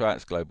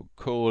contracts, global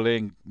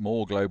cooling,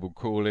 more global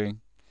cooling,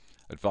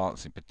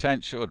 advancing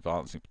potential,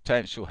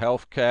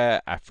 healthcare,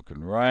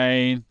 African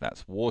rain,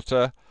 that's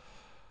water,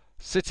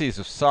 cities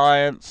of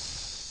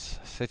science,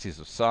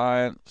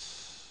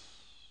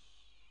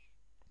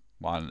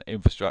 one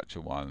infrastructure,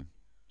 one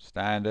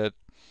standard.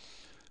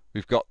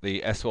 We've got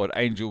the S-World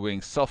Angel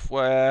Wing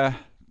software,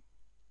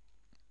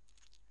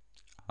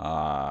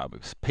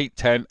 with Peat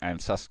Tent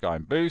and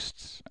Susskind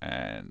Boost,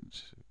 and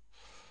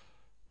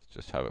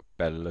just have a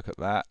better look at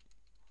that.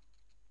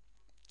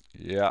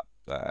 Yep,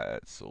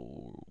 that's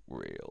all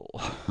real.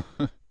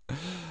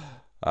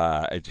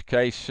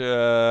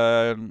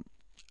 Education,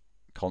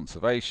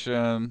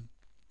 conservation,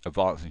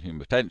 advancing human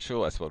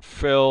potential, as well as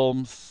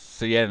films,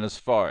 Siena's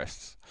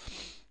forests.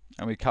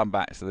 And we come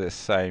back to this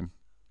same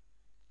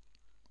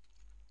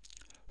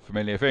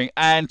familiar thing.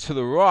 And to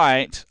the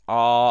right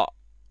are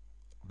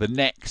the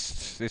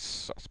next,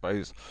 this I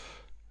suppose,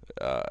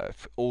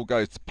 if all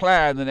goes to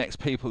plan, the next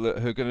people that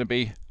who are going to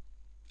be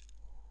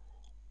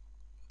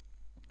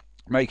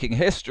making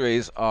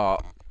histories are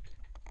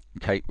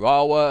Kate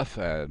Raworth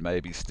and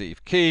maybe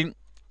Steve Keen,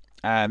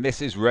 and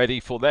this is ready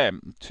for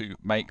them to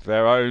make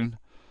their own.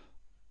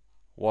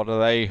 What do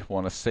they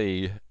want to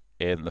see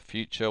in the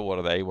future? What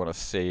do they want to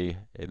see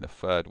in the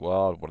third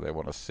world? What do they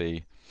want to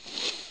see?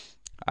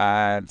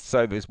 And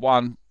so there's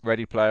one,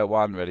 Ready Player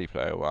One, Ready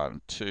Player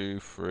One, 2,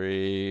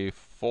 3,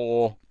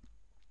 4,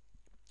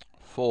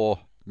 4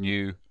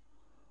 new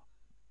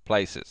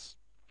places.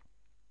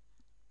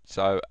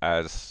 So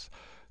as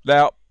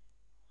now,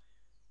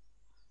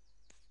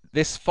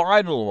 this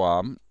final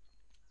one,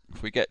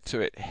 if we get to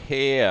it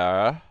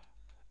here,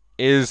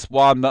 is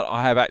one that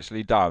I have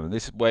actually done. And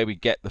this is where we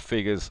get the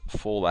figures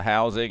for the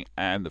housing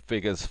and the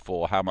figures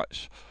for how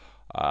much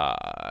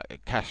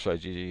cash flow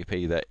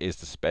GDP there is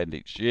to spend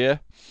each year.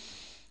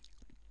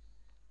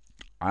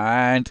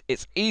 And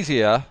it's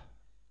easier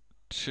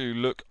to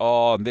look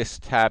on this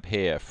tab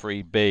here,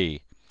 3B.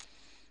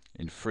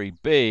 In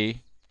 3B,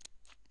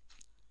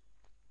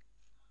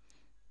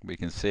 we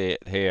can see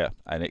it here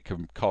and it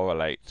can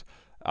correlate.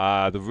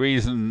 The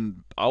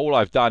reason, all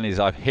I've done is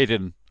I've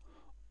hidden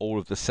all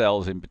of the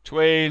cells in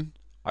between.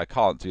 I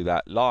can't do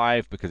that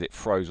live because it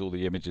throws all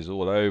the images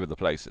all over the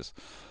places.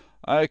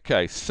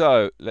 Okay,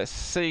 so let's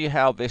see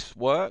how this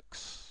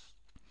works.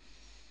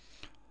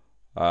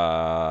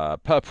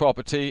 Per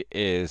property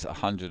is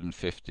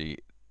 $150.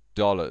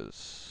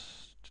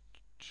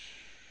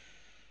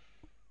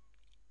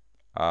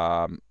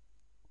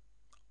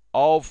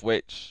 Of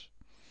which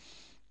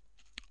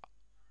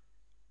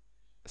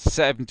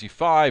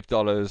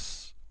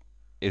 $75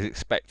 is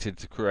expected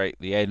to create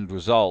the end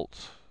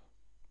result.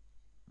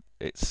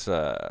 It's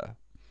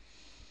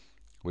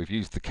we've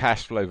used the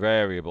cash flow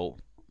variable,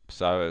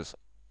 so as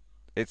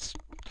it's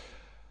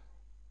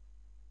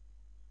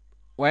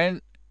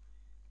when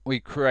we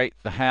create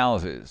the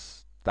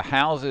houses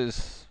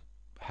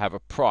have a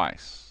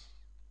price.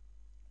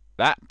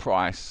 That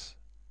price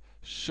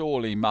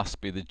surely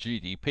must be the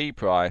GDP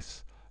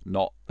price,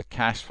 not the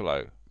cash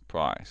flow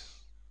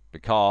price,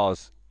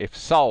 because if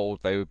sold,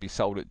 they would be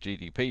sold at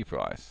GDP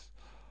price.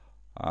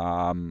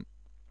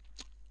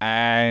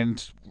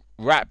 And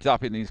wrapped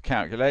up in these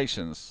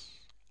calculations,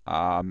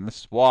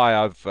 this is why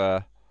I've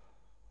let's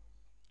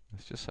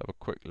just have a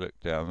quick look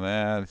down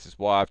there. This is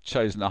why I've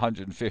chosen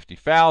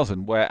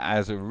 150,000,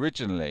 whereas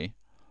originally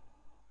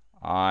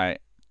I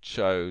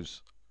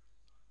chose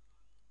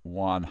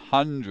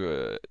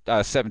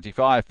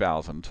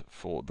 175,000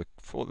 for the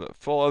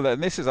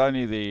and this is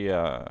only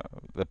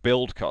the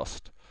build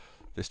cost.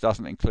 This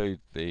doesn't include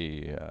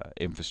the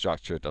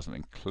infrastructure. It doesn't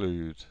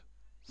include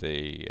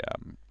the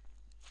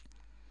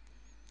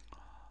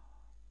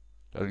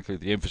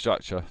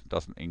infrastructure.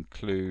 Doesn't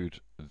include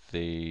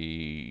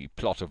the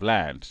plot of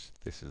land.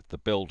 This is the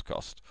build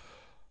cost.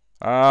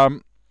 I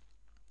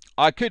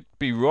could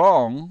be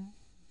wrong.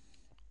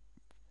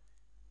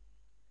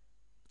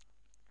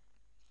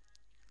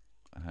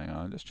 Hang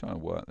on, I'm just trying to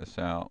work this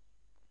out.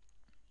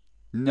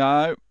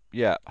 No,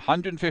 yeah,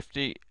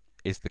 150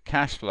 is the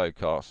cash flow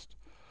cost.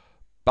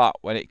 But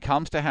when it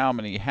comes to how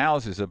many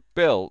houses are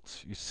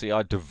built, you see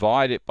I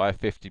divide it by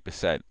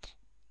 50%.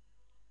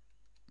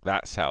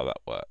 That's how that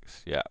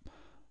works, yeah.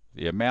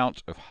 The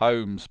amount of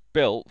homes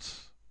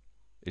built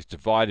is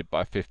divided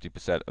by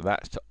 50%, and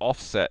that's to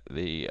offset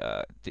the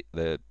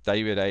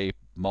David A.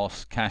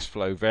 Moss cash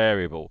flow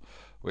variable,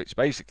 which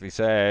basically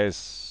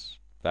says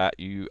that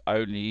you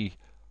only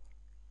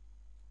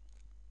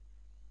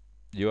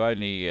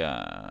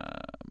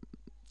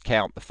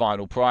count the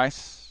final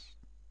price.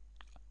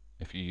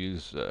 If you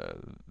use the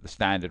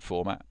standard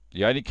format,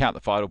 you only count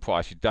the final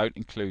price. You don't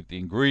include the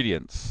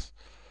ingredients.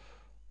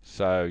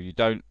 So you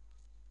don't.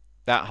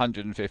 That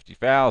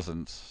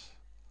 150,000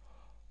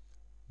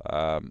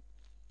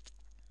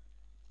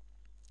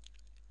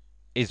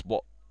 is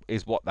what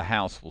the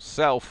house will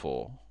sell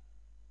for.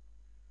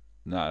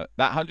 No,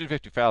 that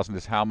 150,000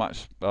 is how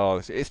much. Oh,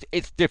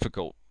 it's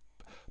difficult,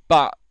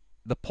 but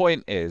the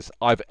point is,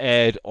 I've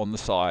erred on the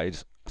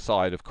side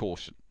of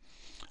caution.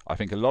 I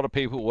think a lot of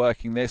people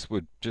working this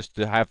would just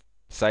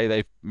say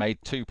they've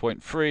made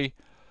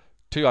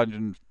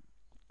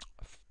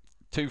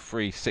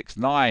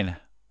 2.369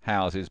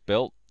 houses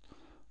built,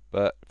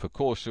 but for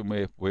caution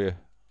we're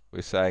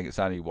saying it's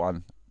only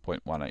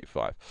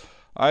 1.185.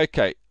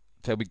 Okay,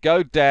 so we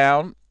go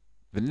down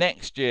the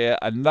next year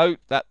and note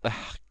that the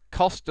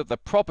cost of the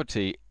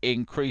property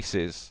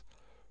increases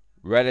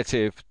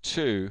relative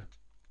to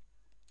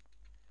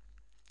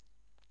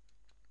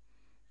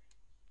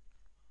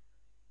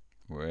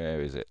where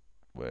is it?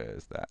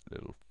 Where's that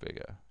little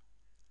figure?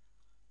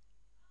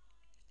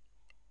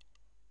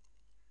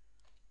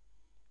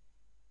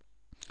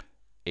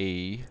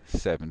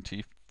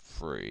 E73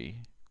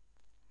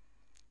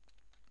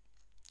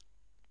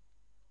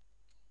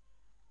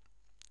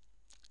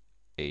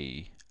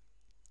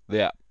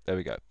 Yeah, there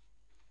we go.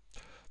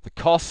 The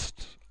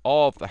cost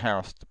of the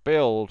house to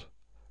build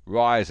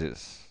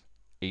rises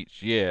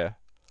each year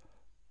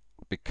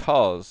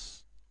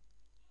because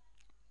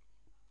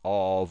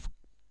of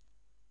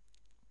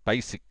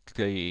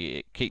basically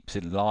it keeps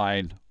in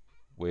line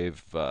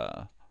with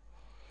the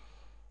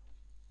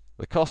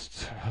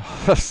cost.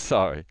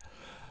 Sorry,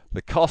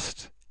 the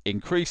cost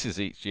increases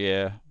each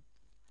year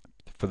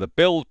for the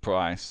build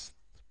price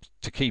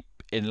to keep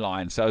in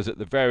line. So as at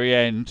the very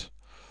end,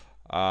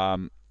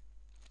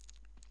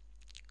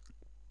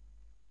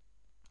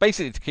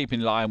 basically to keep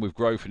in line with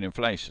growth and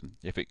inflation.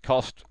 If it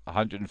cost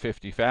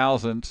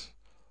 150,000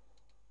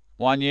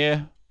 one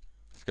year,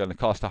 it's going to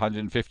cost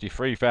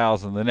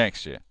 153,000 the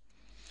next year.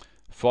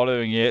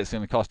 Following year, it's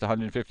going to cost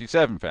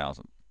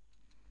 157,000.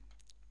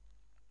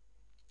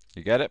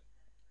 You get it?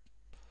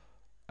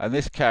 And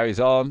this carries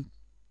on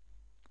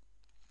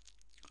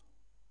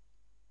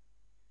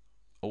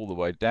all the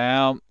way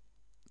down,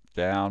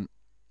 down.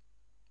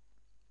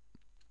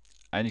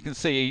 And you can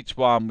see each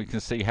one, we can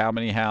see how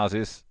many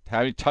houses, how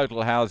many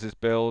total houses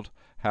built,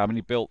 how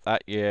many built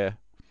that year.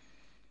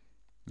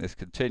 This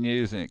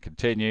continues and it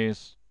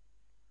continues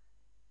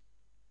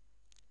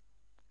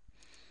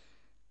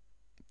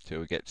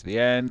till we get to the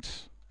end.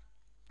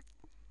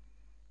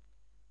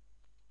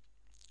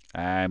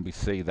 And we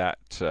see that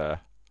 10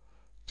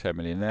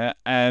 million there.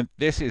 And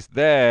this is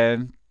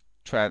then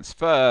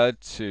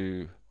transferred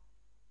to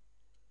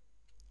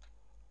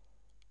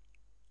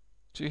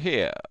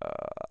here.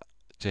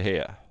 To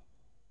here.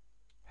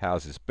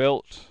 Houses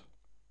built.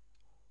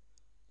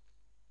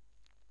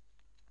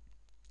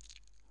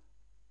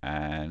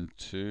 And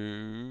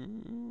to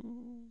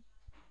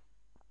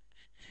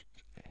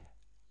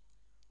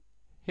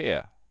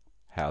here.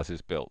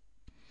 Houses built.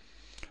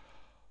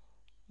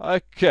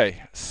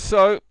 Okay,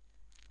 so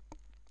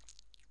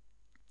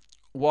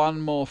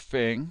one more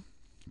thing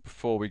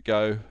before we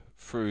go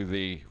through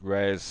the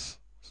res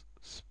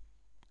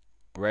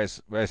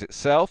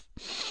itself.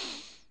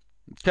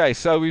 Okay,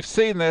 so we've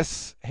seen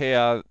this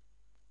here,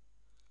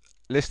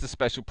 list of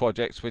special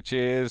projects, which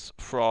is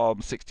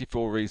from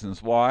 64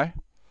 Reasons Why.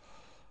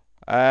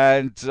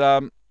 And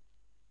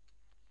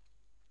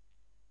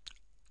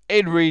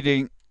in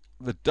reading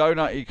the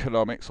Donut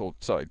Economics,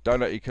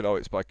 Donut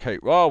Economics by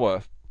Kate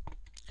Raworth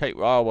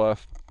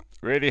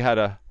really had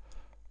a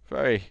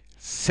very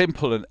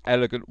simple and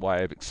elegant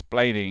way of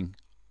explaining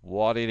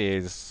what it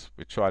is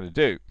we're trying to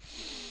do.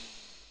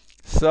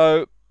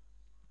 So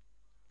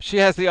she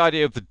has the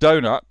idea of the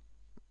donut,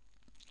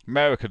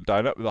 American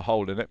donut with a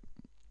hole in it.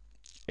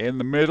 In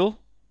the middle,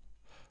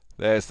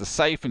 there's the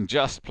safe and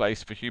just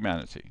place for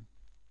humanity.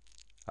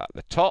 At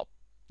the top,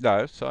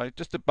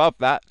 just above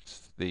that,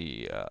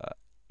 the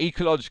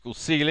ecological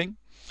ceiling,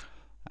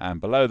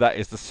 and below that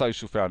is the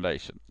social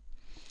foundation.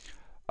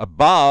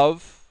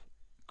 Above,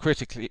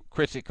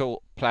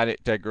 critical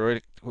planet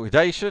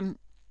degradation,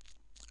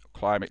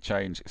 climate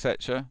change,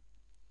 etc.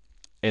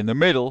 In the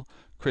middle,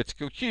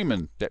 critical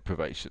human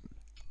deprivation,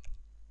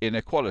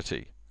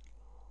 inequality,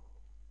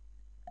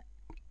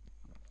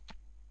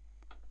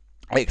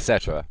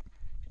 etc.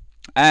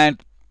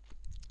 And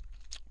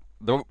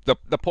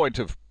the point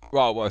of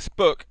Raworth's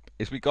book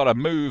is we've got to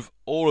move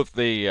all of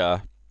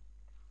this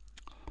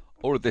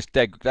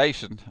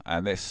degradation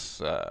and this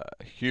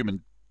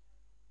human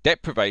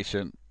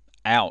deprivation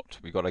out.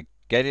 We've got to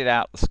get it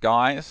out the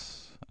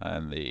skies,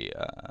 and the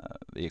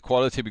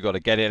equality, we've got to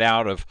get it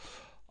out of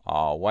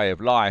our way of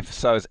life,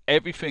 so as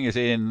everything is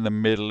in the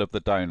middle of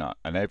the donut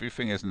and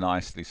everything is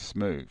nicely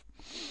smooth.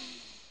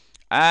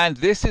 And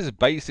this is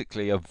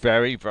basically a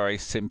very, very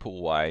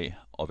simple way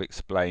of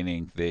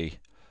explaining the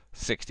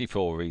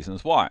 64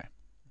 reasons why.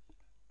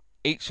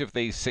 Each of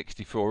these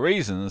 64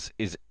 reasons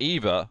is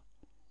either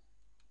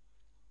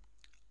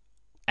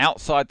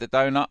outside the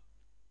donut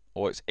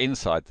or it's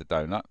inside the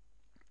donut,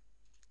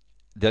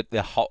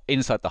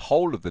 inside the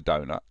whole of the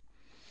donut.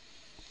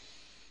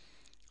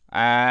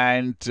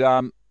 And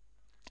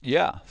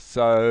yeah,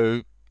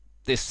 so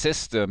this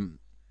system,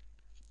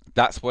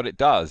 that's what it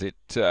does. It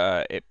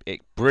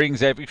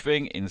brings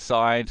everything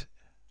inside,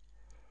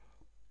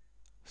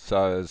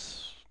 so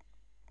as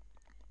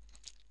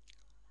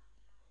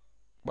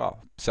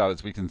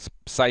we can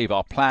save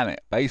our planet,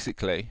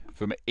 basically,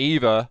 from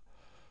either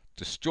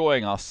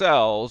destroying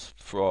ourselves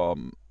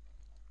from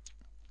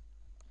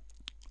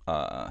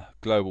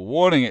global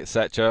warming,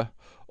 etc.,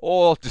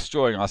 or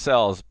destroying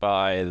ourselves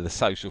by the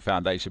social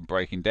foundation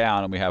breaking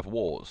down and we have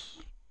wars,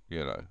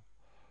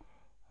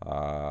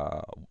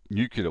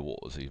 nuclear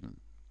wars even.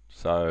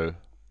 So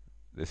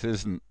this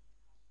isn't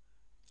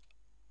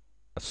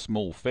a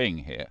small thing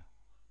here.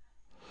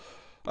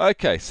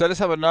 Okay, so let's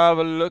have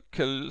another look,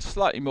 a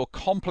slightly more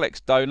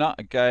complex donut,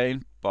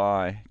 again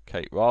by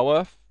Kate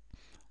Raworth,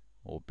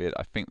 albeit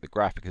I think the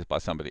graphic is by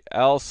somebody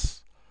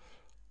else.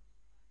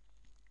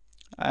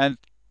 And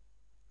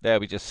there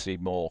we just see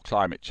more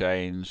climate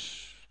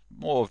change,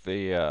 more of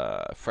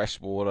the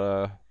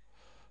freshwater,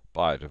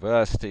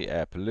 biodiversity,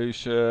 air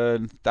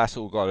pollution. That's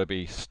all got to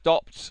be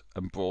stopped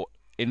and brought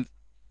in.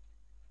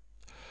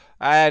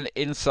 And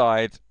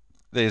inside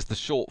there's the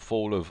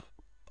shortfall of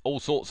all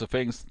sorts of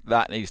things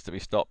that needs to be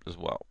stopped as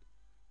well.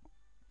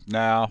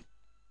 Now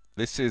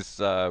this is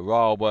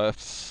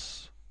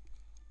Raworth's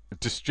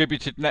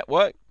distributed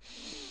network.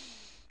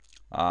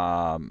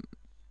 A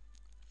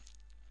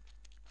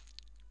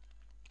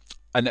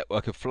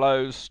network of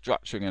flows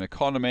structuring an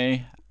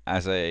economy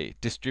as a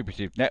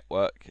distributive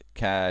network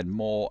can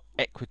more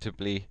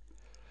equitably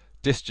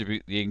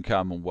distribute the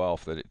income and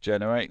wealth that it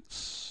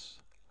generates.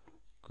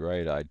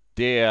 Great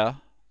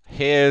idea.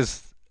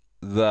 Here's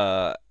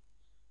the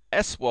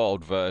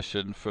S-World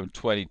version from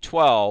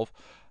 2012,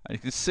 and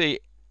you can see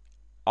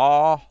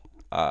our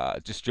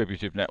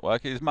distributive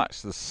network is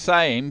much the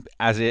same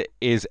as it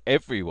is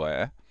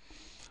everywhere,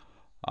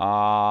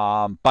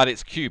 but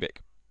it's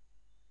cubic,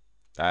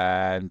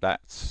 and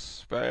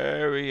that's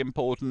very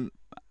important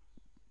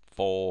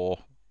for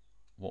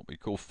what we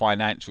call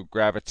financial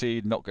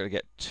gravity. Not going to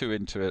get too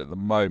into it at the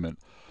moment.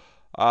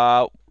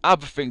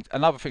 Another thing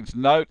to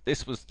note,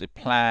 this was the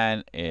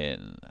plan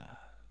in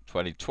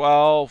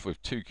 2012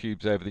 with 2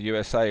 cubes over the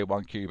USA and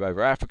 1 cube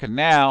over Africa.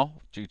 Now,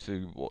 due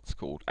to what's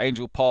called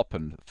angel pop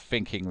and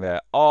thinking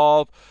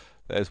thereof,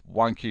 there's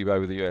 1 cube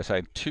over the USA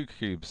and 2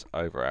 cubes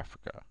over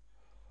Africa.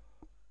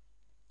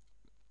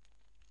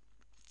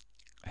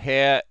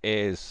 Here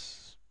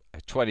is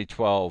a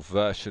 2012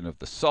 version of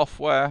the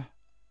software,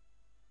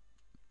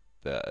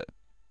 the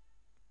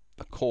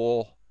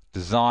core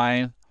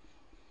design,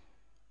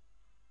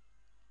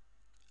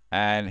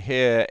 and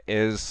here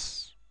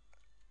is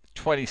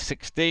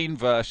 2016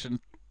 version,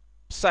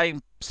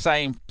 same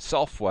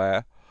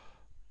software,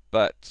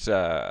 but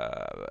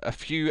a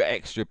few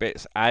extra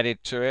bits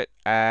added to it,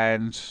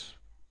 and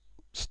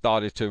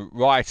started to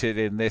write it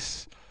in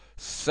this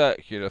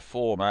circular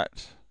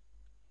format.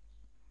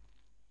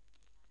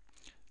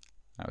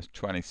 That was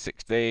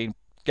 2016.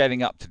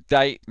 Getting up to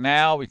date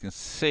now, we can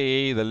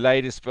see the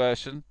latest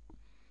version.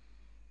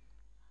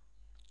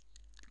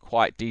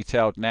 Quite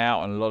detailed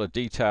now, and a lot of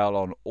detail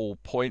on all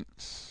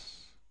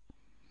points.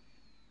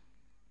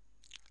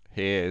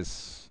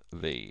 Here's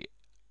a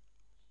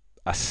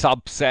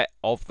subset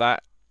of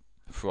that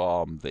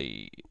from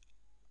the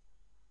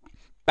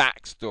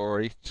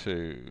backstory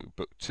to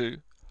book 2,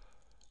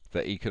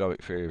 the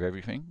economic theory of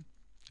everything,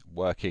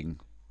 working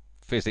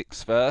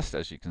physics first,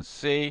 as you can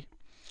see.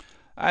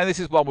 And this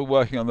is one we're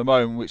working on at the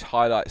moment, which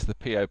highlights the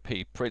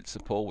POP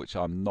principle, which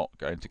I'm not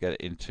going to get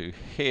into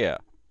here.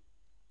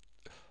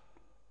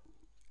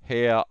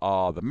 Here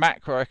are the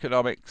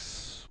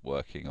macroeconomics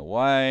working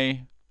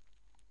away,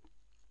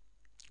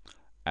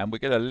 and we're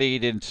going to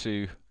lead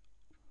into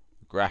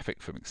a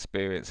graphic from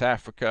Experience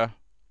Africa,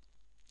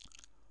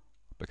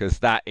 because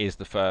that is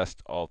the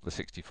first of the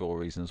 64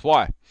 reasons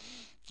why.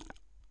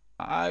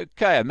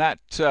 Okay, and that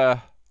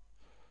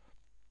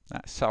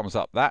sums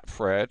up that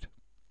thread.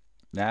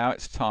 Now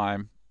it's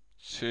time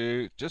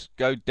to just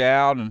go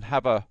down and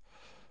have a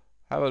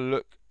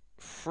look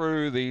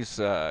through these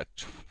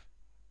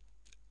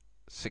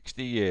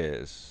 60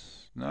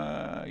 years.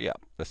 Yeah,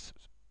 this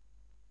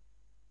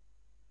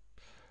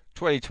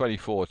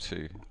 2024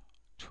 to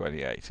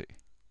 2080.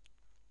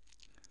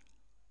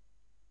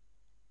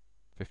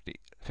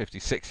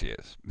 56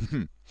 years.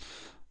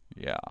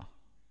 Yeah.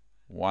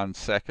 1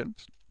 second.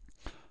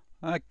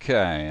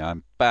 Okay,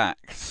 I'm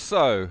back.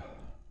 So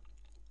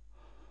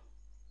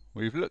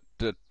we've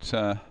looked at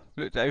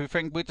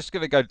everything. We're just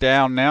going to go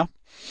down now.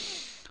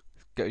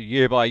 Go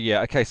year by year.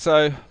 Okay,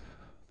 so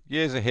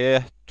years are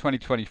here.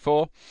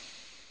 2024,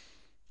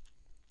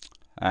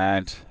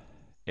 and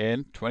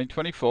in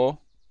 2024,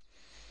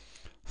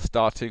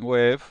 starting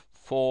with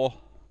 4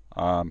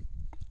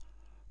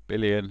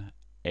 billion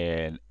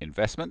in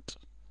investment,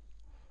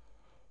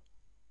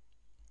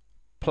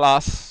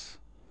 plus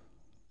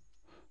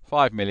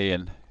 5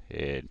 million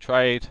in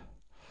trade,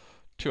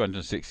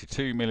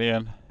 262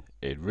 million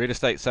in real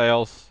estate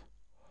sales,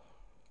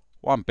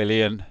 1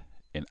 billion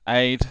in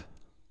aid,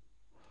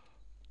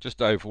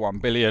 just over 1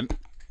 billion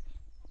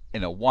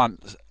in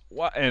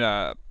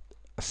a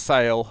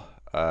sale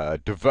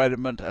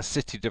development, a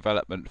city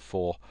development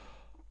for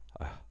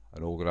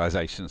an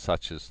organisation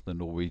such as the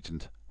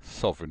Norwegian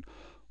Sovereign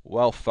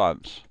Wealth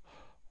Fund.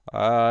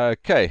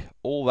 Okay,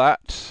 all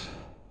that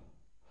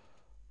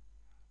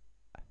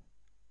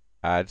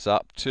adds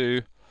up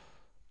to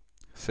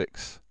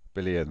 6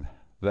 billion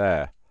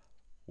there.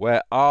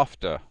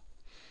 Whereafter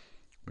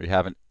we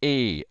have an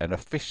E, an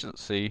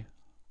efficiency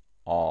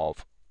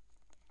of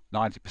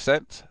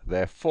 90%.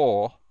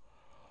 Therefore,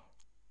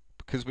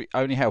 because we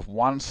only have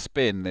 1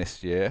 spin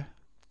this year,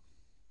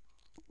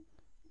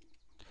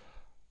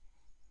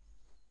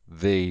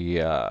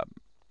 the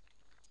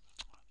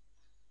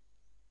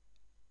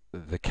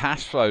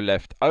cash flow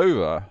left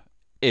over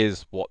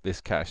is what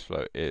this cash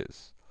flow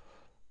is.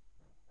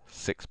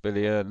 6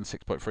 billion,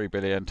 6.3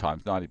 billion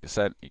times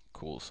 90%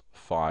 equals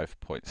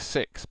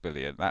 5.6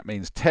 billion. That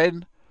means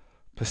 10%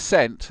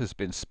 has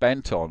been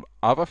spent on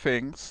other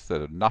things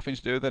that have nothing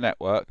to do with the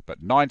network,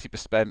 but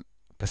 90%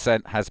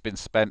 has been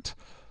spent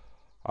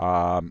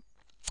on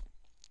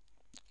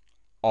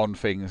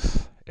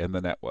things in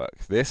the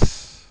network.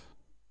 This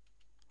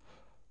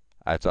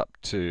adds up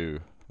to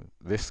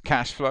this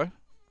cash flow,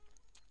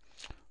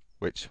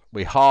 which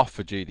we half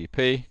for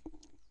GDP,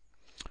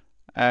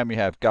 and we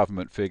have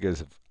government figures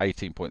of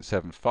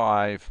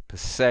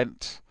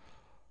 18.75%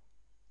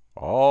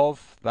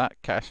 of that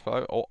cash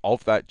flow, or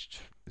of that,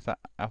 is that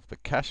of the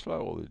cash flow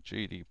or the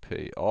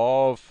GDP?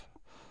 Of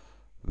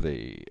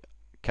the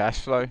cash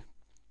flow.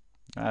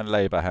 And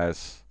Labour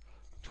has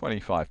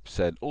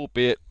 25%,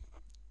 albeit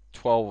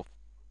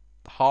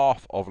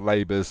half of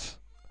Labour's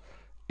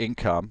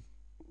income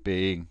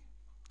being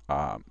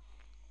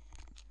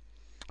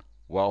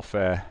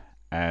welfare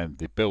and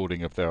the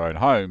building of their own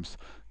homes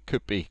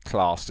could be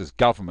classed as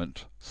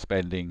government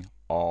spending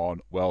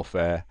on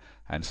welfare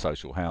and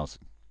social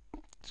housing.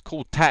 It's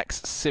called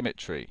tax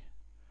symmetry.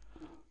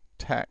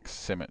 Tax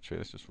symmetry.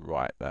 Let's just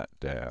write that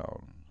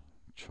down.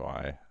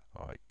 Try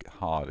like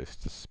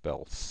hardest to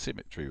spell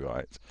symmetry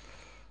right.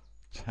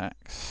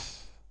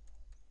 Tax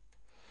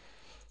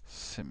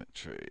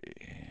symmetry.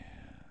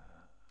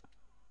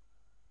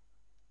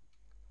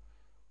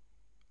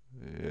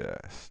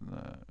 Yes,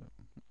 no.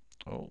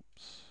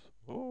 Oops.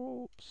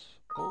 Oops.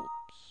 Oops.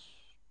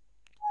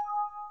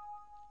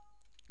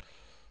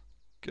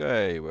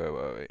 Okay, where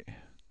were we?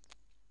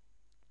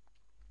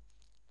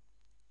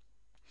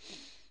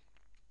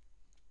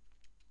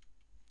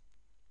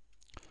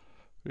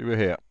 We were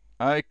here.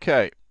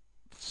 Okay,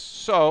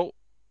 so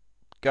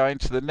going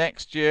to the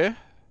next year,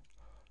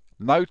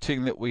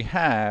 noting that we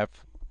have,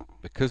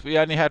 because we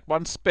only had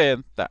one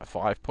spin, that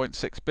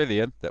 5.6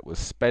 billion that was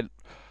spent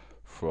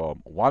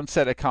from one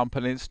set of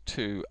companies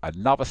to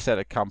another set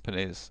of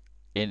companies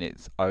in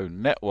its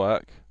own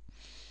network,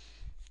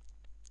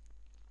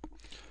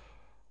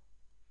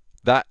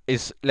 that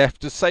is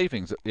left as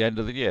savings at the end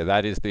of the year.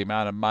 That is the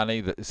amount of money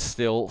that is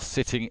still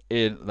sitting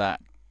in that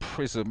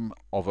prism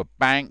of a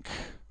bank,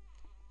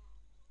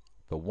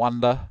 the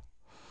wonder.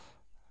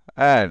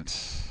 And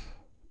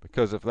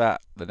because of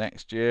that, the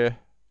next year,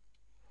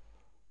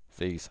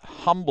 these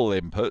humble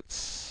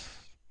inputs,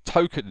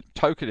 token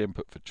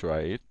input for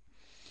trade,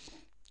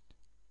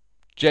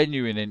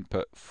 genuine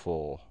input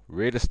for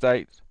real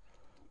estate,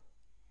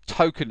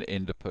 token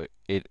input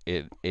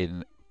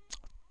in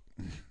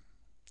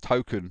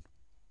token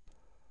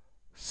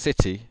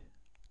city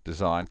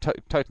design,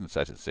 token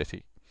second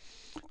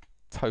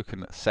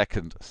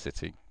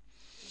city.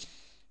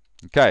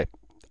 Okay,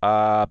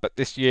 but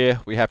this year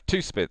we have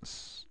two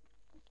spins.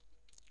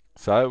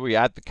 So we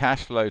add the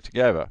cash flow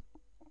together.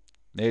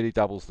 Nearly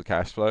doubles the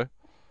cash flow.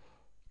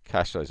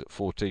 Cash flow is at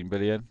 14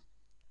 billion.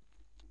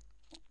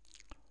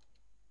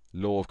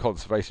 Law of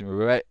conservation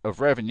of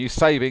revenue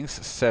savings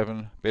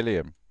 7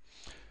 billion.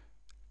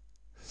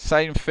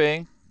 Same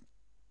thing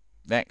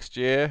next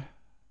year.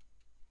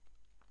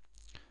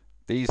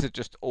 These are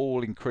just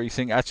all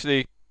increasing.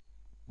 Actually,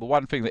 the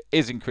one thing that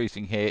is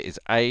increasing here is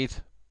aid,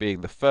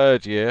 being the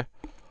third year.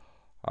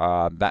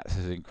 That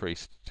has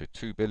increased to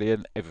 2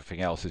 billion.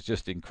 Everything else is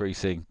just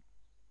increasing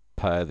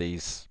per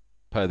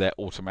their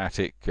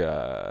automatic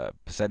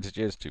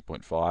percentages,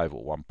 2.5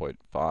 or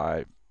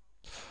 1.5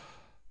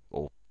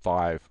 or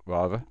 5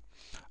 rather.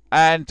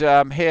 And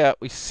here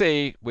we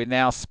see we're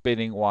now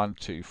spinning 1,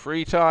 2,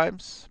 3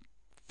 times.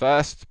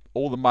 First,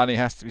 all the money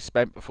has to be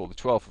spent before the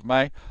 12th of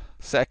May.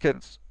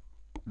 Second,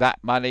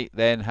 that money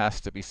then has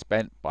to be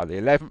spent by the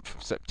 11th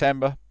of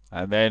September,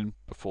 and then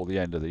before the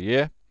end of the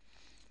year.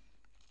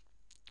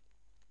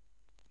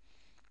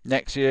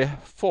 Next year,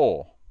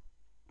 4.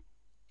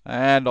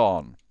 And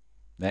on.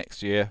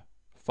 Next year,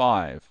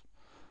 5.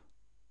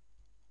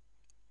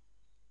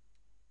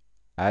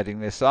 Adding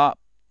this up,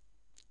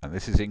 and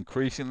this is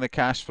increasing the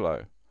cash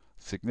flow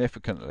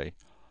significantly.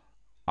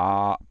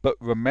 But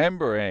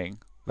remembering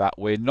that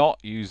we're not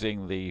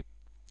using the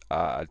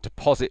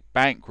deposit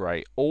bank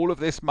rate. All of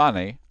this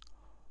money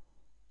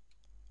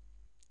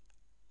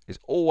is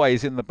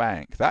always in the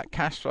bank. That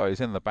cash flow is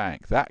in the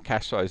bank. That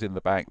cash flow is in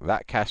the bank.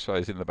 That cash flow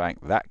is in the bank.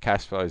 That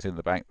cash flow is in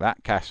the bank.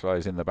 That cash flow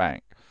is in the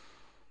bank.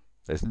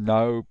 There's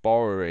no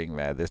borrowing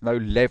there. There's no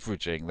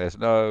leveraging. There's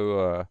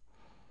no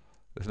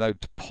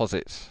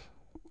deposit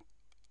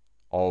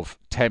of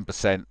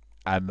 10%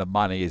 and the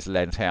money is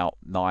lent out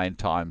 9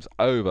 times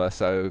over.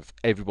 So if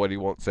everybody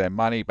wants their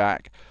money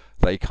back,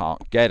 they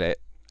can't get it.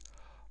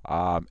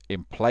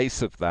 In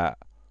place of that,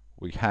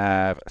 we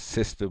have a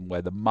system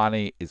where the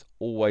money is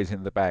always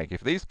in the bank.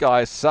 If these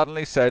guys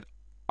suddenly said,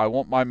 I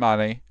want my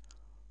money,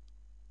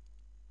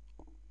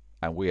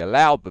 and we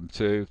allowed them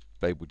to,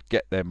 they would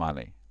get their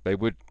money. They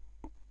would,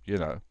 you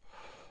know,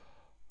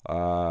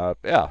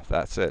 yeah,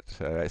 that's it.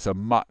 It's a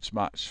much,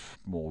 much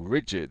more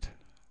rigid.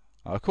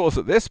 Of course,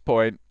 at this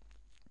point,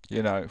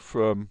 you know,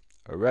 from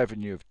a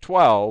revenue of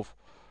 12,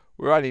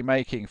 we're only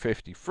making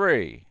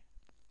 53,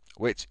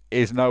 which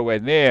is nowhere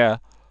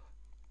near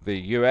the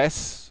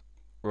US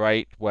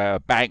rate where a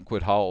bank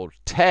would hold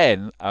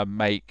 10 and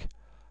make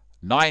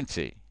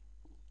 90.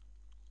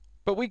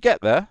 But we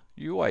get there.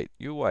 You wait,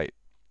 you wait.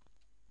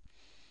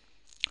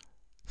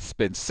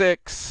 Spin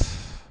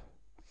 6,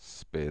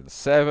 spin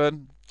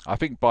 7, I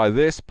think by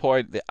this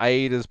point the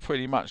aid has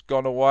pretty much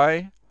gone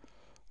away.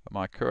 Am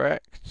I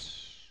correct?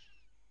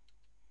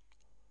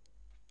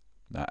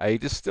 Now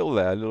aid is still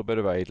there, a little bit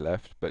of aid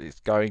left, but it's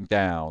going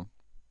down.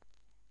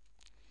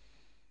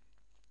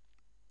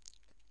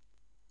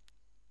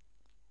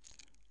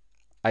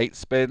 Eight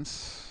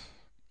spins.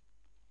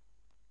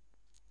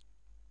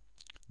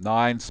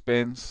 9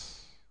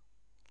 spins.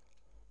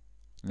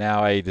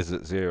 Now aid is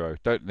at 0.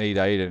 Don't need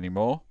aid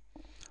anymore.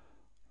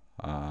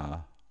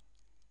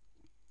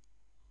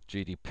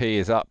 GDP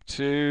is up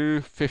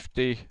to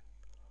 50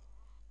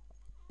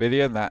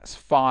 billion.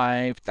 That's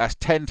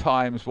 10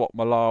 times what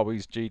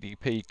Malawi's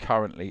GDP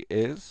currently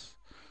is.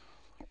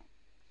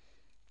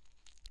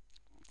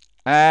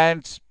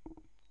 And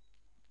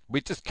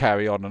we just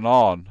carry on and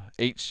on.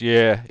 Each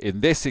year,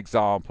 in this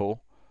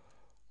example,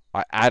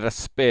 I add a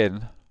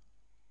spin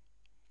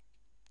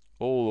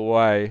all the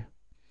way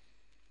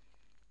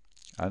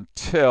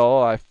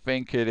until I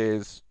think it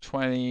is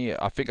 20.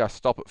 I think I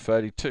stop at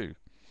 32.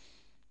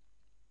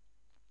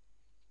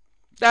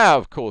 Now,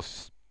 of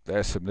course,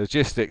 there's some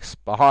logistics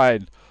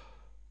behind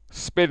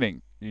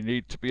spinning. You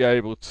need to be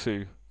able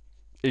to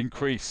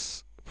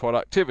increase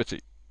productivity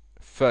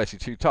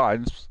 32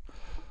 times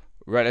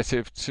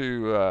relative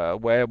to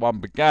where one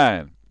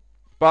began.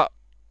 But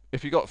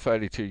if you've got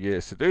 32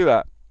 years to do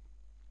that,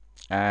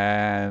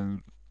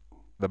 and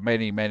the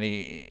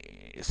many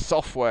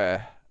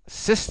software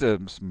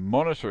systems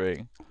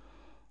monitoring,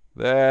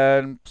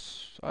 then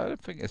I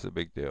don't think it's a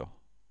big deal.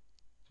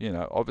 You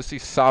know, obviously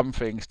some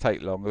things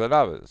take longer than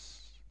others.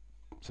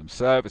 Some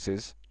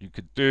services you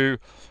could do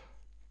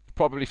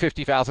probably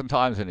 50,000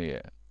 times in a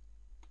year.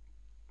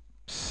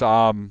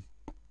 Some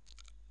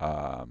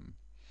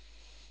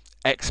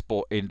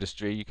export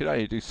industry you can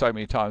only do so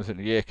many times in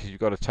a year because you've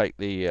got to take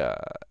the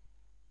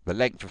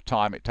length of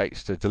time it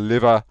takes to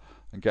deliver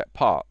and get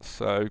parts.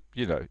 So,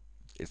 you know,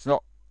 it's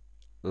not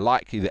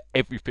likely that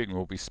everything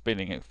will be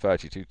spinning at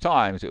 32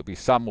 times. It'll be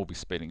some will be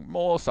spinning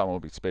more, some will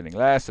be spinning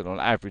less, and on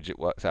average it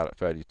works out at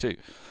 32.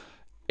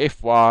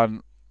 If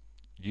one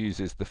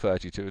uses the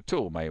 32 at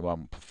all, may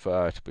one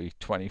prefer to be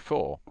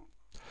 24.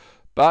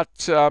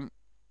 But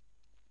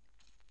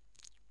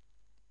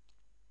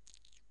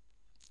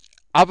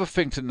other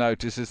thing to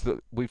notice is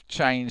that we've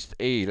changed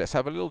E. Let's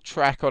have a little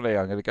track on E.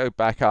 I'm going to go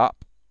back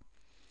up.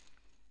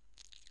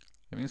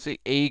 You can see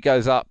E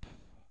goes up.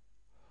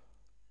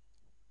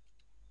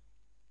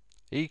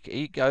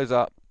 E goes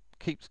up,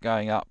 keeps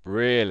going up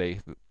really.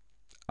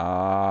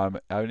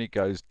 Only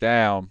goes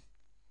down.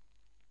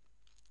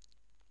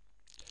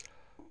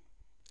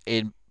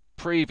 In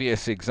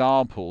previous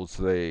examples,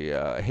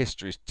 the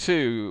histories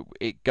too,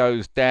 it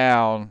goes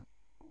down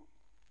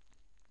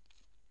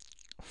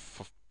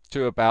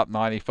to about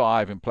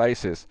 95 in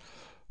places.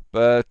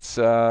 But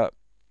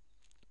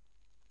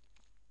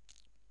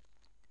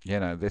you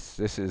know, this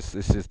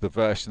is the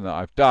version that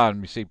I've done.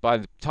 You see, by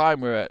the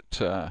time we're at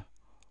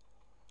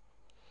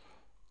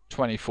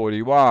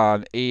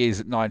 2041, E is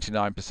at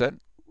 99%.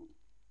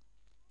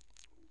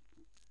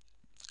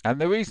 And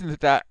the reason for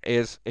that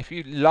is if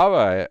you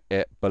lower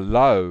it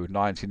below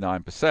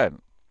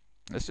 99%,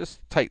 let's just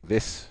take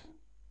this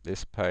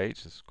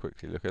page, let's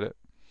quickly look at it.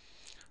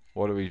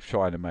 What are we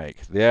trying to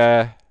make?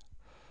 There,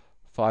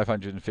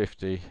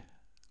 550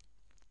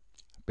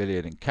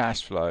 billion in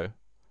cash flow.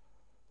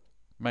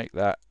 Make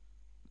that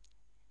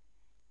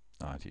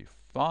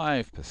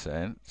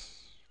 95%.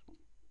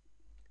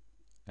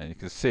 And you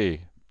can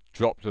see,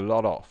 dropped a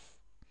lot off.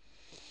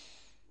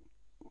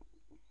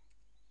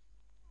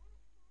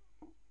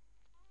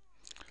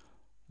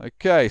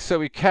 Okay, so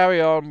we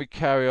carry on down.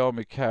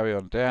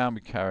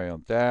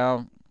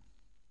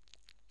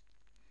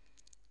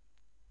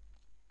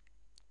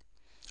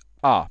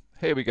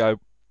 Here we go.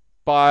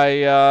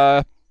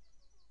 We're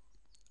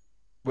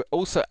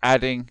also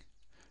adding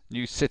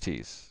new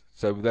cities.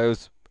 So there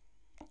was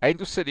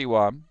Angel City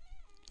 1,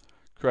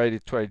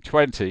 created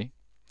 2020,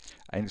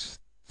 Angel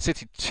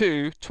City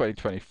 2,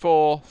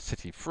 2024,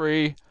 City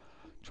 3,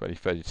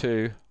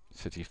 2032,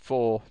 City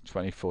 4,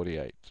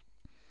 2048.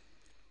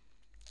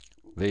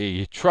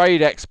 The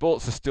trade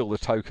exports are still the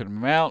token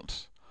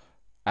amount,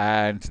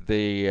 and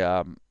the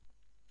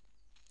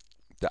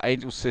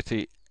Angel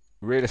City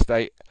real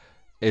estate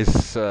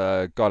is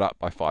gone up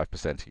by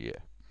 5% a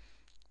year.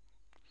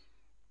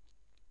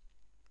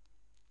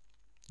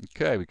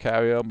 Okay, we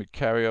carry on,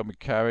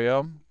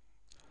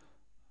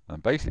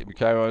 and basically we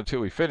carry on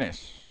until we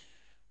finish,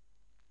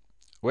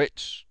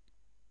 which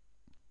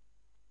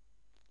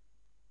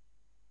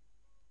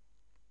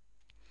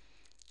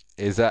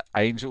is at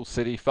Angel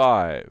City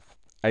 5.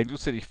 Angel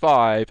City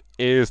 5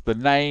 is the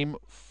name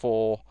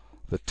for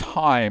the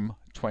time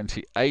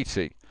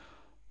 2080.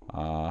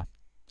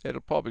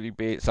 It'll probably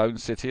be its own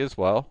city as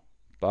well,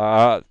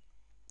 but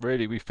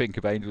really we think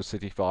of Angel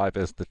City 5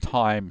 as the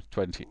time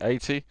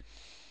 2080.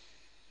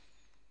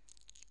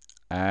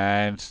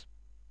 And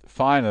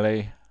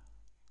finally,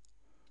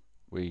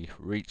 we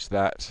reach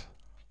that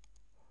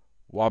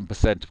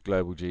 1% of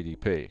global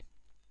GDP.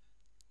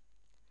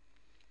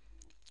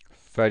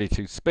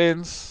 32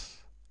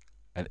 spins,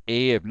 an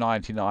E of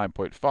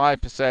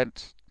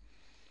 99.5%.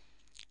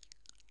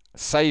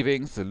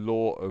 Savings, the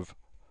law of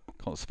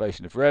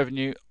conservation of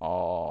revenue,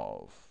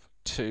 of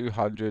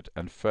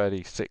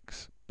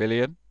 236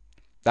 billion.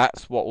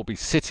 That's what will be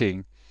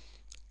sitting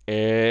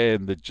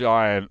in the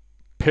giant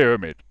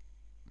pyramid,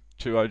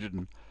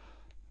 $236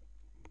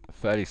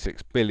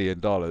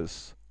 billion.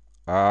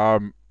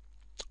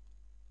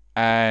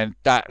 And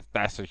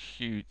that's a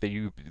huge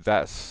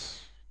that's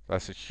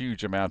a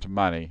huge amount of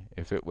money.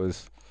 If it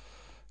was,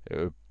 it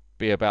would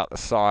be about the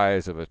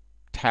size of a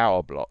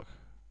tower block.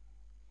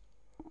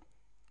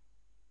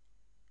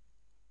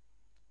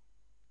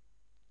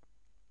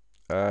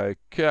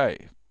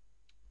 Okay,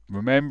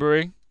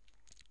 remembering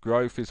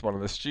growth is one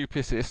of the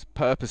stupidest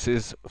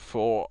purposes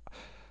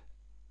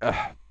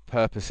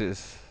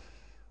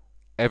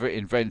ever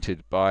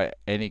invented by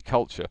any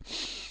culture.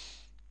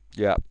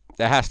 Yeah,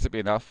 there has to be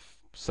enough.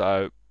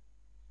 So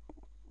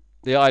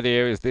the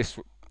idea is this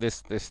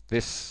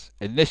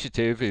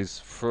initiative is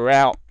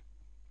throughout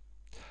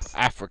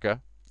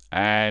Africa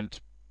and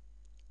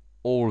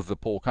all of the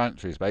poor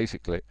countries,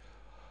 basically.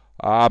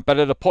 But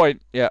at a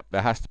point, yeah,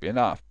 there has to be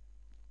enough.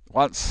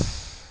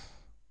 Once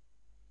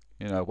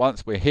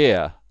we're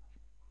here,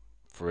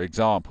 for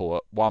example,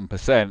 at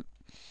 1%,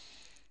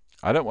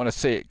 I don't want to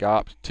see it go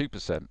up to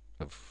 2%.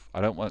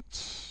 I don't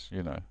want,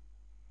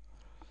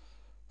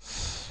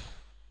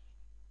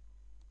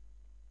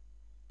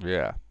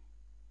 yeah.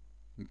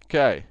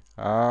 Okay.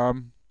 At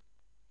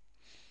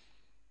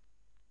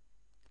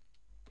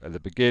the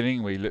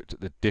beginning, we looked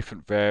at the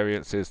different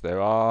variances there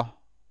are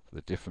for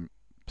the different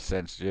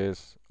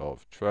percentages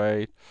of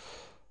trade.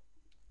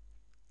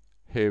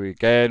 Here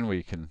again,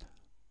 we can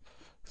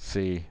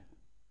see.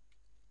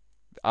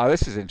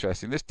 This is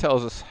interesting. This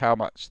tells us how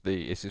much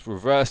this is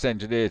reverse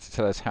engineered to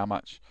tell us how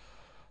much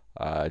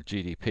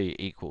GDP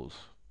equals,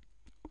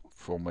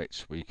 from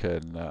which we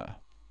can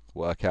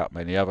work out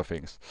many other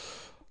things.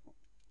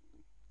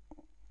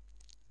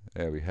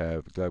 There we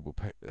have global,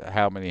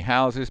 how many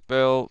houses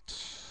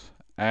built,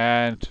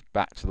 and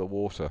back to the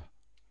water,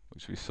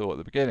 which we saw at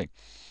the beginning.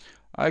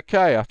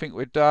 Okay, I think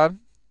we're done.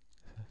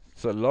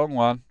 It's a long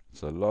one.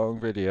 It's a long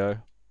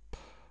video,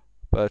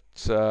 but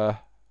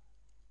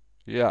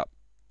yeah,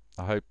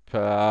 I hope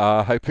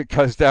it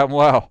goes down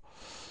well.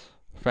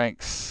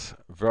 Thanks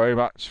very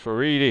much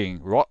for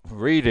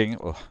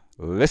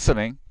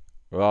listening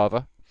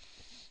rather,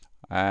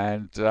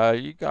 and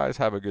you guys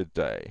have a good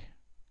day.